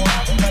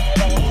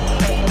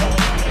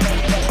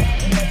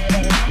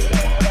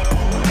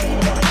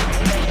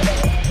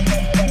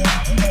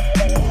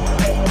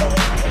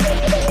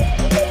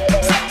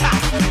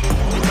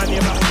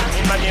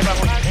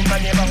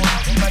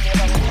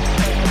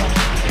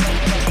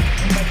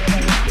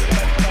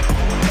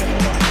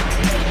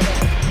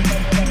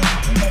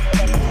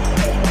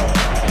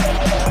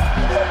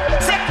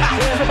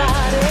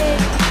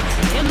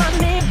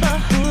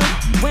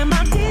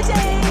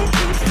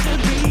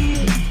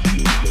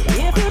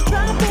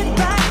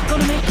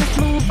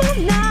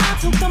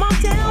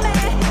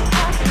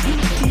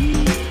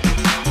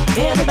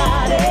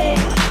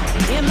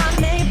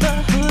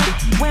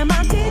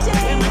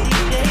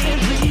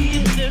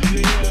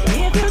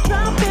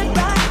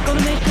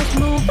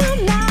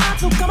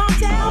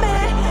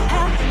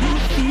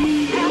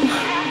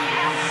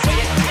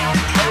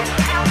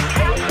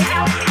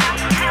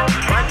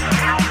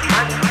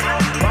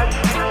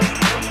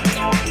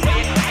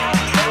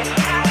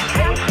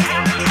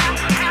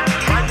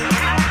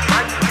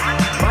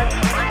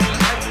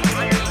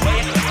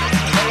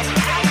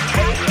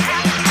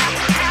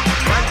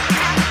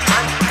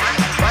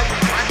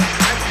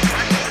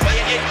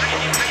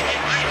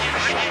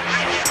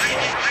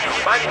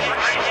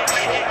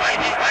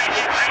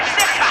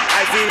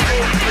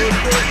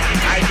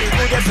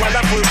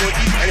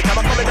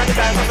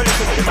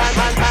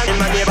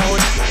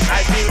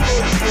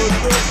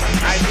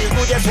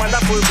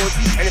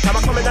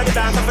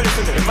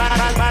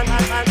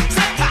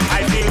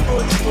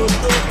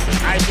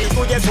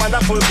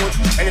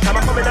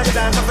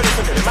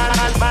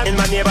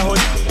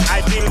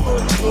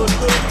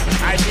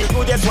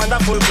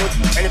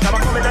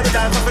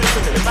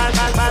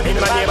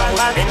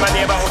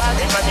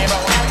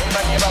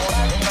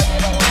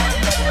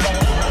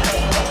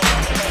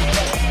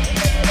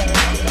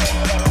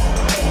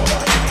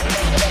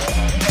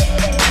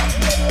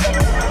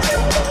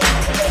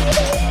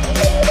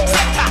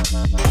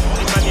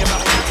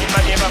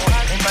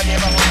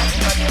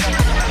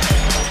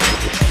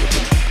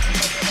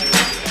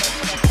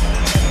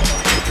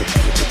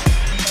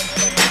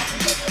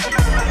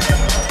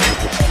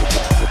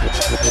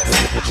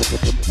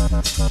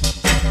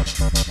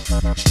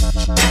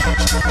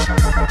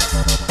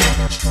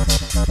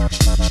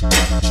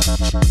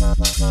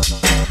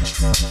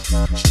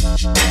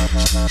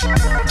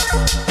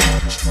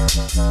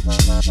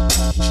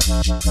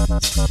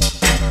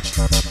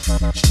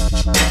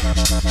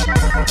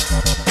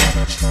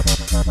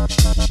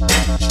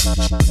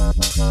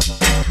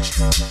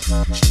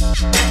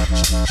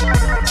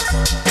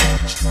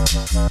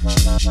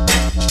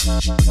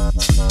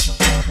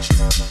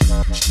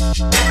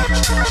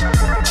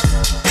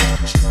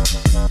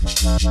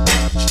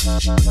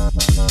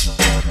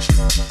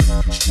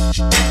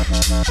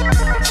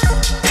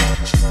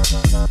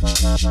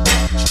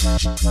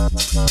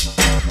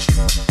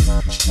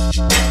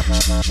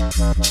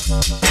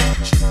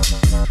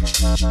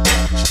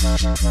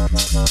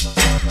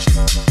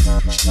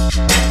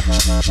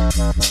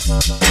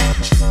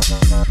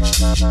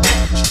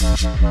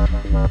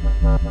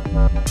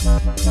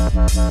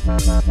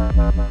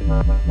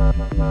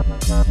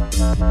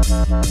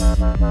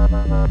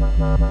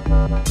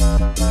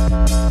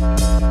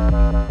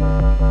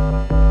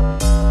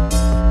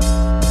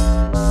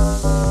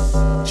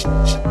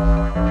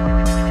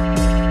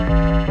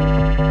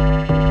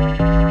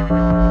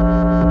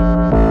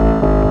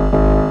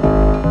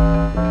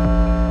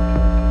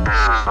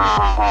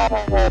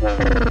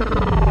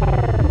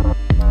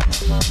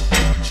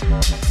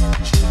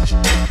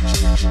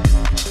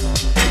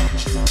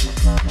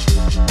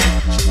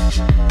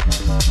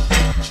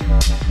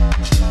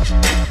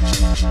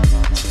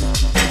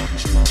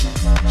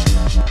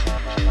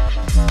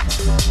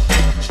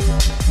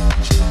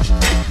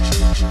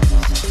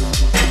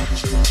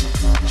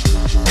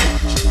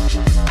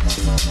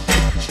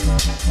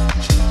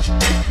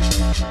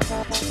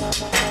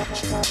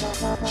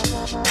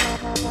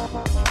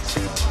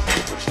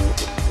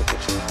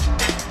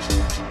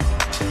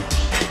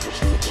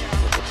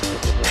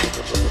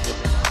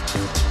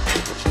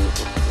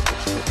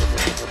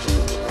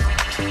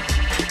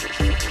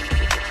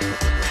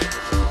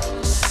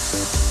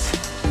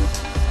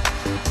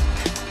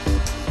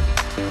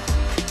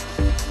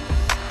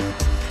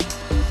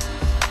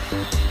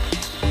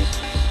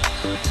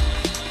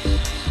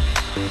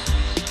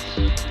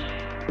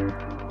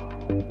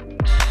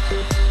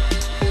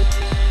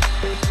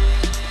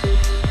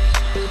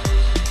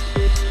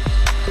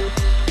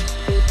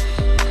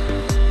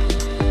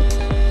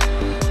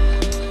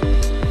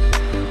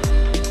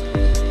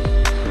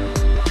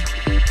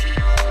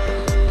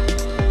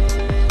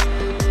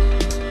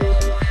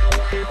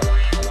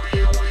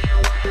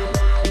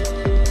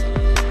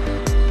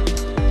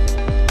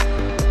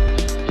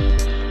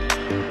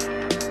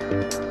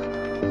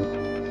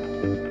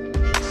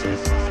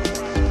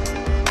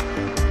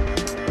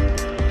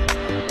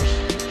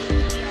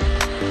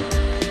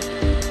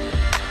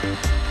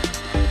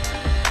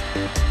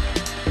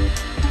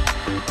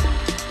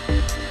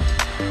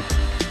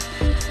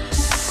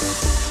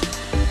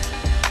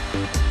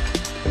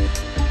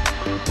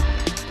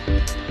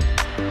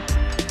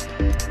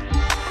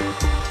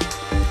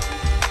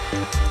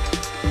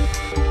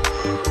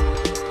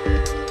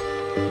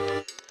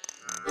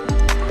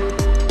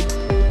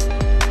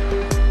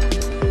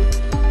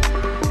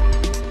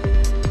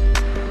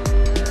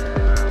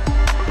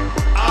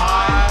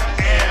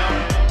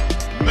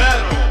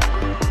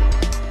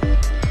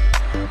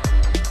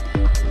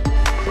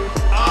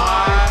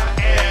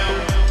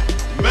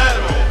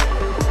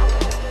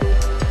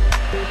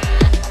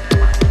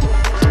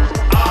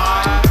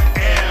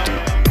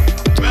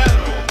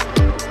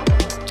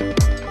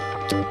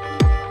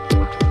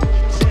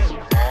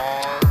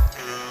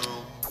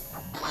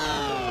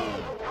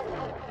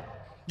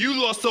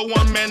 lost a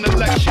one-man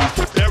election.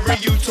 Bury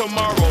you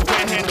tomorrow.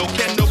 Panhandle,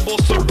 cannibal,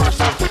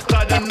 subversive.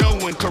 Clyde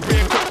unknowing,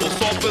 career cripple,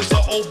 soft as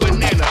an old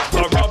banana.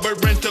 A rubber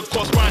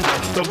rent-a-course grinder.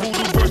 The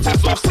voodoo verse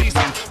is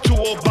off-season.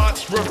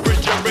 Toolbox,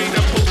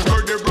 refrigerator,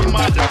 post-murder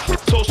reminder.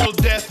 Social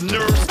death,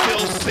 nerve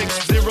skill,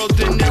 6-0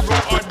 De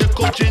Niro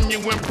article,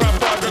 genuine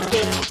prop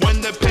article.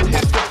 When the pit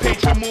hits the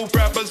page, remove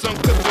rappers on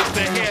clips with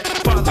the hair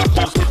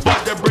follicles.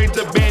 But the brains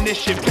are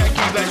banished,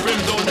 khaki like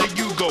rims on the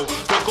Yugo.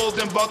 The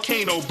golden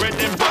volcano, bread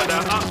and butter.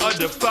 I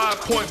utter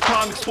 5-point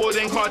palm,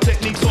 exporting hard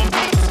techniques on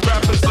beats.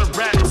 Rappers are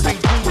rats and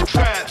glue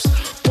traps.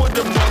 Put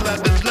them all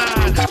at the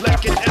line,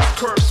 like an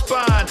S-curve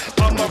spine.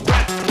 I'm a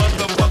rap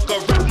motherfucker,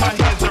 wrap my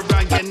hands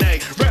around your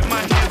neck. Wrap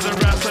my hands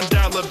around some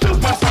dollar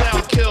bills. My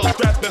sound kills,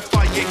 rapid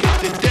fire hit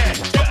the deck.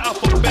 You're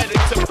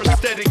alphabetic to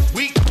prosthetic,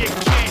 weak and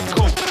can't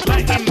cope.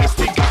 Lighting the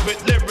sneakers with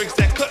lyrics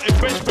that couldn't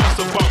French press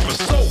a barber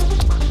soap.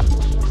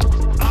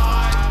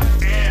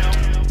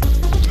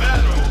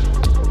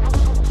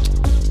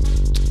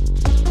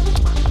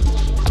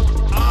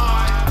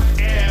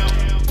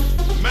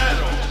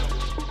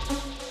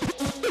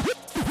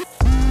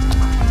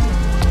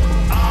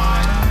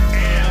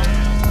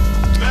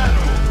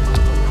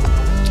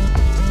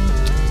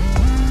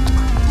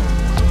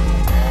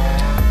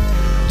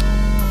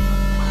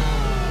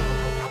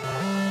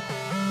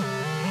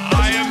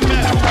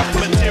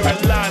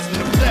 Materialize in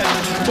the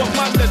flesh, but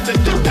my method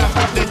is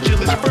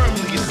confidential is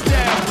firmly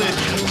established.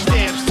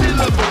 Stamp,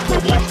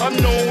 syllable, I'm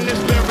known as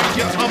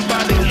barrier, I'm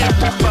body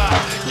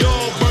amplified.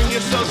 Y'all burn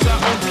yourselves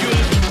out on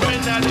fumes.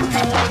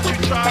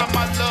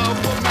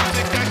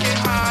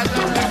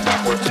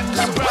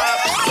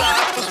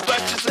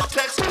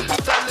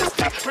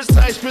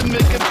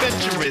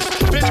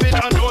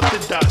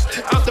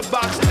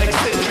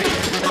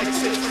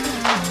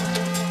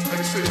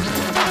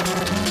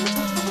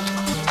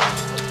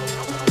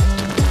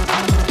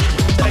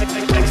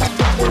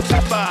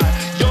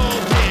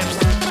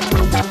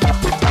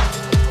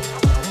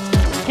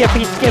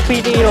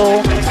 Skippy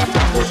Needle.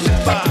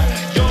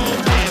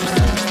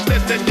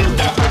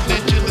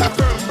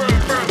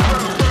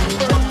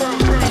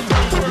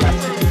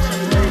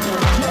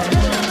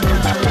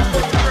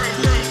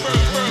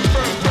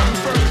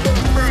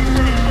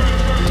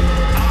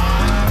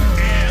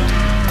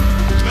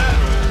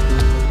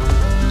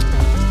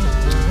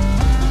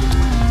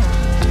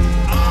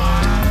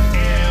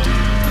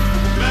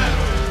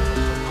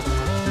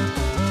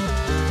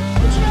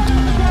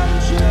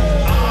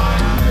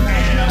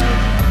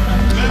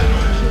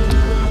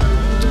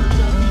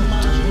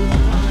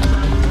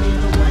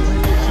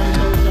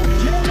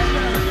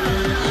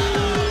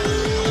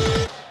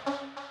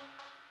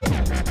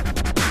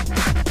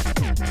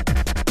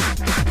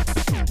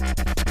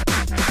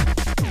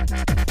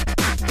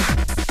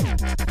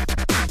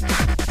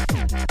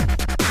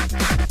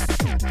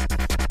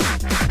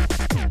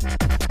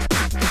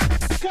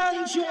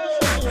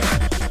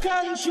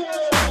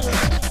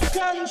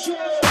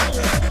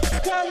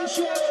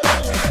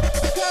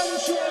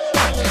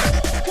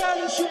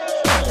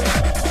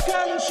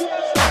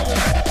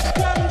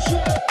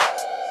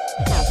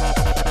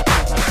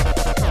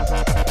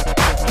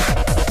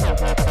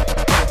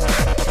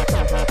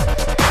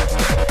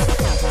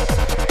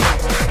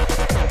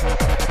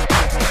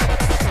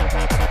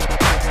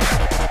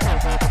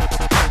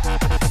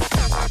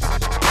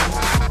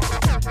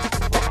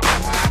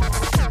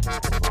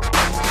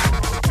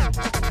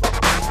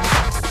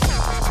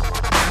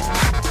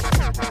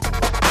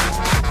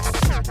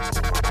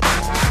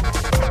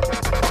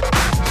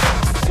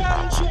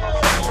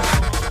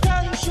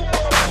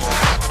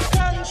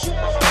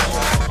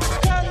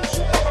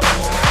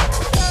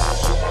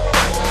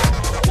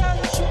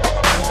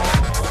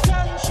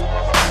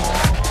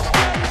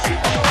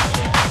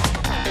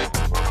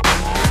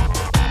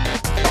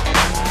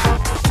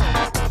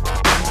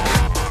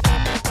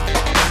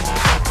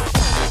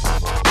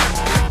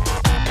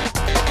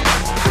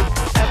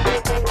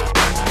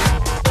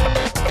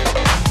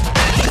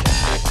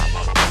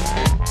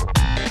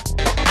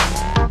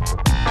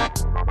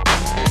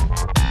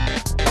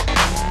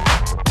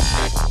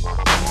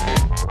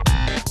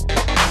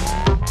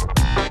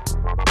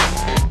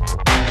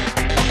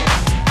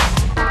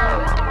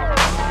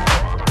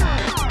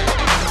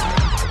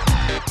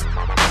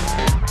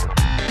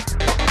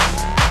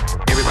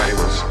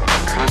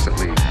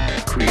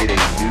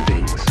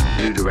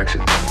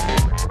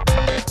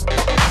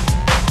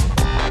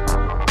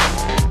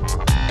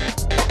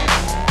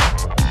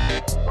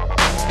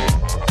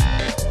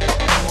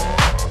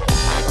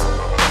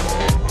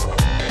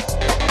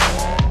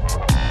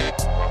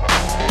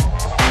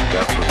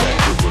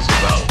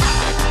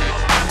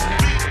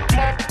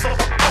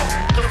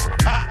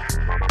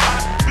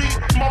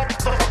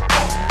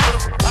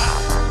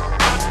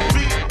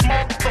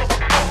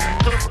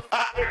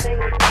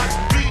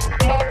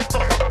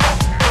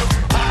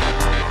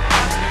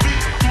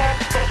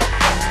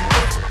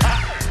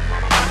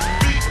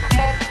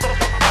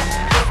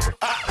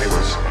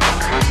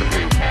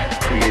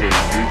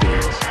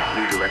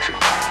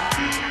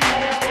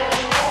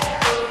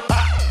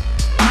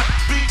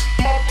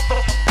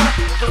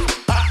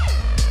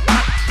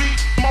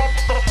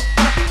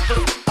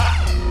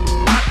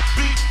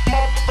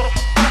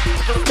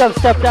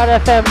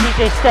 Dubstep.fm,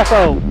 DJ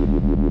Steppo.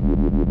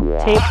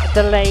 Tape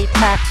delay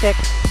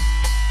tactics.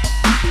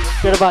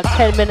 Got about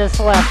 10 minutes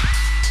left.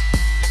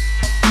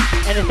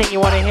 Anything you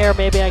want to hear,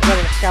 maybe I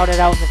gotta shout it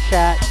out in the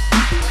chat.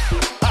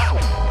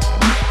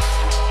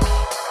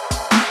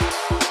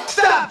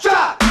 Stop,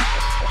 drop!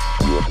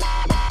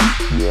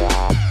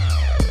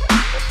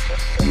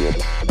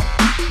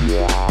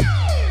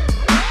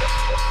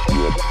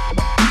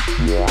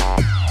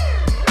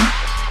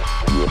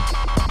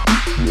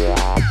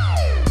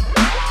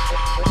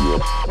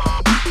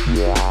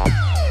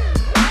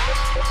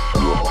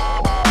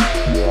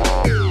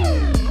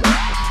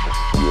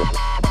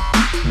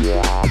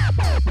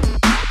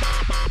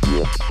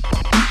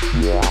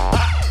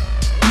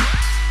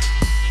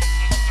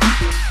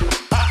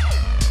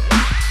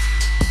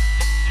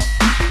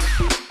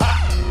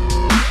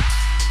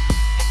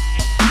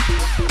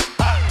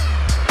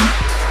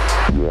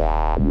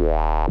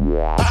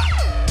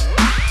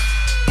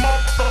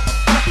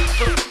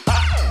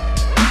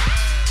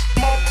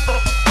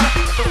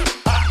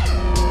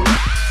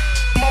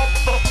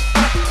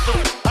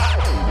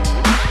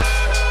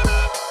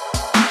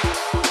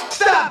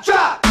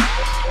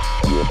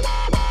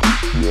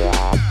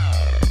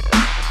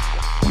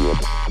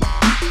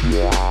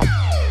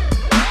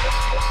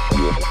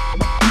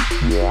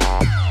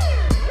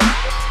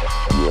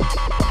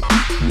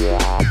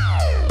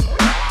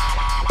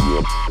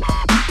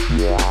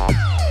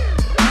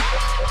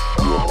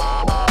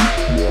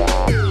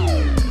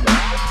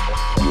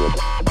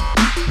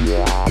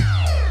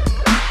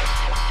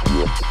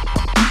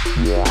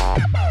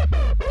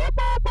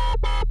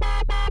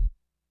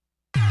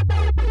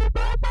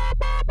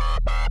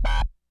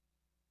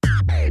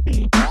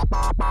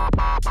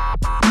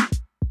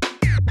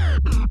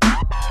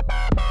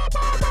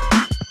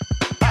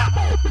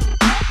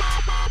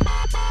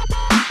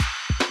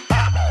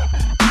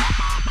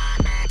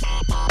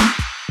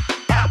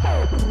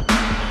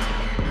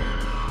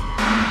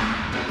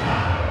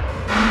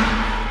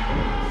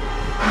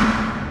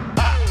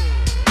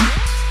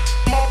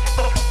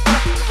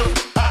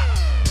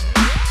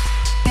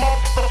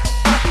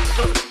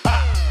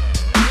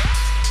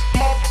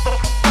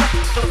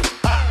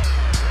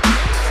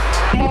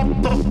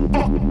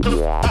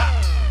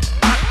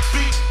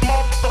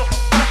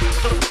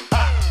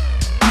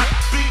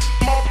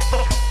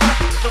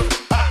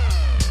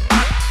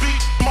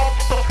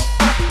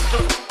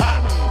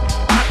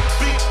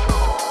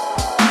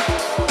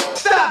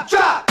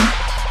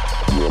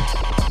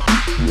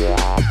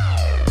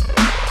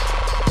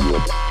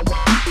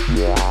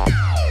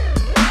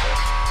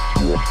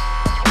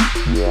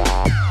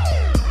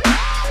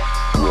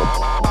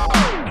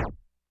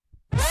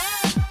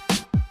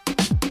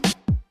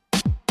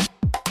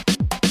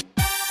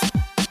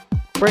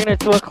 Bringing it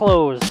to a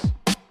close.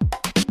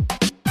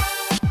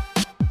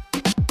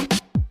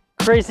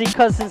 Crazy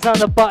Cousins on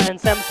the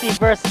buttons, MC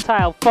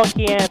Versatile,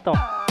 funky anthem.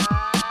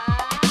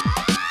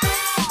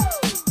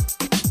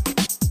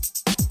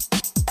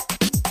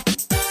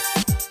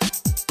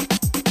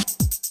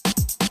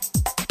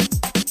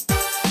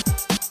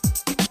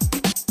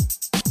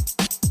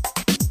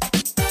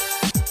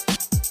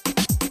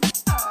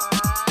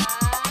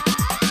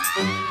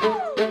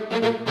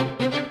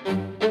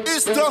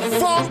 It's the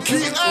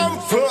funky anthem.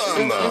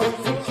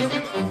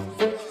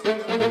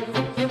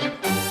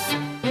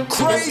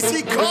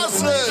 Crazy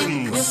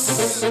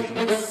Cousins,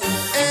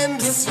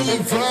 MC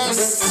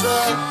Versa,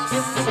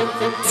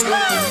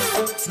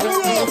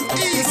 North,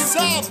 East,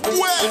 South,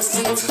 West,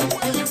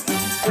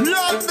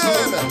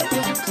 London,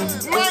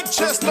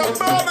 Manchester,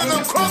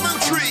 Birmingham,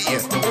 Coventry,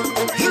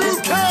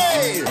 UK,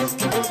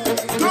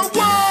 the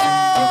world.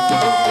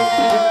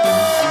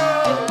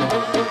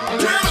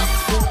 Get up,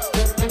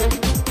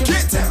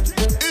 get down,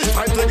 it's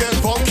time to get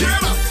funky.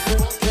 Get up,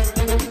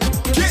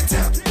 get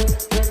down,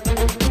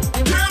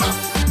 get up.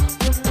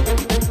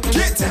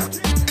 Get down,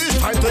 it's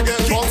time to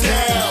get funky.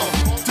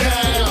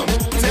 Down,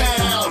 down,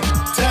 down,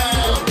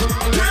 down.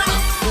 Get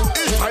up,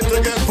 it's time to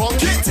get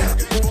funky. Get down,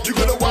 you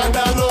gotta wind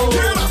down low.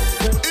 Get up,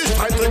 it's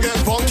time to get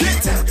funky.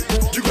 Get down,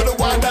 you gotta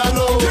wind down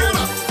low. Get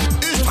up,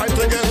 it's time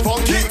to get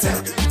funky. Get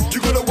down, you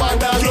gotta wind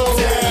down low.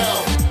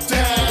 Down,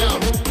 down,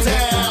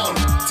 down,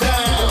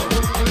 down.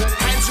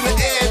 Hands in the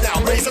air now,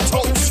 raise a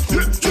toast.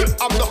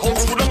 I'm the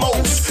host with the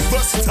most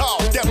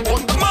versatile. Get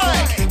on the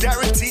mic,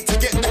 guaranteed to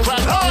get the crowd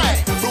high.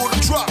 Throw the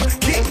drum,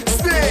 kick,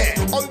 snare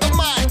on the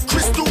mic,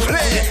 crystal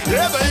clear.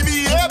 Yeah,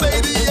 baby, yeah,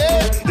 baby,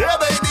 yeah, yeah,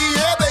 baby,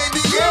 yeah,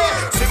 baby,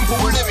 yeah. Simple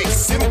lyrics,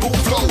 simple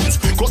flows,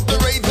 got the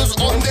ravers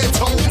on their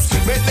toes.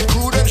 Make the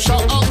crew them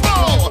shout out,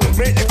 oh!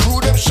 Make the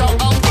crew them shout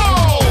out,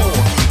 oh!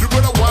 You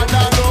gotta wind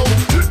down low,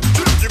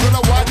 you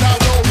gotta wind down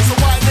low. So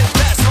wind it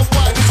fast, so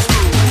wind it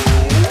slow.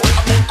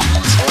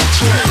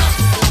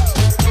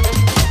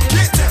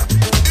 Get down,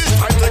 it's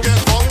time to get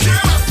funky.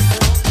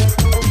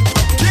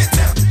 Get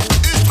down,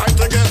 it's time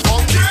to get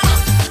funky.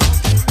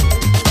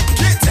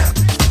 Get down,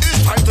 it's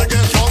time to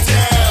get funky.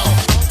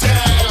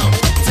 Down,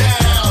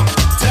 down,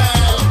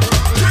 down,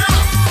 down.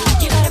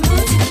 You gotta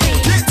move to the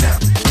beat. Get down,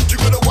 you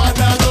gotta wind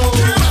down low.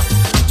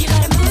 You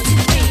gotta move to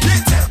the beat.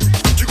 Get down,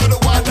 you gotta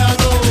wind down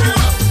low.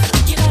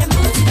 You gotta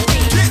move to the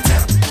beat. Get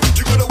down,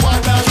 you gotta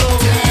wind down low.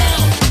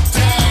 Down,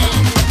 down,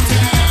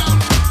 down,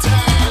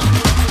 down.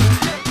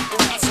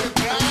 I said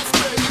bounce,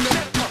 baby.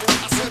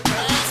 I said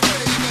bounce,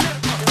 baby.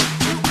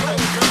 You go,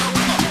 girl.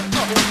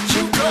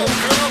 You go,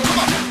 girl. Come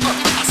on.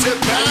 I said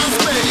bounce,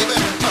 baby.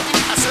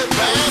 I said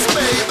bounce,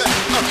 baby.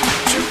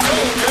 You go,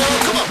 girl.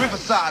 Come on.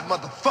 Riverside,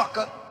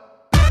 motherfucker.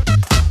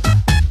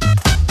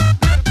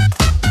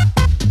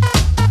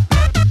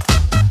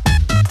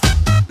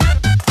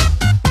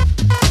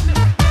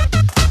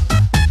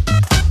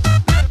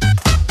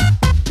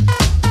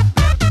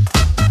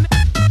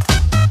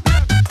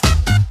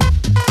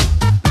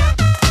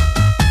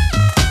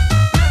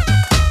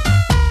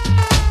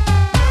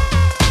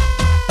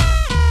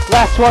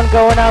 Last one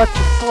going out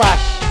to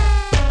Slash.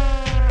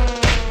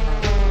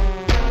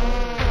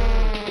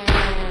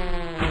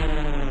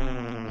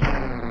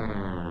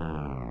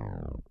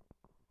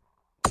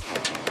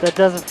 That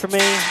does it for me.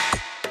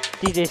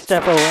 DJ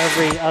Steppo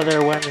every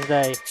other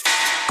Wednesday.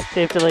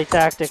 Safe Delay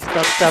Tactics,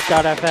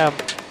 dubstep.fm.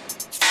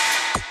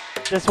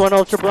 This one,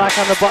 Ultra Black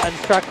on the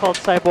buttons, track called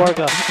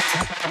Cyborga.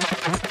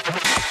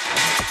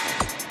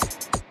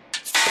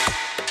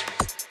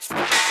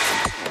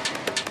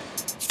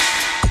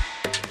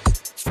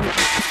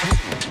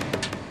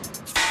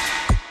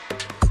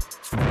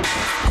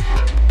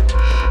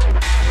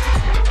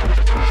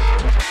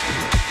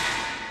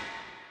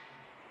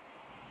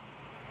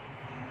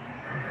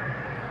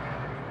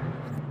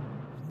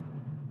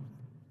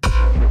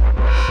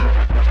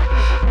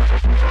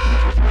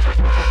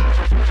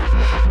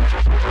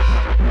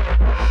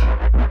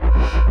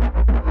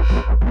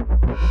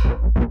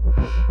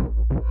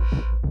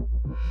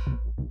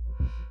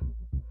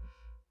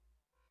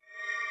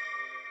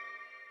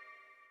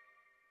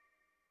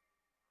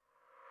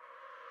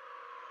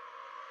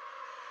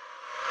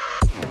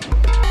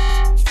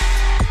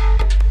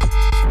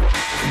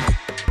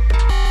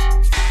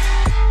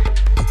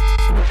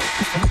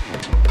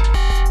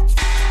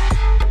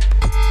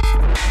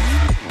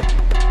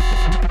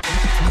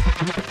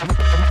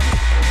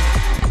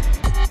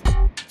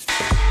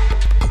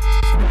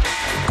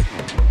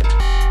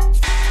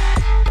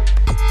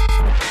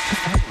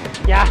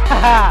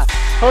 Yeah,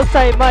 hold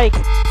tight, Mike.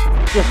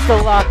 You're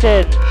still locked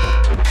in.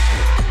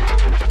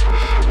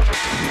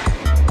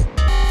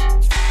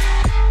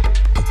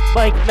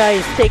 Mike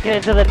Nice taking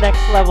it to the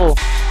next level.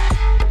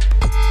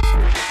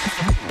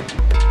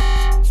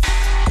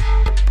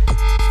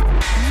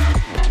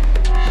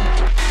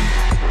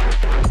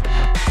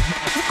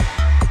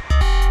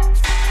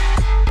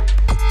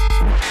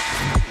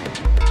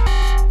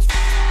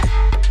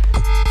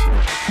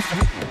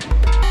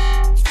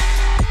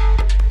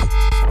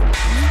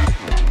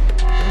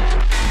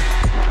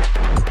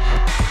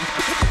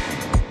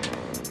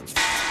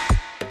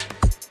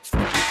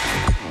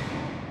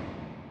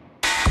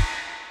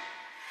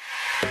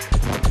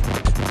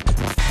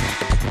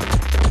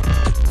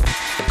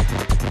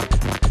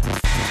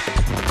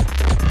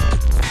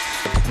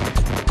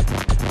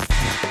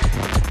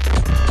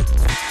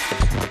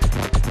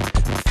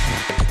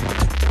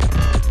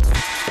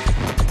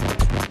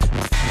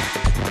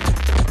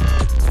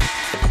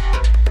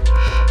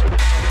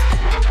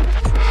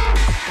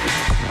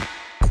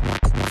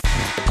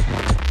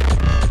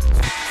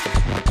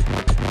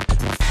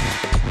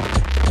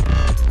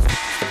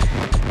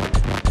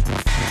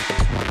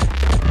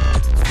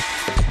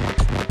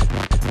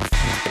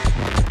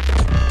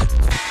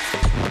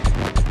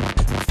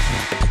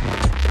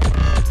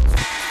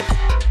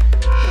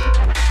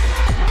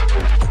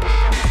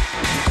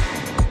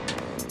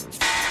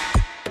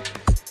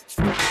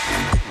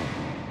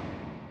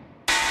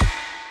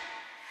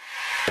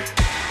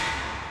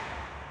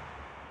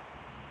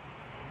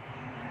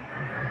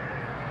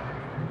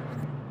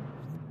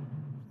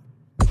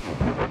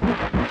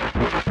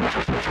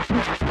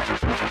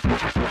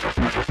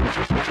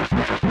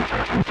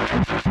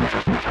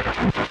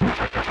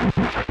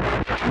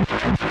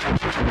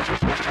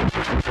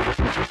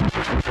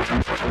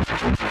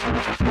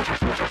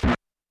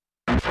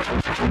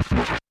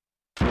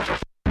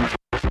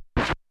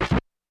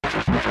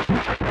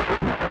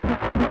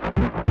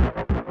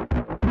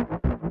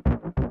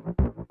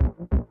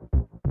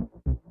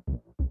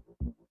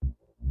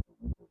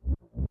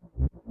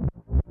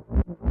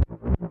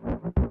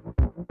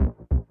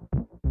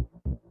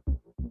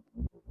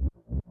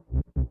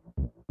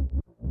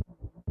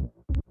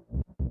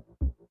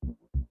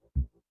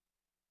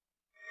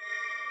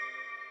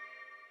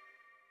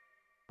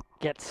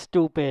 Get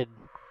stupid.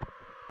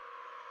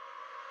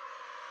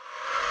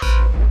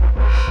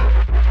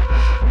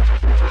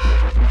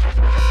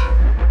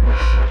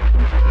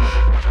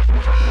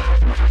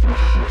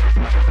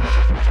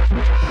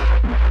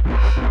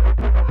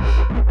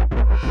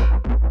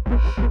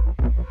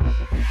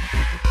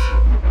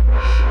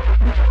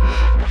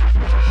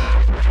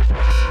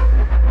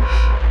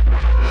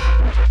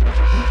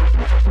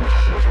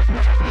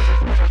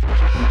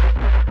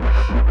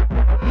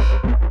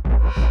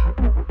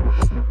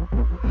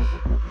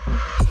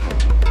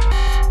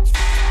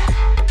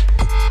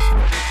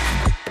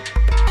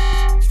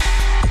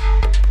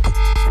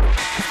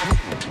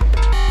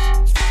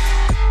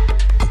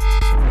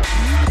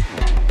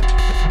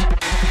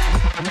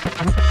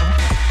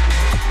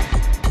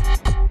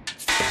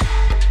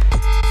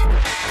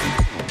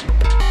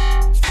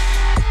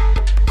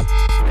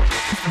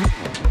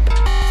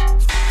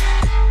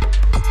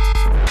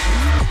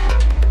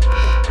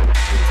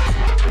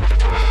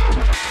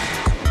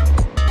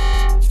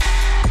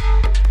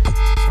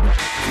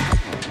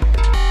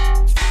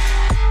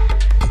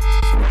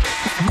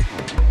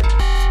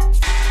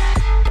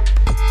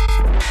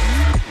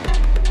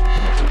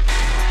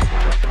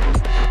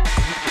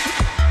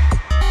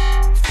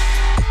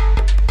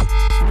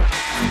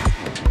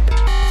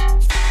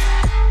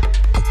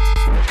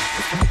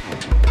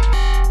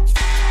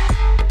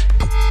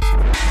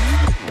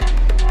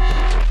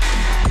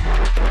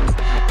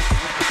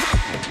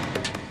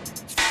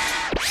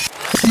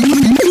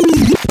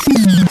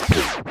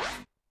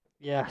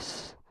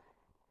 Yes.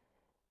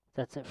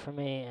 That's it for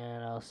me,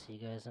 and I'll see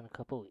you guys in a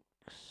couple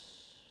weeks.